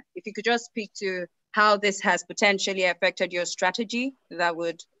Nigeria? If you could just speak to how this has potentially affected your strategy, that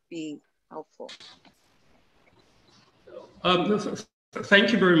would be helpful.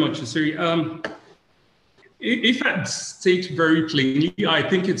 Thank you very much, Asiri. If I state very plainly, I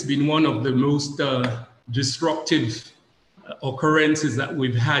think it's been one of the most disruptive occurrences that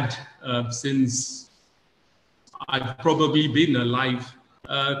we've had since I've probably been alive.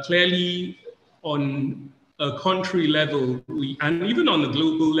 Clearly, on a country level, and even on a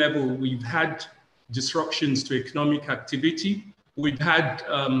global level, we've had disruptions to economic activity. We've had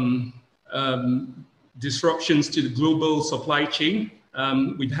disruptions to the global supply chain.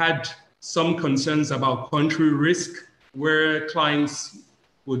 We've had some concerns about country risk, where clients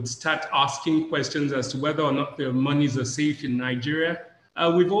would start asking questions as to whether or not their monies are safe in Nigeria.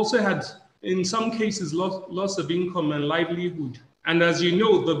 We've also had, in some cases, loss of income and livelihood. And as you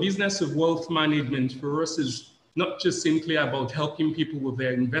know, the business of wealth management for us is not just simply about helping people with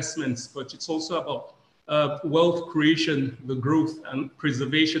their investments, but it's also about wealth creation, the growth and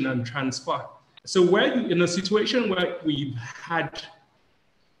preservation and transfer. So we're in a situation where we've had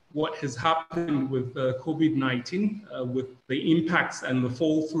what has happened with COVID-19, with the impacts and the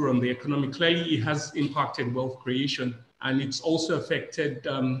fall through on the economy. Clearly, it has impacted wealth creation, and it's also affected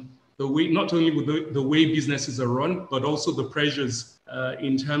the way, not only with the way businesses are run, but also the pressures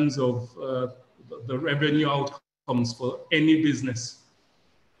in terms of the revenue outcomes for any business.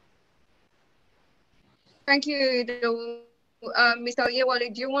 Thank you, Mr.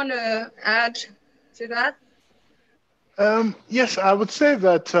 Oyewole, do you want to add to that? Yes, I would say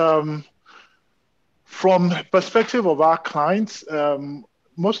that from the perspective of our clients,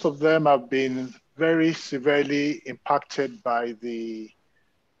 most of them have been very severely impacted by the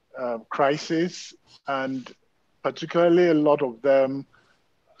crisis, and particularly a lot of them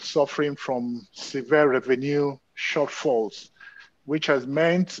suffering from severe revenue shortfalls, which has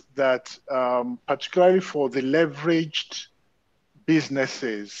meant that particularly for the leveraged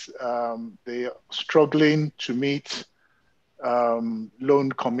businesses, they are struggling to meet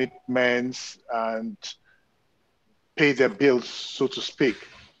loan commitments and pay their bills, so to speak.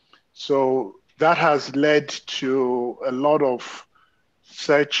 So that has led to a lot of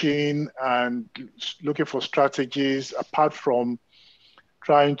searching and looking for strategies, apart from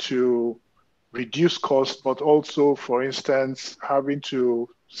trying to reduce costs, but also, for instance, having to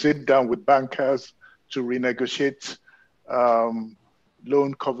sit down with bankers to renegotiate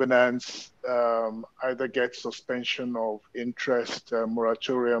loan covenants, either get suspension of interest,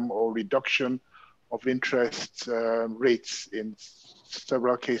 moratorium, or reduction of interest rates in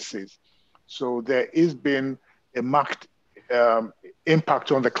several cases. So there has been a marked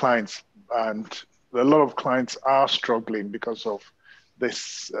impact on the clients, and a lot of clients are struggling because of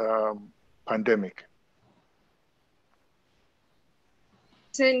this pandemic.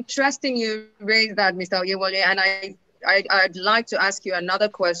 interesting you raised that, Mr. Oyewole, and I'd like to ask you another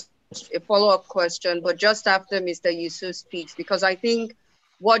question, a follow-up question, but just after Mr. Yusuf speaks, because I think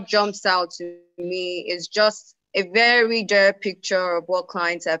what jumps out to me is just a very dire picture of what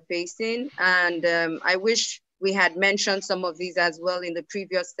clients are facing. And I wish we had mentioned some of these as well in the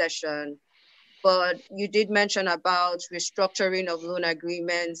previous session. But you did mention about restructuring of loan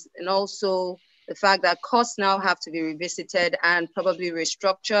agreements, and also the fact that costs now have to be revisited and probably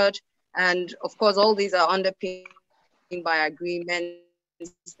restructured. And of course, all these are underpinned by agreements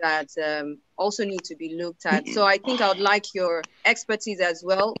that also need to be looked at. So I think I would like your expertise as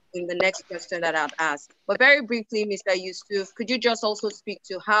well in the next question that I'd ask. But very briefly, Mr. Yusuf, could you just also speak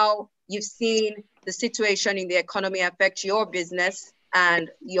to how you've seen the situation in the economy affect your business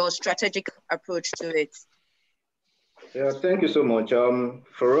and your strategic approach to it? Yeah, thank you so much.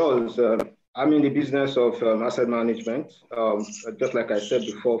 For us, I'm in the business of asset management, just like I said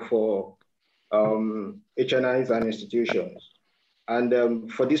before, for HNIs and institutions. And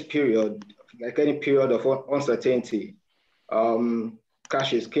for this period, like any period of uncertainty,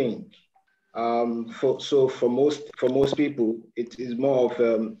 cash is king. So for most people, it is more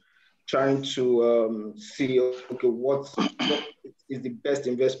of trying to see, okay, what is the best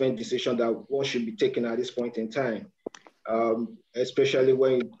investment decision that one should be taking at this point in time, especially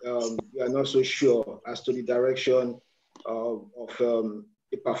when we are not so sure as to the direction of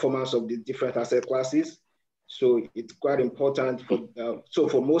the performance of the different asset classes. So it's quite important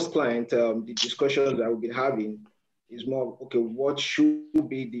for most clients, the discussions that we've been having is more, okay, what should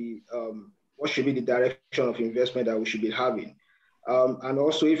be the direction of investment that we should be having? And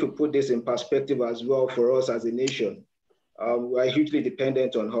also, if you put this in perspective as well for us as a nation, we are hugely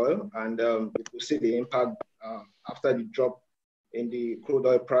dependent on oil, and we see the impact after the drop in the crude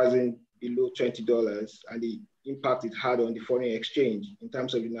oil pricing below $20 and the impact it had on the foreign exchange in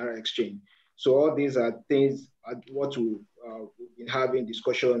terms of the Naira exchange. So all these are things what we've been having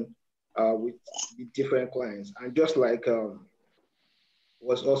discussion with the different clients. And just like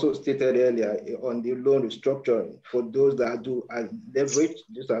was also stated earlier on the loan restructuring, for those that do leverage,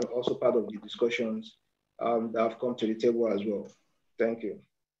 these are also part of the discussions that have come to the table as well. Thank you.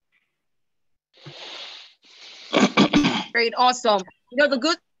 Great, awesome. You know, the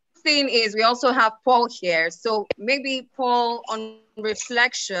good thing is we also have Paul here. So maybe Paul, on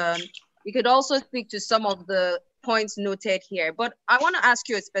reflection, you could also speak to some of the points noted here. But I want to ask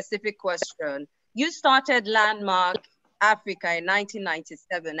you a specific question. You started Landmark Africa in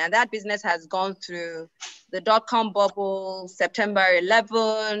 1997, and that business has gone through the dot-com bubble, September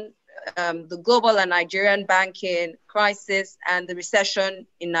 11, the global and Nigerian banking crisis, and the recession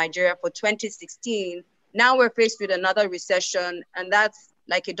in Nigeria for 2016. Now we're faced with another recession, and that's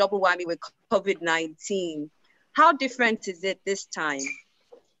like a double whammy with COVID-19. How different is it this time?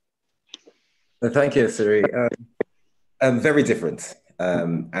 Thank you, Siri. Very different,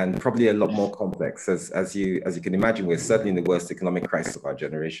 and probably a lot more complex. As you can imagine, we're certainly in the worst economic crisis of our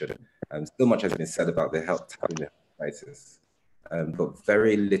generation. So much has been said about the health crisis, but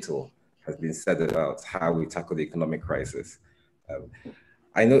very little has been said about how we tackle the economic crisis.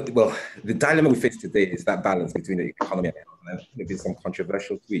 I know, well, the dilemma we face today is that balance between the economy and health. And there have been some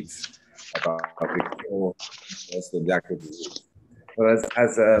controversial tweets about the cure and the actual disease. But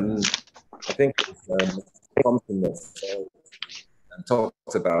as I think Thompson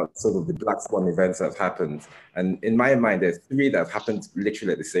talked about sort of the black swan events that have happened. And in my mind, there's three that have happened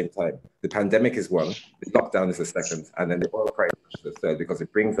literally at the same time. The pandemic is one, the lockdown is the second, and then the oil crisis is the third, because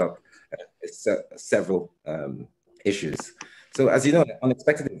it brings up several issues. So as you know,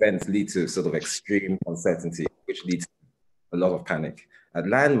 unexpected events lead to sort of extreme uncertainty, which leads to a lot of panic. At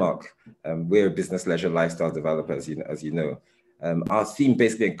Landmark, we're a business, leisure, lifestyle developer, as you know. Our theme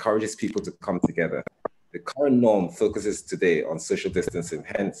basically encourages people to come together. The current norm focuses today on social distancing,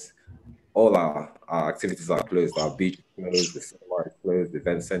 hence all our activities are closed. Our beach is closed, the cinema is closed, the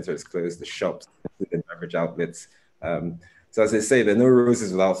event center is closed, the shops, food and beverage outlets. So as they say, there are no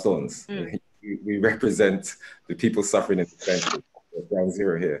roses without thorns. We represent the people suffering in the trenches, ground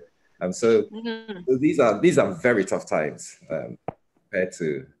zero here. So these are very tough times compared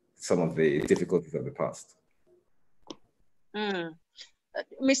to some of the difficulties of the past.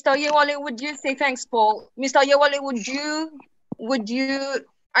 Mr. Oyewole, would you say, thanks, Paul. Mr. Oyewole, would you,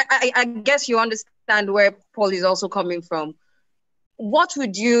 I guess you understand where Paul is also coming from. What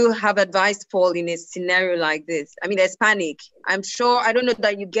would you have advised Paul in a scenario like this? I mean, there's panic. I'm sure, I don't know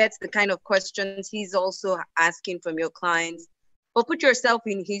that you get the kind of questions he's also asking from your clients, but put yourself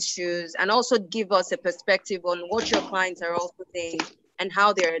in his shoes and also give us a perspective on what your clients are also saying and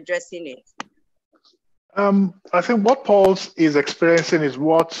how they're addressing it. I think what Paul is experiencing is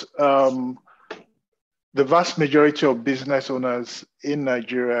what the vast majority of business owners in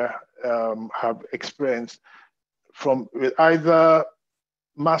Nigeria have experienced, from with either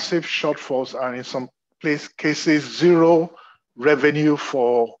massive shortfalls and in some cases zero revenue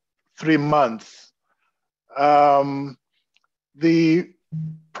for 3 months. The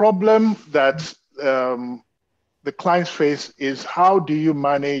problem that the clients face is how do you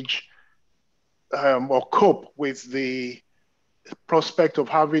manage or cope with the prospect of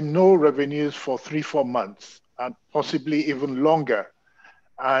having no revenues for 3-4 months and possibly even longer.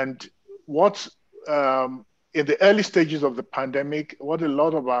 And what in the early stages of the pandemic, what a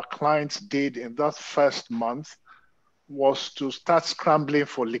lot of our clients did in that first month was to start scrambling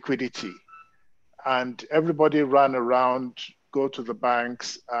for liquidity. And everybody ran around, go to the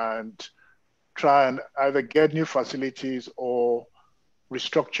banks and try and either get new facilities or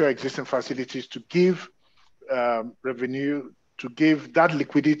restructure existing facilities to give revenue, to give that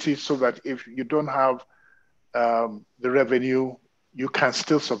liquidity so that if you don't have the revenue, you can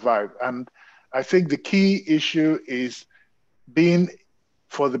still survive. And I think the key issue is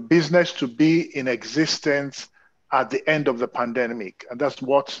for the business to be in existence at the end of the pandemic. And that's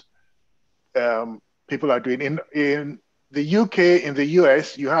what people are doing. In the UK, in the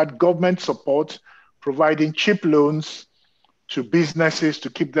US, you had government support providing cheap loans to businesses to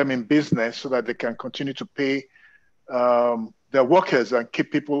keep them in business so that they can continue to pay their workers and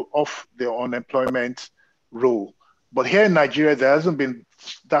keep people off their unemployment roll. But here in Nigeria, there hasn't been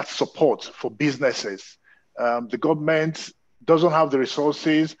that support for businesses. The government doesn't have the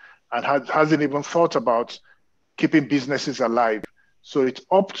resources and hasn't even thought about keeping businesses alive. So it's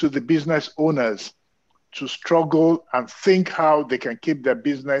up to the business owners to struggle and think how they can keep their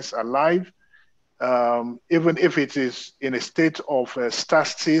business alive, even if it is in a state of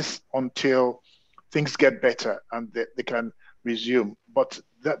stasis until things get better and they can resume. But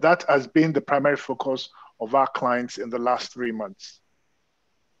that has been the primary focus of our clients in the last 3 months.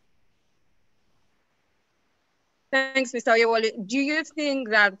 Thanks, Mr. Oyewole. Do you think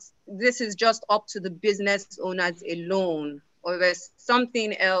that this is just up to the business owners alone, or there's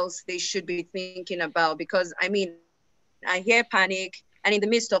something else they should be thinking about? Because I mean, I hear panic, and in the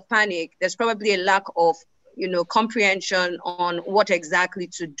midst of panic, there's probably a lack of, comprehension on what exactly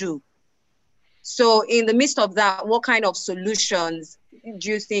to do. So in the midst of that, what kind of solutions do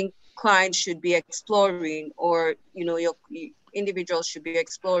you think clients should be exploring, or your individuals should be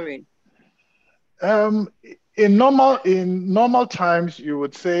exploring? In normal times, you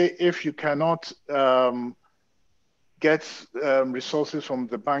would say if you cannot get resources from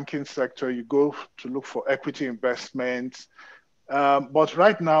the banking sector, you go to look for equity investments. But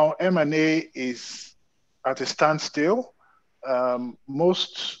right now, M&A is at a standstill.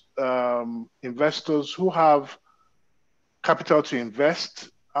 Most investors who have capital to invest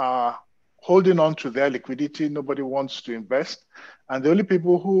are holding on to their liquidity. Nobody wants to invest. And the only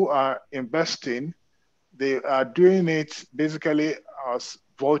people who are investing, they are doing it basically as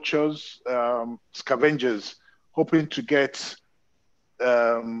vultures, scavengers, hoping to get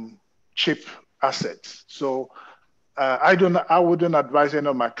cheap assets. So I wouldn't advise any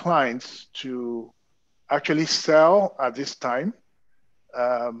of my clients to actually sell at this time,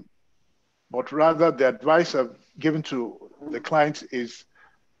 but rather the advice I've given to the clients is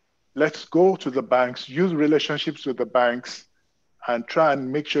let's go to the banks, use relationships with the banks, and try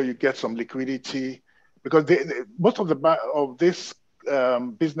and make sure you get some liquidity, because most of these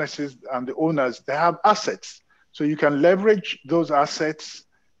businesses and the owners, they have assets. So you can leverage those assets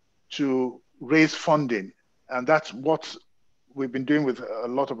to raise funding. And that's what we've been doing with a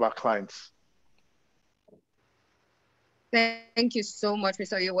lot of our clients. Thank you so much,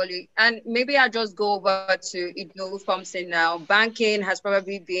 Mr. Oyewole. And maybe I'll just go over to Idowu Thompson now. Banking has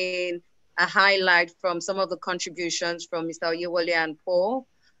probably been a highlight from some of the contributions from Mr. Oyewole and Paul.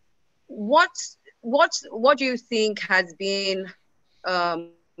 What do you think has been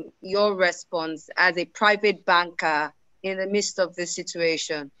your response as a private banker in the midst of this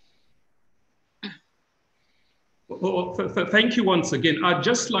situation? Well, thank you once again. I'd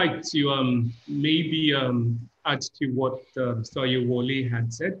just like to maybe add to what Mr. Oyewole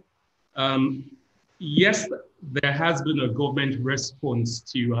had said. Yes, there has been a government response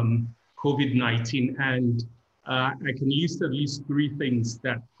to COVID-19, and I can list at least 3 things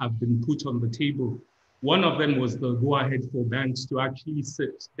that have been put on the table. One of them was the go-ahead for banks to actually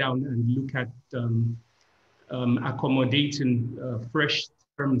sit down and look at accommodating fresh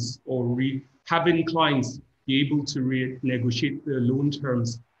terms or having clients be able to renegotiate the loan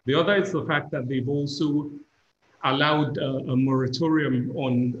terms. The other is the fact that they've also allowed a moratorium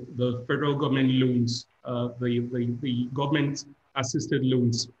on the federal government loans the government-assisted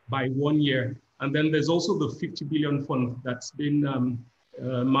loans by 1 year. And then there's also the 50 billion fund that's been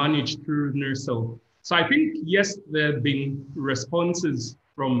managed through NERSL. So I think, yes, there have been responses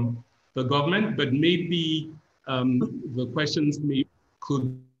from the government, but maybe the questions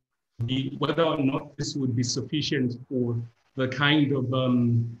could be whether or not this would be sufficient for the kind of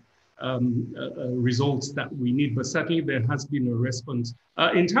results that we need. But certainly there has been a response.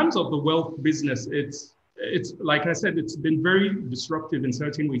 In terms of the wealth business, it's like I said, it's been very disruptive in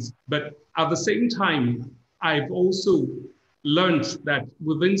certain ways. But at the same time, I've also learned that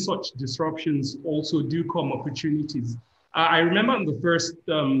within such disruptions also do come opportunities. I remember in the first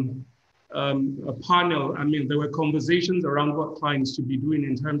panel, I mean, there were conversations around what clients should be doing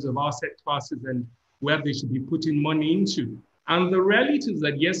in terms of asset classes and where they should be putting money into. And the reality is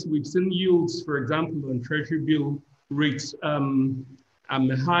that, yes, we've seen yields, for example, on treasury bill rates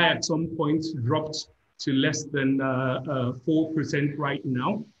high at some point, dropped to less than 4% right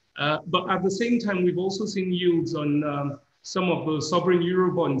now. But at the same time, we've also seen yields on some of the sovereign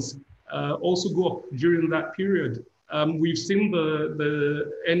Eurobonds also go up during that period. We've seen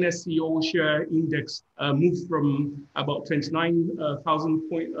the NSE All Share Index move from about 29,000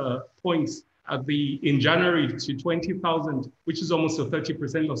 points in January to 20,000, which is almost a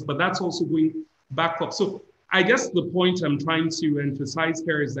 30% loss, but that's also going back up. So I guess the point I'm trying to emphasize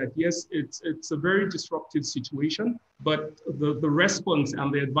here is that, yes, it's a very disruptive situation, but the response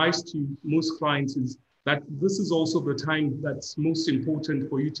and the advice to most clients is that this is also the time that's most important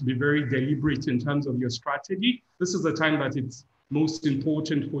for you to be very deliberate in terms of your strategy. This is the time that it's most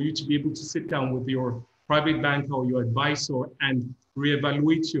important for you to be able to sit down with your private banker or your advisor and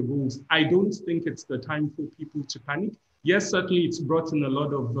reevaluate your goals. I don't think it's the time for people to panic. Yes, certainly it's brought in a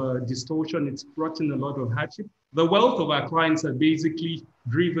lot of distortion. It's brought in a lot of hardship. The wealth of our clients are basically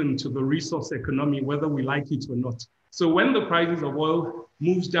driven to the resource economy, whether we like it or not. So when the prices of oil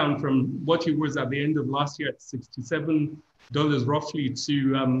moves down from what it was at the end of last year at $67 roughly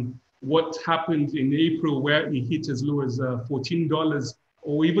to what happened in April, where it hit as low as $14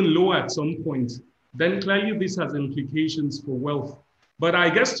 or even lower at some point, then clearly this has implications for wealth. But I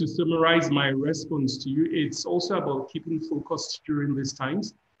guess to summarize my response to you, it's also about keeping focused during these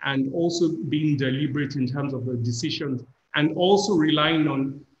times and also being deliberate in terms of the decisions and also relying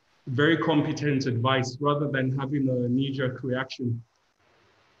on very competent advice rather than having a knee-jerk reaction.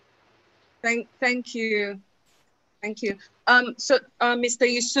 Thank you. Thank you. So, Mr.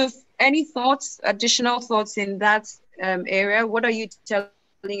 Yusuf, any thoughts, additional thoughts in that area? What are you telling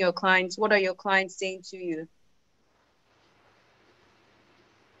your clients? What are your clients saying to you?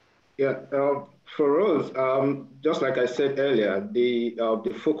 Yeah, for us, just like I said earlier, the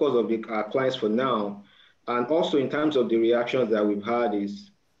focus of our clients for now, and also in terms of the reactions that we've had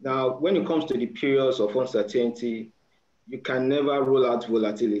is, now when it comes to the periods of uncertainty, you can never rule out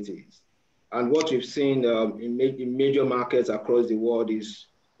volatilities. And what we've seen in major markets across the world is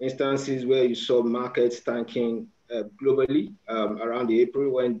instances where you saw markets tanking globally around the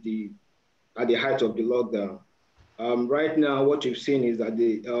April at the height of the lockdown. Right now, what you've seen is that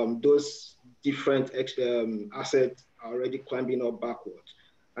those different assets are already climbing up backwards.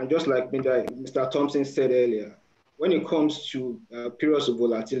 And just like Mr. Thompson said earlier, when it comes to periods of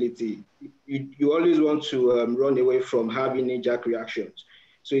volatility, you always want to run away from having knee-jerk reactions.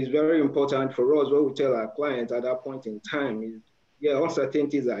 So it's very important for us, what we tell our clients at that point in time is, yeah,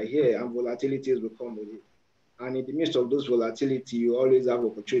 uncertainties are here and volatilities will come with it. And in the midst of those volatility, you always have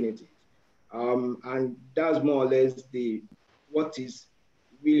opportunities. And that's more or less what is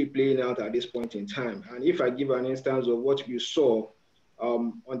really playing out at this point in time. And if I give an instance of what you saw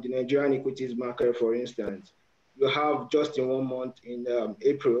on the Nigerian equities market, for instance, you have just in 1 month in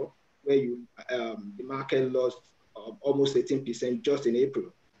April, where the market lost almost 18% just in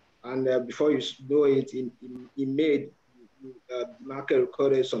April. And before you know it, in May, the market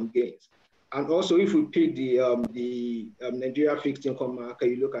recorded some gains. And also, if we pick the Nigeria fixed income market,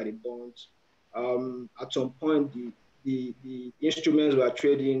 you look at the bonds, at some point, the instruments were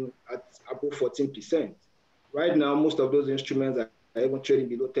trading at above 14%. Right now, most of those instruments are even trading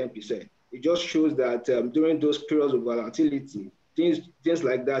below 10%. It just shows that during those periods of volatility, things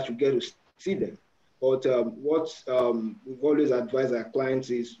like that, you get to see them. But what we've always advised our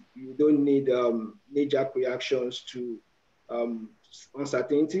clients is you don't need knee-jerk reactions to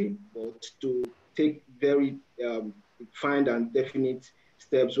uncertainty, but to take very defined and definite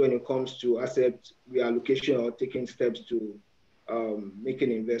steps when it comes to asset reallocation or taking steps to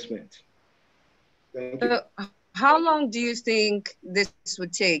making investment. Thank you. How long do you think this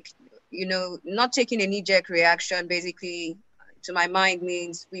would take? You know, not taking a knee-jerk reaction, basically to my mind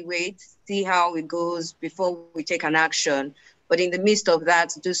means we wait, see how it goes before we take an action. But in the midst of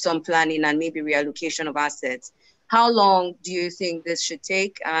that, do some planning and maybe reallocation of assets. How long do you think this should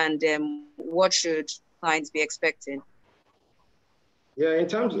take, and what should clients be expecting? Yeah, in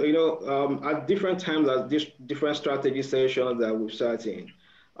terms of, at different times, at different strategy sessions that we've sat in,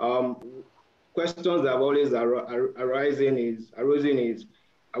 questions that have always arisen is,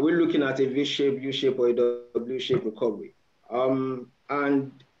 are we looking at a V-shape, U-shape, or a W-shape recovery?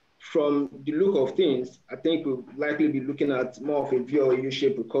 And from the look of things, I think we'll likely be looking at more of a V or a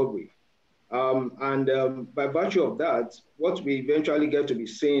U-shape recovery. By virtue of that, what we eventually get to be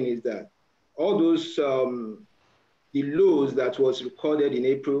seeing is that all those the lows that was recorded in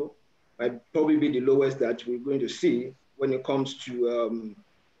April might probably be the lowest that we're going to see when it comes to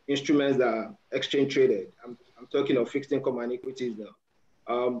instruments that are exchange traded. I'm talking of fixed income and equities now.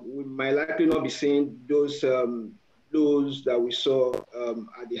 We might likely not be seeing those lows that we saw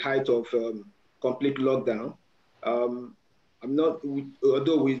at the height of complete lockdown. I'm not,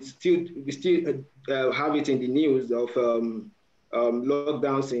 although we still have it in the news of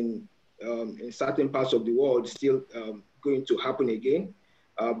lockdowns in certain parts of the world still going to happen again.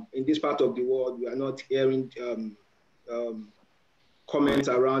 In this part of the world, we are not hearing comments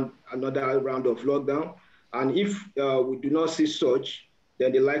around another round of lockdown. And if we do not see such,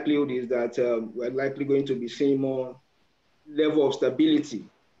 then the likelihood is that we're likely going to be seeing more level of stability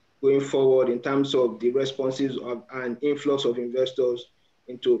going forward in terms of the responses of and influx of investors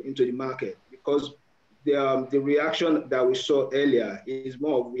into the market, because the reaction that we saw earlier is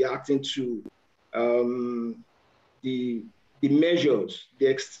more of reacting to the measures, the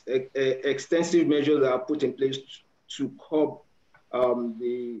extensive measures that are put in place to curb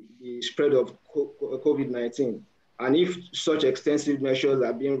the spread of COVID-19. And if such extensive measures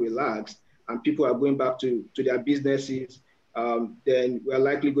are being relaxed and people are going back to their businesses, then we're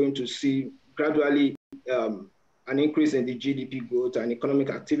likely going to see gradually an increase in the GDP growth and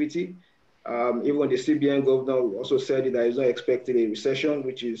economic activity. Even the CBN governor also said that he's not expecting a recession,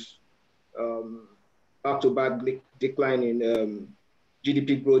 which is back-to-back decline in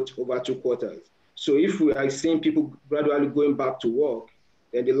GDP growth over 2 quarters. So if we are seeing people gradually going back to work,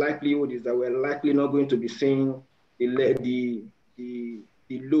 then the likelihood is that we're likely not going to be seeing the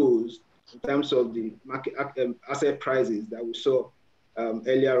lows in terms of the market asset prices that we saw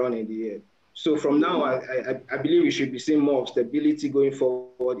earlier on in the year. So from now, I believe we should be seeing more of stability going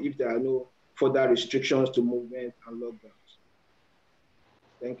forward if there are no further restrictions to movement and lockdowns.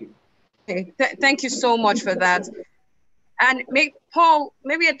 Thank you. Okay. Thank you so much for that. And Paul,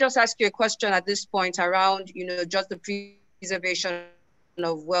 maybe I'll just ask you a question at this point around, just the preservation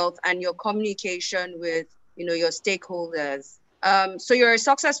of wealth and your communication with, your stakeholders. So you're a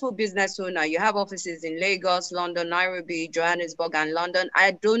successful business owner. You have offices in Lagos, London, Nairobi, Johannesburg, and London.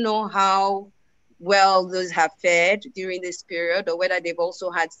 I don't know how well those have fared during this period or whether they've also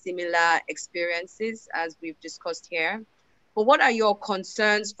had similar experiences as we've discussed here. But what are your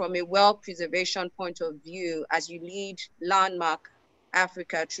concerns from a wealth preservation point of view as you lead Landmark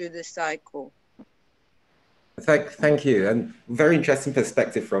Africa through this cycle? Thank you, and very interesting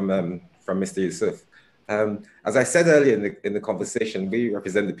perspective from Mr. Yusuf. As I said earlier in the conversation, we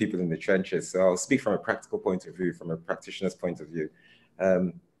represent the people in the trenches. So I'll speak from a practical point of view, from a practitioner's point of view.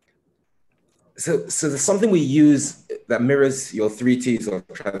 So there's something we use that mirrors your 3 T's of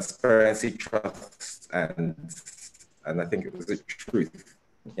transparency, trust, and I think it was the truth.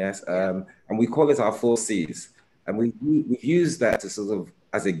 Yes, and we call it our 4 C's, and we use that to sort of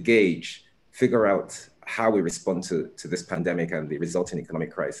as a gauge figure out how we respond to this pandemic and the resulting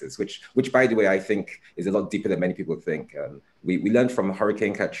economic crisis, which by the way, I think is a lot deeper than many people think. We learned from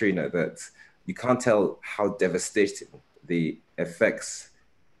Hurricane Katrina that you can't tell how devastating the effects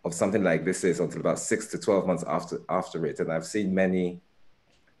of something like this is until about 6 to 12 months after it. And I've seen many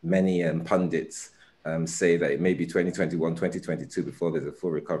pundits say that it may be 2021, 2022 before there's a full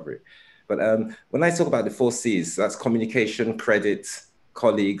recovery. But when I talk about the 4 C's, that's communication, credit,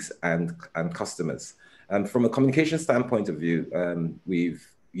 colleagues, and customers. From a communication standpoint of view, we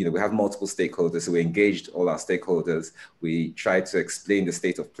have multiple stakeholders, so we engaged all our stakeholders. We tried to explain the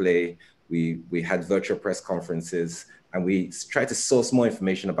state of play. We had virtual press conferences, and we tried to source more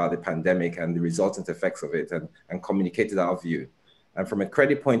information about the pandemic and the resultant effects of it, and communicated our view. And from a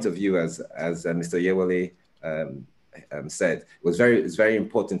credit point of view, as Mr. Yewale said, it's very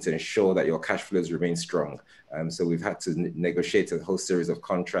important to ensure that your cash flows remain strong. So we've had to negotiate a whole series of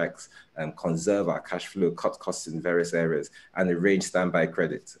contracts and conserve our cash flow, cut costs in various areas, and arrange standby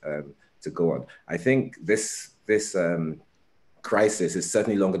credit to go on. I think this crisis is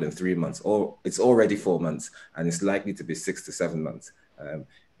certainly longer than 3 months, or it's already 4 months, and it's likely to be 6 to 7 months.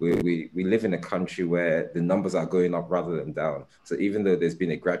 We live in a country where the numbers are going up rather than down. So even though there's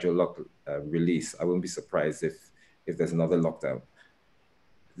been a gradual release, I wouldn't be surprised if there's another lockdown.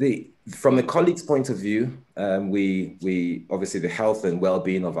 From a colleague's point of view, we obviously the health and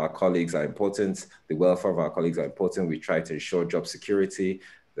well-being of our colleagues are important. The welfare of our colleagues are important. We try to ensure job security.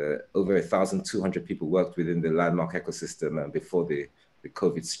 Over 1,200 people worked within the Landmark ecosystem before the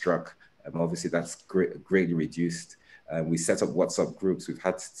COVID struck. Obviously, that's greatly reduced. We set up WhatsApp groups. We've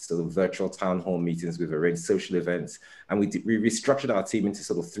had sort of virtual town hall meetings. We've arranged social events, and we restructured our team into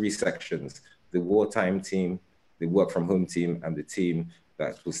sort of 3 sections: the wartime team, the work from home team, and the team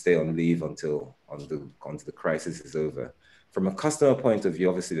that will stay on leave until the crisis is over. From a customer point of view,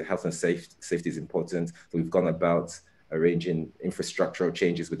 obviously the health and safety is important. So we've gone about arranging infrastructural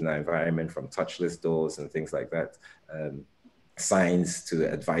changes within our environment, from touchless doors and things like that, signs to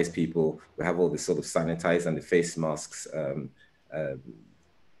advise people. We have all this sort of sanitize and the face masks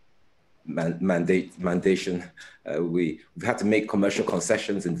mandation. We've had to make commercial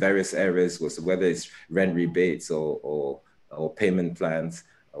concessions in various areas, whether it's rent rebates or payment plans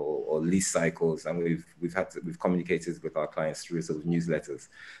or lease cycles, and we've communicated with our clients through sort of newsletters.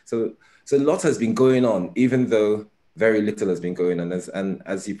 So a lot has been going on, even though very little has been going on. And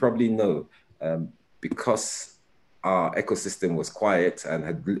as you probably know, because our ecosystem was quiet and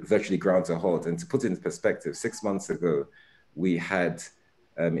had virtually ground to a halt. And to put it in perspective, 6 months ago, we had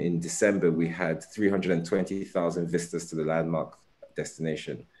in December we had 320,000 visitors to the Landmark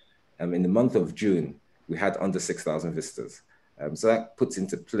destination. In the month of June, we had under 6,000 visitors. So that puts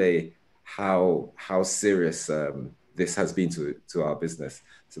into play how serious this has been to our business.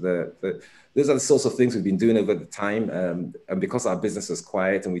 So those are the sorts of things we've been doing over the time. And because our business was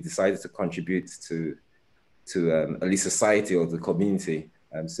quiet and we decided to contribute to at least society or the community.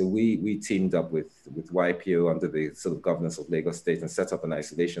 So we teamed up with YPO under the sort of governance of Lagos State and set up an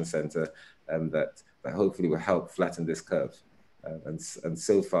isolation center that hopefully will help flatten this curve. And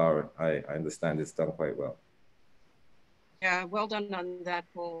so far, I understand it's done quite well. Yeah, well done on that,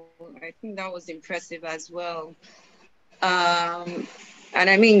 Paul. I think that was impressive as well. And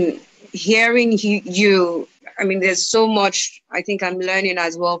I mean, hearing you, I mean, there's so much I think I'm learning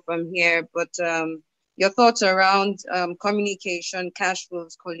as well from here, but your thoughts around communication, cash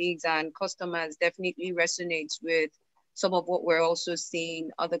flows, colleagues, and customers definitely resonates with some of what we're also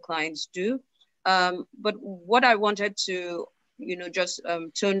seeing other clients do. But what I wanted to, just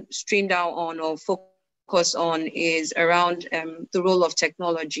stream down on or focus on is around the role of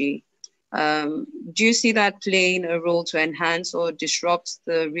technology. Do you see that playing a role to enhance or disrupt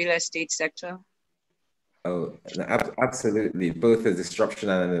the real estate sector? Oh, absolutely. Both a disruption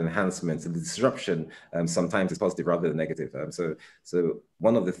and an enhancement. So the disruption sometimes is positive rather than negative. So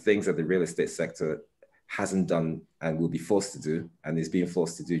one of the things that the real estate sector hasn't done and will be forced to do, and is being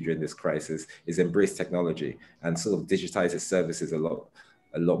forced to do during this crisis, is embrace technology and sort of digitize its services a lot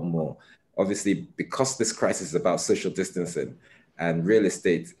more. Obviously, because this crisis is about social distancing, and real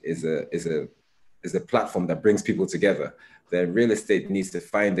estate is a platform that brings people together, then real estate needs to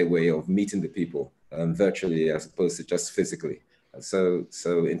find a way of meeting the people virtually as opposed to just physically. And so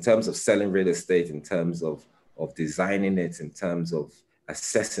in terms of selling real estate, in terms of designing it, in terms of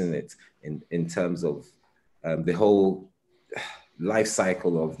assessing it, in terms of the whole life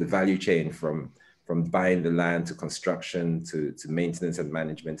cycle of the value chain from buying the land to construction to maintenance and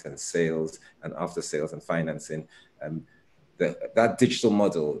management and sales and after sales and financing, that digital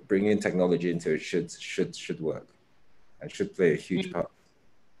model, bringing technology into it should work and should play a huge part.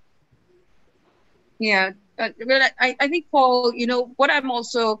 Yeah, but I think, Paul, what I'm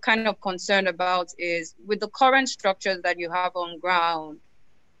also kind of concerned about is with the current structures that you have on ground,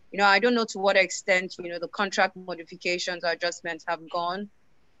 I don't know to what extent, the contract modifications or adjustments have gone,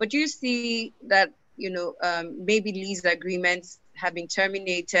 but do you see that, maybe lease agreements have been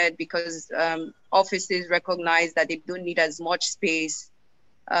terminated because offices recognize that they don't need as much space,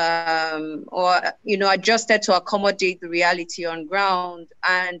 or adjusted to accommodate the reality on ground?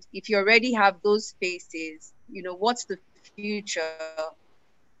 And if you already have those spaces, what's the future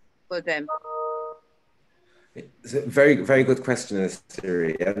for them? It's a very, very good question,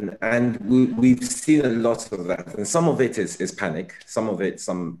 Siri. And we've seen a lot of that. And some of it is panic. Some of it,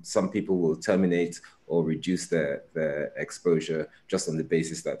 some people will terminate or reduce their exposure just on the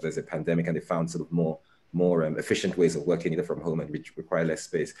basis that there's a pandemic and they found sort of more efficient ways of working either from home and which require less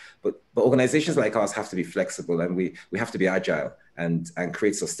space. But organizations like ours have to be flexible, and we have to be agile and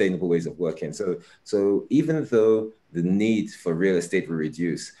create sustainable ways of working. So even though the need for real estate will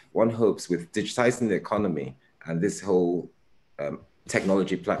reduce, one hopes with digitizing the economy and this whole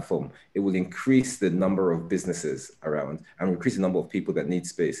technology platform, it will increase the number of businesses around and increase the number of people that need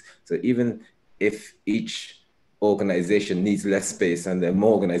space. So even if each organization needs less space and there are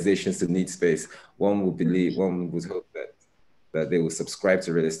more organizations that need space, one would hope that they will subscribe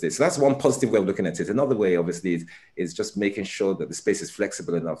to real estate. So that's one positive way of looking at it. Another way, obviously, is just making sure that the space is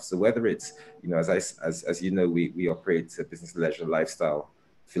flexible enough. So whether it's, as you know, we operate a business, leisure, lifestyle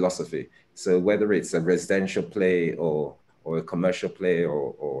philosophy. So whether it's a residential play or a commercial play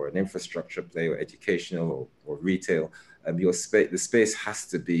or an infrastructure play or educational or retail, the space has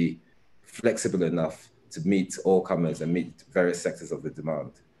to be flexible enough to meet all comers and meet various sectors of the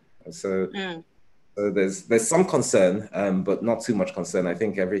demand. And so there's some concern, but not too much concern. I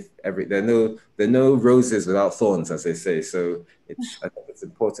think there are no roses without thorns, as they say. So I think it's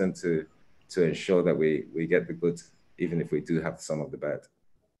important to ensure that we get the good, even if we do have some of the bad.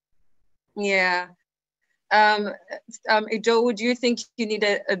 Yeah. Joe, do you think you need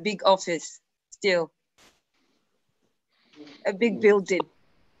a big office still? A big building?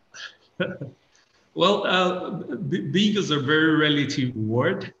 Well, big is a very relative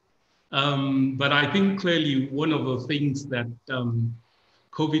word. But I think clearly one of the things that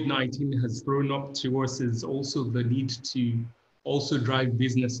COVID-19 has thrown up to us is also the need to also drive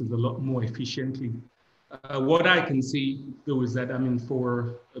businesses a lot more efficiently. What I can see though is that,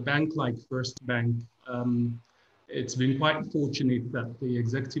 for a bank like First Bank, it's been quite fortunate that the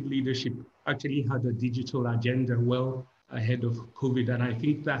executive leadership actually had a digital agenda well ahead of COVID, and I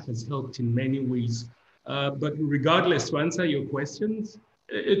think that has helped in many ways. But regardless, to answer your questions,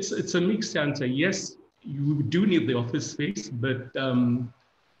 it's a mixed answer. Yes, you do need the office space, but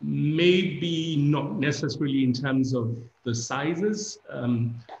maybe not necessarily in terms of the sizes,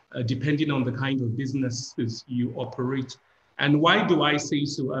 depending on the kind of businesses you operate. And why do I say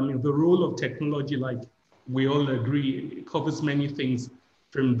so? The role of technology, like we all agree, it covers many things,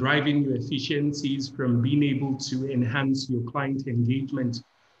 from driving your efficiencies, from being able to enhance your client engagement,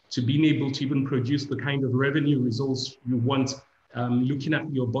 to being able to even produce the kind of revenue results you want, looking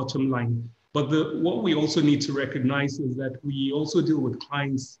at your bottom line. But what we also need to recognize is that we also deal with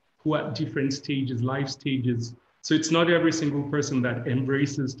clients who are at different stages, life stages. So it's not every single person that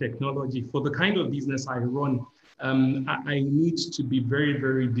embraces technology. For the kind of business I run, I need to be very,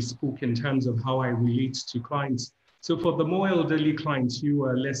 very bespoke in terms of how I relate to clients. So for the more elderly clients who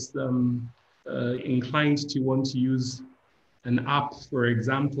are less inclined to want to use an app, for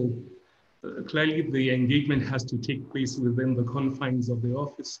example, clearly the engagement has to take place within the confines of the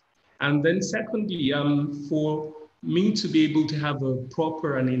office. And then secondly, for me to be able to have a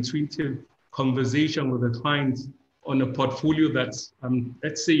proper and intuitive conversation with a client on a portfolio that's,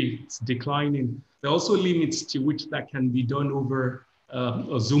 let's say it's declining, there are also limits to which that can be done over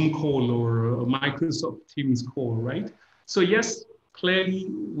a Zoom call or a Microsoft Teams call, right? So yes, clearly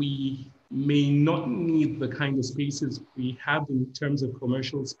we may not need the kind of spaces we have in terms of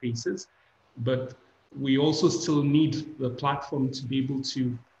commercial spaces, but we also still need the platform to be able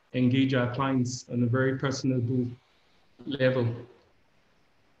to engage our clients on a very personable level.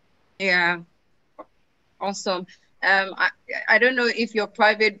 Yeah, awesome. I don't know if your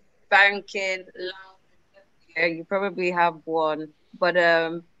private banking lounge, you probably have one, but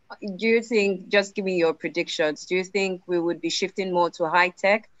do you think, just give me your predictions, do you think we would be shifting more to high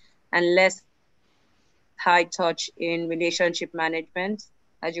tech and less high touch in relationship management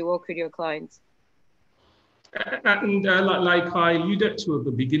as you work with your clients? And like I alluded to at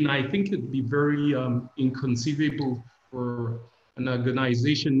the beginning, I think it'd be very inconceivable for an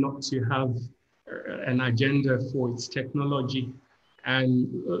organization not to have an agenda for its technology. And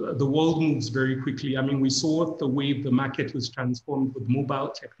the world moves very quickly. We saw the way the market was transformed with mobile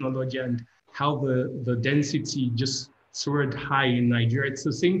technology and how the density just soared high in Nigeria. It's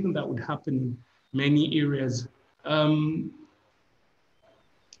the same thing that would happen in many areas. I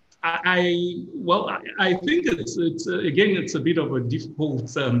think it's a bit of a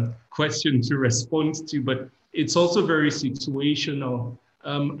difficult question to respond to, but it's also very situational.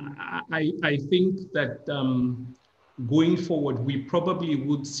 I think that going forward, we probably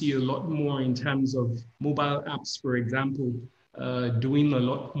would see a lot more in terms of mobile apps, for example, doing a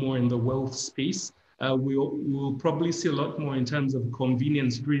lot more in the wealth space. We'll probably see a lot more in terms of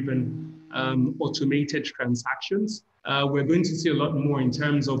convenience-driven automated transactions. We're going to see a lot more in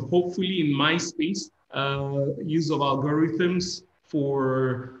terms of, hopefully in my space, use of algorithms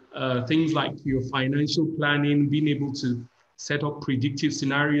for things like your financial planning, being able to set up predictive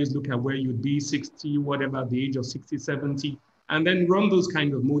scenarios, look at where you'd be 60, whatever, the age of 60, 70, and then run those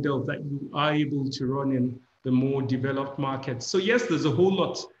kind of models that you are able to run in the more developed markets. So yes, there's a whole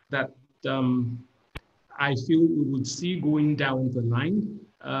lot that I feel we would see going down the line.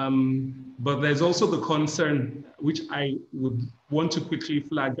 But there's also the concern, which I would want to quickly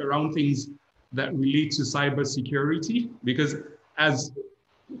flag, around things that relate to cybersecurity, because as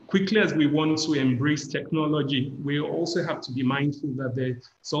quickly as we want to embrace technology, we also have to be mindful that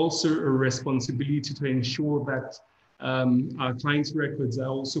there's also a responsibility to ensure that our clients' records are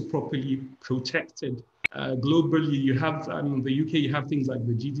also properly protected. Globally, you have, in the UK, you have things like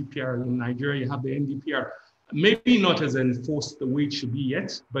the GDPR. In Nigeria, you have the NDPR. Maybe not as enforced the way it should be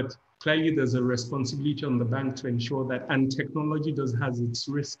yet, but clearly there's a responsibility on the bank to ensure that, and technology has its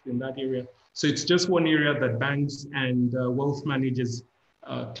risk in that area. So it's just one area that banks and wealth managers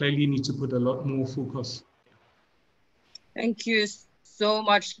clearly need to put a lot more focus. Thank you so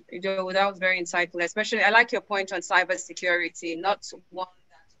much, Joe. That was very insightful. Especially, I like your point on cybersecurity, not one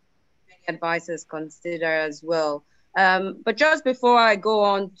that many advisors consider as well. But just before I go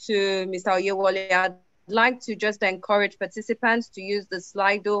on to Mr. Oyewole, I'd like to just encourage participants to use the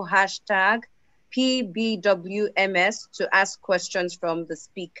Slido hashtag PBWMS to ask questions from the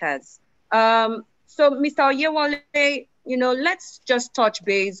speakers. So Mr. Oyewole, let's just touch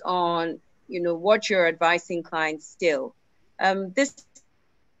base on, what you're advising clients still. This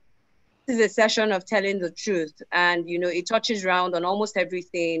is a session of telling the truth, and, it touches around on almost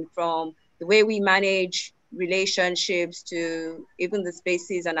everything from the way we manage relationships to even the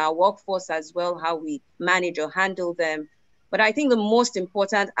spaces and our workforce as well, how we manage or handle them. But I think the most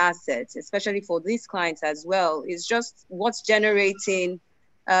important asset, especially for these clients as well, is just what's generating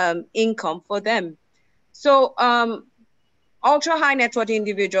income for them. So ultra high net worth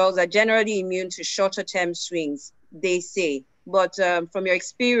individuals are generally immune to shorter term swings, they say. But from your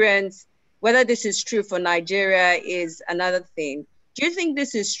experience, whether this is true for Nigeria is another thing. Do you think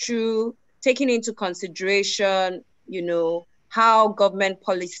this is true, taking into consideration, how government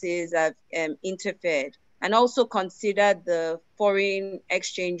policies have interfered, and also consider the foreign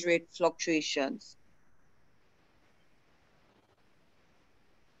exchange rate fluctuations?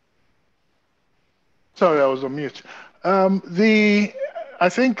 Sorry, I was on mute. I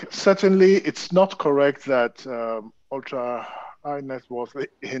think certainly it's not correct that ultra high net worth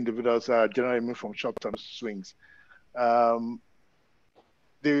individuals are generally immune from short-term swings.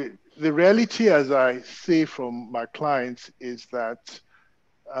 The reality, as I see from my clients, is that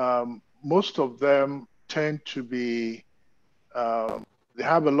most of them tend to be, they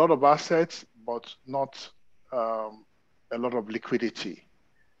have a lot of assets, but not a lot of liquidity.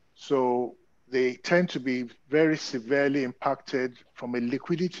 So they tend to be very severely impacted from a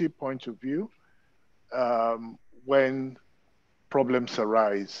liquidity point of view when problems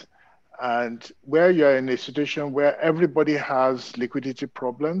arise. And where you're in a situation where everybody has liquidity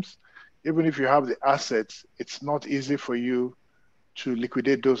problems, even if you have the assets, it's not easy for you to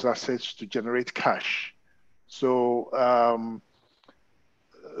liquidate those assets to generate cash. So a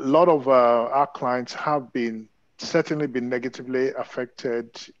lot of our clients have certainly been negatively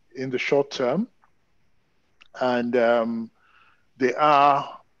affected in the short term, and they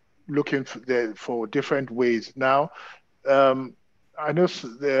are looking for different ways. Now, I know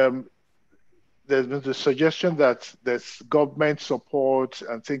there's been the suggestion that there's government support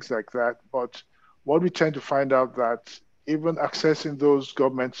and things like that, but what we tend to find out that even accessing those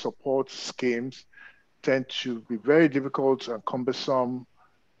government support schemes tend to be very difficult and cumbersome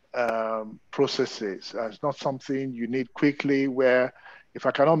processes. It's not something you need quickly, where if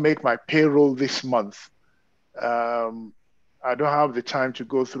I cannot make my payroll this month, I don't have the time to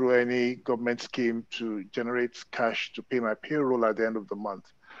go through any government scheme to generate cash to pay my payroll at the end of the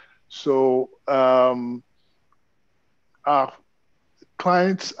month. So our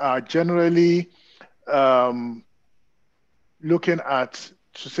clients are generally looking at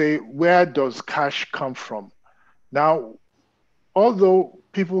to say, where does cash come from? Now, although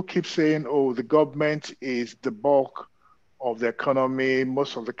people keep saying, oh, the government is the bulk of the economy,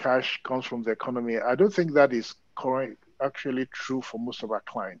 most of the cash comes from the economy, I don't think that is actually true for most of our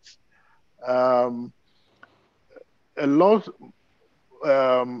clients.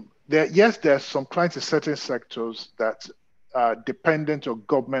 Yes, there's some clients in certain sectors that are dependent on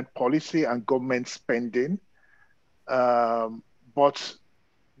government policy and government spending, but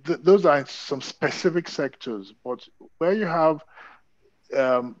those are some specific sectors. But where you have,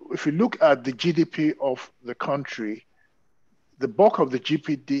 if you look at the GDP of the country, the bulk of the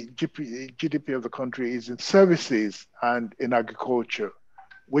GDP of the country is in services and in agriculture,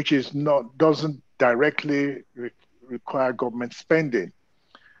 which doesn't directly require government spending.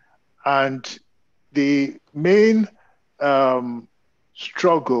 And the main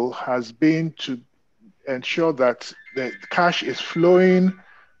struggle has been to ensure that the cash is flowing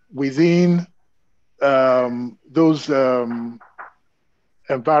within those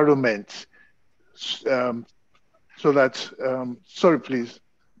environments, so that sorry, please.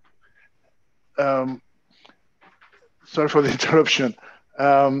 Sorry for the interruption.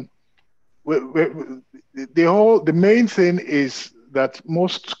 The main thing is that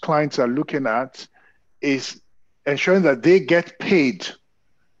most clients are looking at is ensuring that they get paid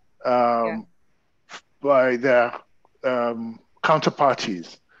by their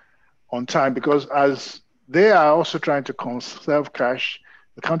counterparties on time, because as they are also trying to conserve cash,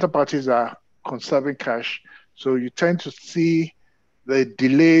 the counterparties are conserving cash. So you tend to see the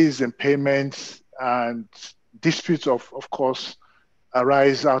delays in payments and disputes, of course,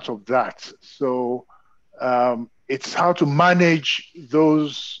 arise out of that. So it's how to manage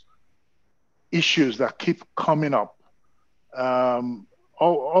those issues that keep coming up.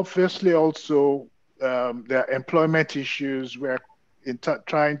 Obviously, also, there are employment issues where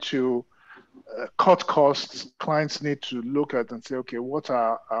trying to cut costs, clients need to look at and say, okay, what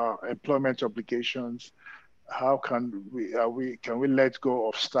are our employment obligations? How can we let go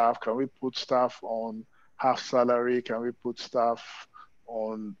of staff? Can we put staff on half salary? Can we put staff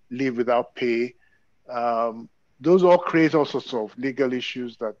on leave without pay? Those all create all sorts of legal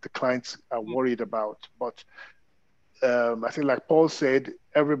issues that the clients are worried about. But I think, like Paul said,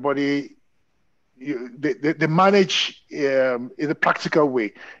 everybody they manage in a practical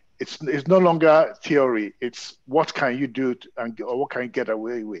way. It's no longer theory. It's what can you do or what can you get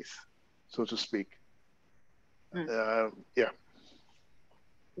away with, so to speak.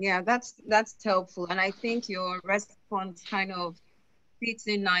 Yeah, that's helpful, and I think your response kind of fits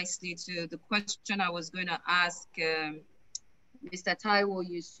in nicely to the question I was going to ask Mr. Taiwo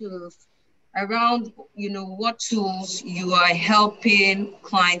Yusuf around, what tools you are helping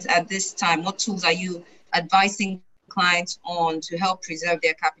clients at this time. What tools are you advising clients on to help preserve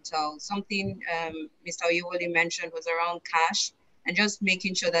their capital? Something Mr. Oyewole mentioned was around cash, and just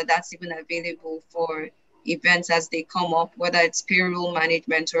making sure that that's even available for events as they come up, whether it's payroll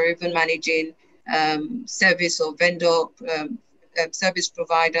management or even managing service or vendor service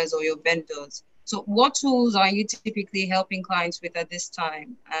providers or your vendors. So what tools are you typically helping clients with at this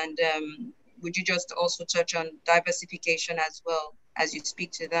time? And would you just also touch on diversification as well as you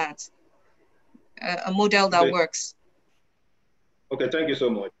speak to that? A model that works. Okay, thank you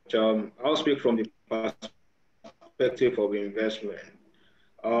so much. I'll speak from the perspective of investment.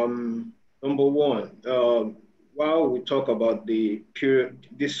 Number one, while we talk about the period,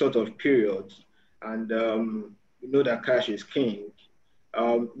 this sort of periods, and we know that cash is king,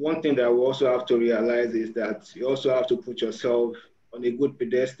 one thing that we also have to realize is that you also have to put yourself on a good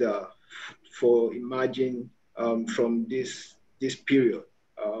pedestal for emerging from this period.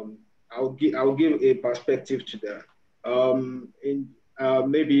 I'll give a perspective to that.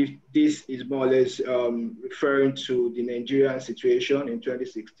 Maybe this is more or less referring to the Nigerian situation in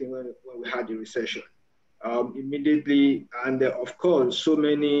 2016 when we had the recession. Immediately, and of course, so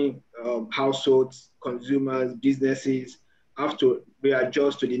many households, consumers, businesses have to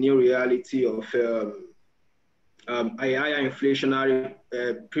readjust to the new reality of a higher inflationary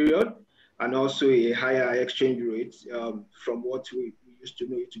period and also a higher exchange rate from what we used to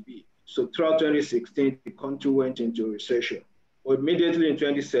know it to be. So throughout 2016, the country went into recession. But immediately in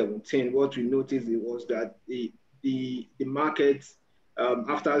 2017, what we noticed was that the markets,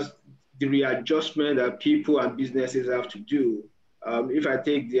 after the readjustment that people and businesses have to do, if I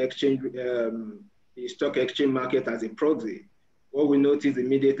take the exchange, the stock exchange market as a proxy, what we noticed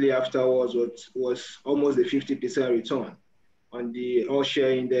immediately afterwards was almost a 50% return on the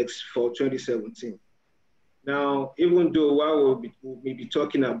all-share index for 2017. Now, even though while we'll be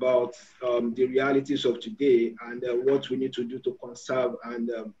talking about the realities of today and what we need to do to conserve and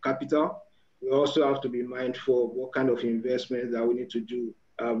capital, we also have to be mindful of what kind of investments that we need to do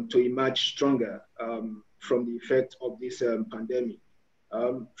to emerge stronger from the effect of this pandemic.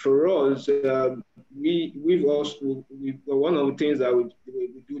 For us, we've also, one of the things that we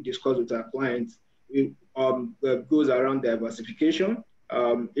do discuss with our clients goes around diversification.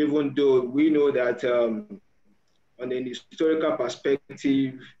 Even though we know that on an historical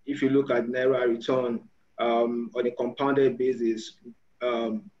perspective, if you look at Naira return on a compounded basis,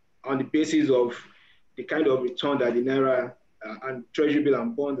 on the basis of the kind of return that the Naira and Treasury bill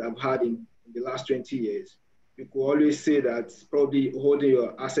and bonds have had in the last 20 years, you could always say that probably holding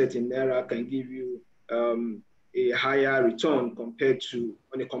your asset in Naira can give you a higher return compared to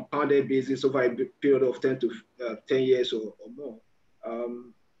on a compounded basis over a period of 10 years or more,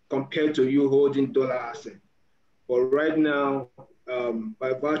 compared to you holding dollar asset. But right now,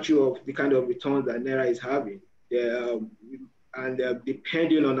 by virtue of the kind of returns that Naira is having, and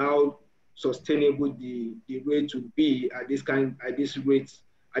depending on how sustainable the rate would be at this level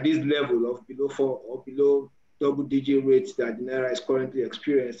of below 4 or below double-digit rates that the Naira is currently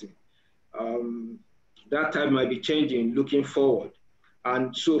experiencing. That time might be changing looking forward.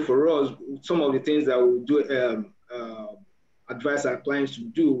 And so for us, some of the things that we do advise our clients to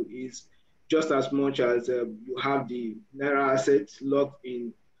do is just as much as you have the Naira assets locked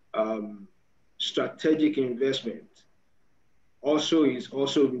in strategic investment. Also,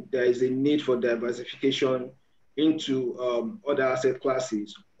 there is a need for diversification into other asset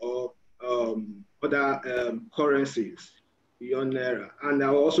classes or other currencies beyond Naira. And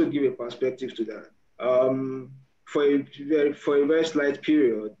I'll also give a perspective to that. For a very slight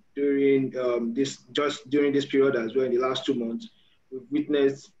period during during this period as well, in the last 2 months, we've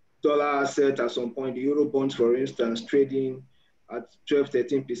witnessed dollar assets at some point, the euro bonds, for instance, trading at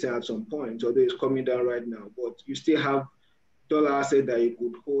 12-13% at some point, although it's coming down right now. But you still have dollar asset that you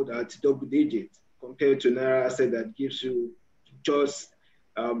could hold at double digits compared to Naira asset that gives you just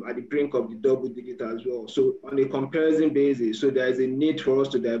at the brink of the double digit as well. So on a comparison basis, so there is a need for us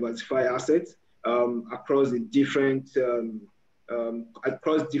to diversify assets across the different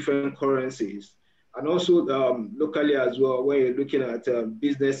currencies, and also locally as well. When you're looking at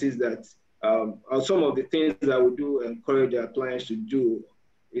businesses that some of the things that we do encourage our clients to do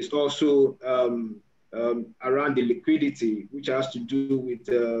is also around the liquidity, which has to do with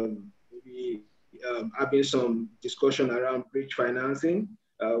having some discussion around bridge financing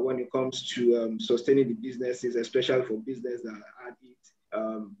when it comes to sustaining the businesses, especially for business that had it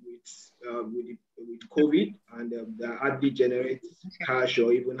with COVID and that hardly generate cash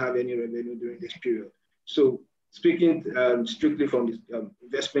or even have any revenue during this period. So speaking strictly from the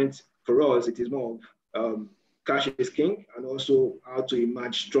investment, for us, it is more of cash is king, and also how to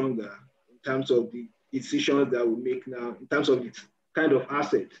emerge stronger in terms of the decisions that we make now, in terms of the kind of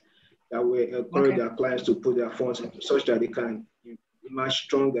assets that we encourage our clients to put their funds into, such that they can emerge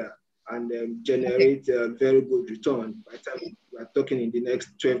stronger and generate very good return by the time we're talking in the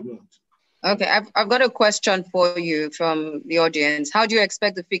next 12 months. Okay, I've got a question for you from the audience. How do you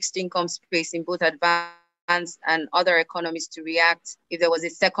expect the fixed income space in both advanced and other economies to react if there was a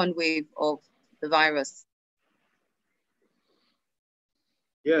second wave of the virus?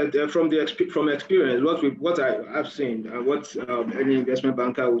 Yeah, from experience, what I have seen and what any investment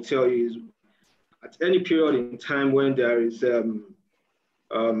banker will tell you is, at any period in time when there is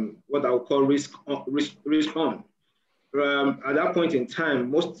what I would call risk on, at that point in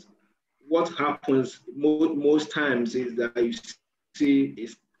time, what happens most times is that you see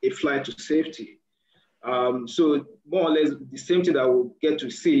is a flight to safety. So more or less the same thing that we'll get to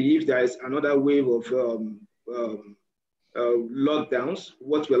see if there is another wave of lockdowns.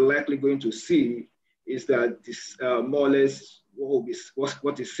 What we're likely going to see is that this more or less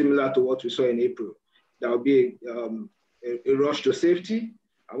what is similar to what we saw in April. There will be a rush to safety,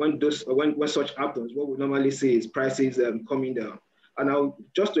 and when such happens, what we normally see is prices coming down. And now,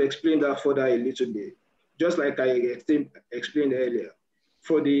 just to explain that further a little bit, just like I explained earlier,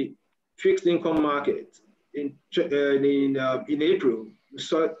 for the fixed income market in April, we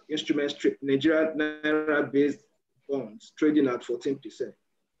saw instruments, Nigeria Naira-based bonds trading at 14%.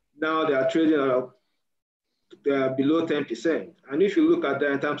 Now they are trading at below 10%. And if you look at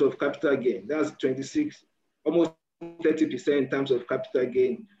that in terms of capital gain, that's 26, almost 30% in terms of capital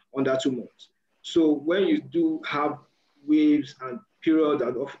gain under 2 months. So when you do have waves and periods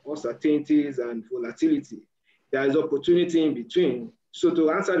of uncertainties and volatility, there is opportunity in between. So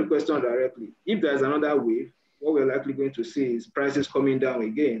to answer the question directly, if there's another wave, what we're likely going to see is prices coming down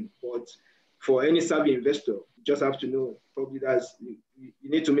again. But for any savvy investor, you just have to know probably you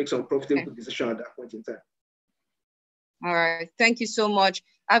need to make some profitable decision at that point in time. All right, thank you so much.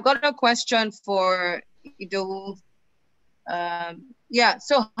 I've got a question for Ido.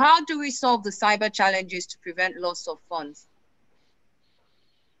 So how do we solve the cyber challenges to prevent loss of funds?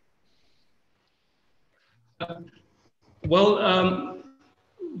 The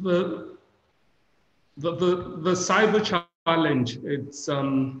cyber challenge, it's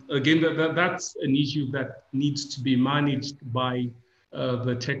again that's an issue that needs to be managed by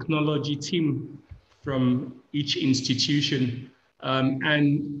the technology team from each institution.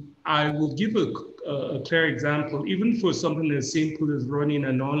 And I will give a clear example, even for something as simple as running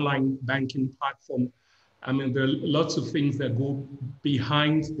an online banking platform. I mean, there are lots of things that go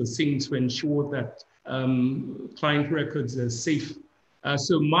behind the scenes to ensure that client records are safe.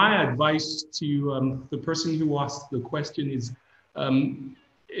 So my advice to the person who asked the question is,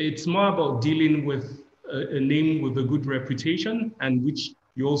 it's more about dealing with a name with a good reputation and which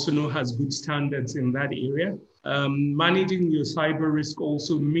you also know has good standards in that area. Managing your cyber risk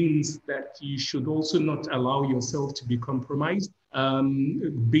also means that you should also not allow yourself to be compromised.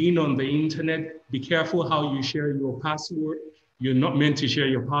 Being on the internet, be careful how you share your password. You're not meant to share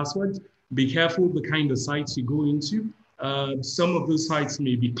your password. Be careful the kind of sites you go into. Some of those sites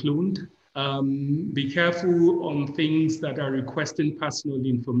may be cloned. Be careful on things that are requesting personal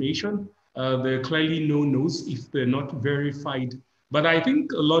information. There are clearly no-nos if they're not verified. But I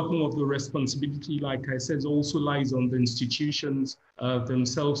think a lot more of the responsibility, like I said, also lies on the institutions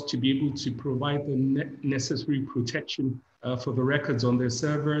themselves to be able to provide the necessary protection for the records on their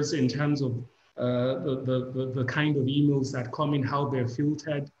servers in terms of the kind of emails that come in, how they're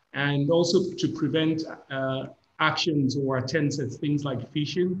filtered, and also to prevent actions or attempts at things like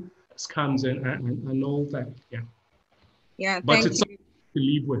phishing, scams, and all that. Yeah. Yeah. But it's something to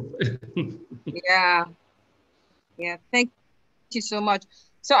live with. Yeah. Yeah. Thank you so much.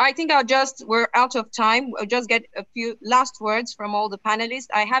 So I think we're out of time. I'll just get a few last words from all the panelists.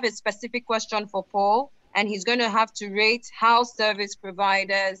 I have a specific question for Paul, and he's going to have to rate how service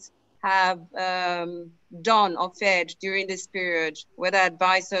providers have done or fared during this period, whether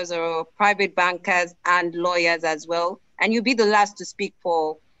advisors or private bankers and lawyers as well. And you'll be the last to speak,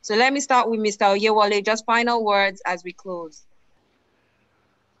 Paul. So let me start with Mr. Oyewole, just final words as we close.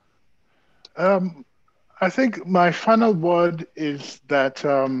 I think my final word is that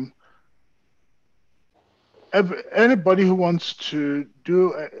anybody who wants to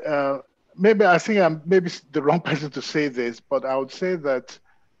do, maybe I think I'm maybe the wrong person to say this, but I would say that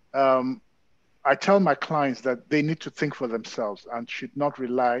I tell my clients that they need to think for themselves and should not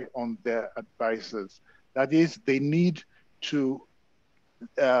rely on their advisors. That is, they need to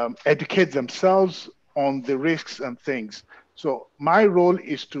educate themselves on the risks and things. So my role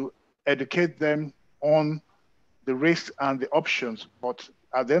is to educate them on the risks and the options, but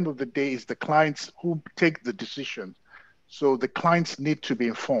at the end of the day, it's the clients who take the decisions. So the clients need to be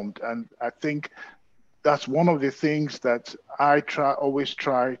informed. And I think that's one of the things that I always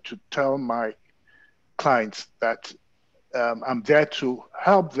try to tell my clients, that I'm there to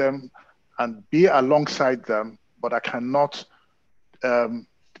help them and be alongside them, but I cannot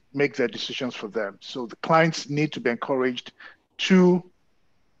make their decisions for them. So the clients need to be encouraged to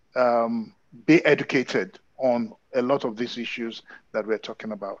be educated on a lot of these issues that we're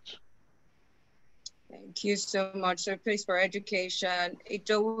talking about. Thank you so much. So please, for education,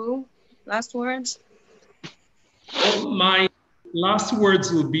 Idowu, last words? Well, my last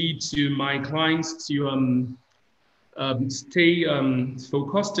words will be to my clients to stay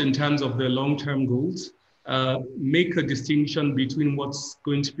focused in terms of their long-term goals. Make a distinction between what's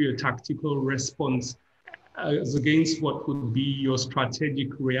going to be a tactical response as against what would be your strategic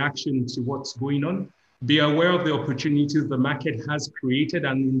reaction to what's going on. Be aware of the opportunities the market has created,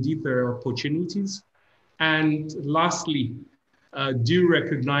 and indeed there are opportunities. And lastly, do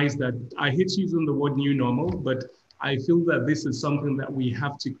recognize that I hate using the word new normal, but I feel that this is something that we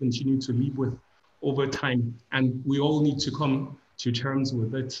have to continue to live with over time, and we all need to come to terms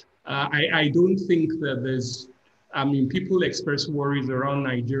with it. I don't think that there's, I mean, people express worries around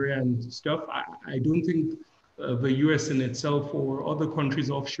Nigeria and stuff. I don't think the US in itself or other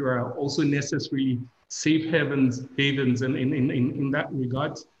countries offshore are also necessarily safe havens in that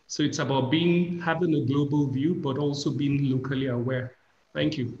regard. So it's about having a global view, but also being locally aware.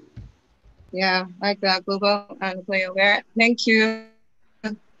 Thank you. Yeah, like that, global and locally aware. Thank you,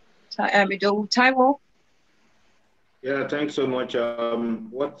 Taiwo. Yeah, thanks so much.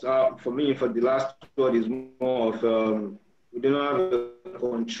 For me, for the last word is more of we do not have a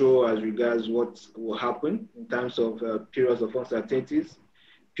control as regards what will happen in terms of periods of uncertainties.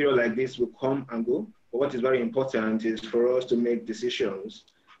 Period like this will come and go. But what is very important is for us to make decisions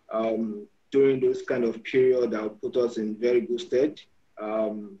during those kind of period that will put us in very good stead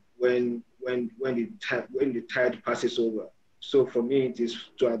when the tide passes over. So for me, it is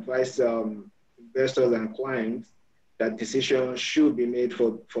to advise investors and clients that decisions should be made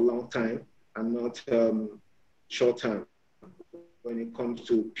for long time and not short term when it comes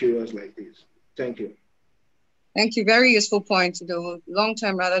to periods like this. Thank you. Thank you. Very useful point, the long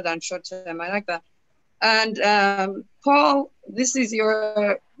term rather than short term. I like that. And Paul, this is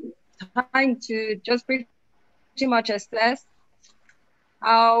your time to just pretty much assess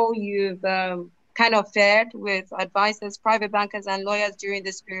how you've kind of fared with advisors, private bankers, and lawyers during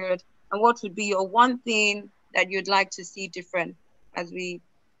this period, and what would be your one thing that you'd like to see different as we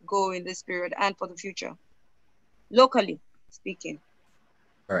go in this period and for the future, locally speaking?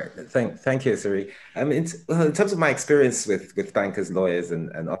 All right, thank you, Siri. In terms of my experience with bankers, lawyers,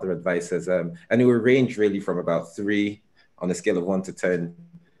 and other advisors, and it will range really from about 3 on a scale of 1 to 10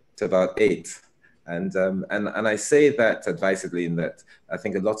 to about 8. And I say that advisedly in that I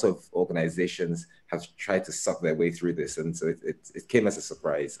think a lot of organizations have tried to suck their way through this. And so it came as a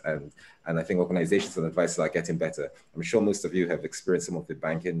surprise. And I think organizations and advisors are getting better. I'm sure most of you have experienced some of the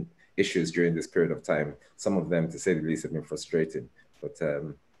banking issues during this period of time. Some of them, to say the least, have been frustrating, but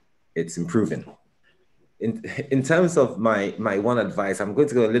it's improving. In terms of my one advice, I'm going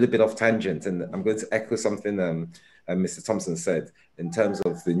to go a little bit off tangent, and I'm going to echo something Mr. Thompson said in terms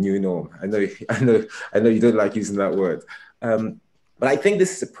of the new norm. I know you don't like using that word, but I think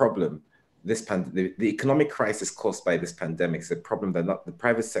this is a problem. The economic crisis caused by this pandemic is a problem that the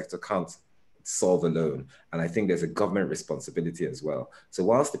private sector can't solve alone, and I think there's a government responsibility as well. So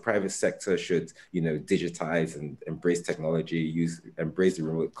whilst the private sector should, digitize and embrace technology, embrace the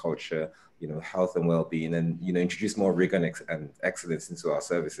remote culture, health and well-being, and introduce more rigor and excellence into our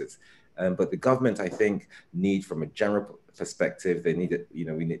services. But the government, I think, need, from a general perspective, they need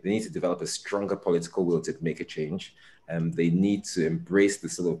to develop a stronger political will to make a change. They need to embrace the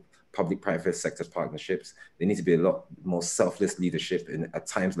sort of public-private sector partnerships. There needs to be a lot more selfless leadership at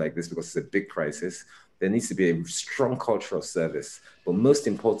times like this, because it's a big crisis. There needs to be a strong culture of service, but most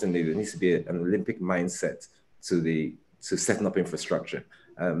importantly, there needs to be an Olympic mindset to setting up infrastructure.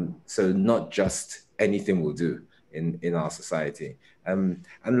 So not just anything will do in our society. And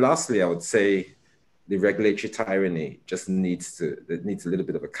lastly, I would say the regulatory tyranny just needs a little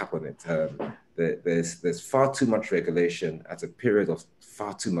bit of a cap on it. There's far too much regulation at a period of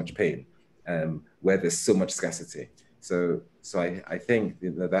far too much pain, where there's so much scarcity. So I think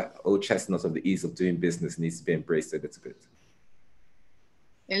that old chestnut of the ease of doing business needs to be embraced a little bit.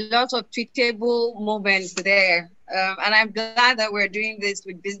 A lot of tweetable moments there. And I'm glad that we're doing this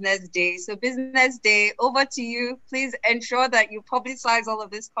with Business Day. So Business Day, over to you. Please ensure that you publicize all of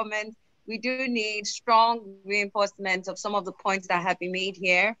these comments. We do need strong reinforcement of some of the points that have been made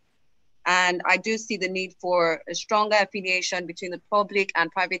here. And I do see the need for a stronger affiliation between the public and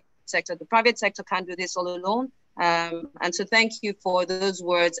private sector. The private sector can't do this all alone. And so thank you for those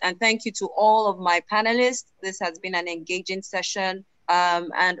words. And thank you to all of my panelists. This has been an engaging session.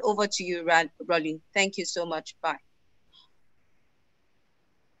 And over to you, Rolly. Thank you so much. Bye.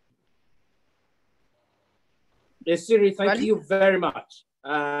 Siri, thank you very much.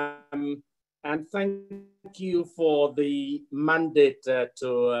 And thank you for the mandate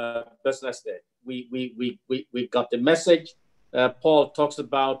to Business Day. We got the message. Paul talks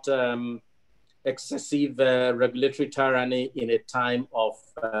about excessive regulatory tyranny in a time of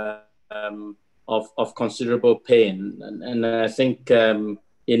considerable pain, and I think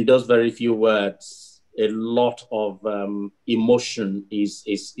in those very few words, a lot of emotion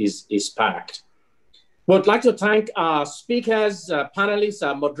is packed. We'd like to thank our speakers, panelists,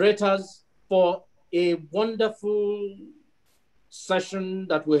 our moderators for a wonderful session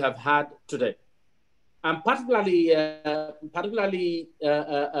that we have had today. And particularly, I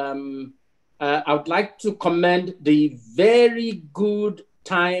would like to commend the very good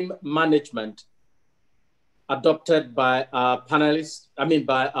time management adopted by our panelists,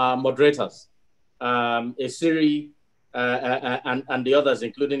 by our moderators, Esiri and the others,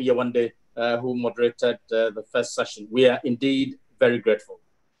 including Yewande, who moderated the first session. We are indeed very grateful.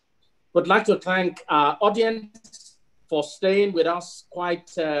 Would like to thank our audience for staying with us,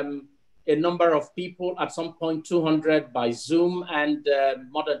 quite a number of people, at some point 200 by Zoom, and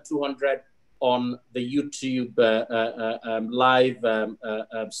more than 200 on the YouTube live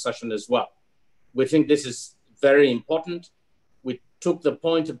session as well. We think this is very important. We took the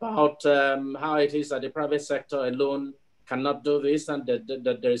point about how it is that the private sector alone cannot do this, and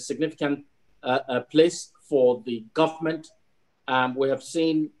that there is significant place for the government. We have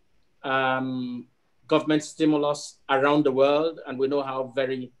seen government stimulus around the world, and we know how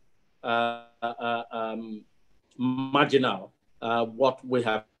very marginal what we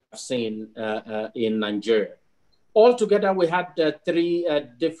have seen in Nigeria. Altogether, we had 3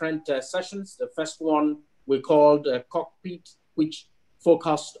 different sessions. The first one we called Cockpit, which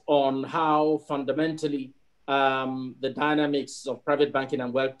focused on how fundamentally the dynamics of private banking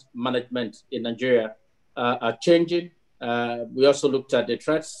and wealth management in Nigeria are changing. We also looked at the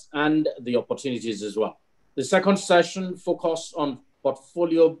threats and the opportunities as well. The second session focused on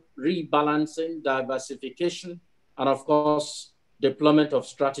portfolio rebalancing, diversification, and of course, deployment of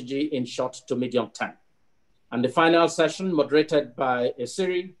strategy in short to medium term. And the final session, moderated by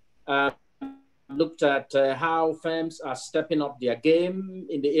Esiri, looked at how firms are stepping up their game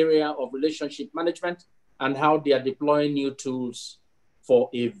in the area of relationship management and how they are deploying new tools for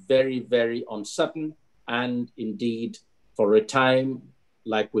a very, very uncertain and indeed for a time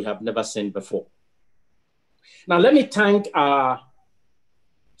like we have never seen before. Now, let me thank our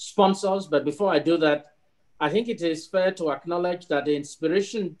sponsors. But before I do that, I think it is fair to acknowledge that the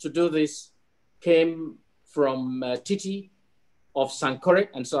inspiration to do this came from Titi of Sankore.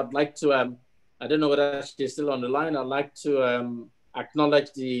 And so I'd like to, I don't know whether she's still on the line. I'd like to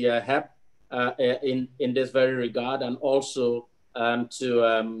acknowledge the help in this very regard, and also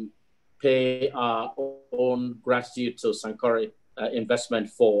to pay our own gratitude to Sankore Investment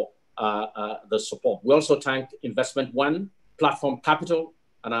for the support. We also thank Investment One, Platform Capital,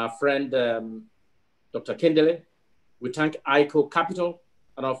 and our friend Dr. Kindele. We thank ICO Capital,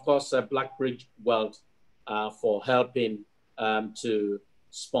 and of course Blackbridge Wealth for helping to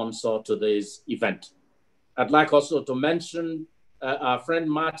sponsor today's event. I'd like also to mention our friend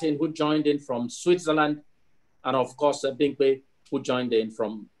Martin, who joined in from Switzerland, and of course Bingbe, who joined in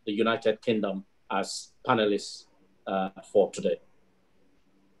from the United Kingdom as panelists for today.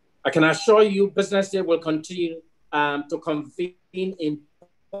 I can assure you Business Day will continue to convene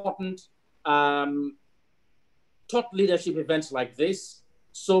important thought leadership events like this,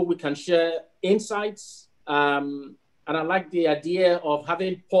 so we can share insights. And I like the idea of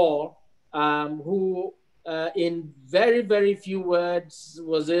having Paul, who in very, very few words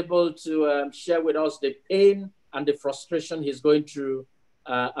was able to share with us the pain and the frustration he's going through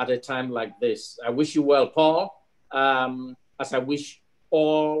at a time like this. I wish you well, Paul, as I wish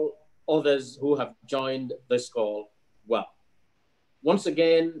all others who have joined this call well. Once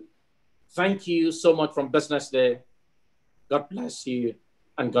again, thank you so much from Business Day. God bless you,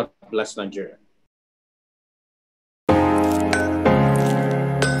 and God bless Nigeria.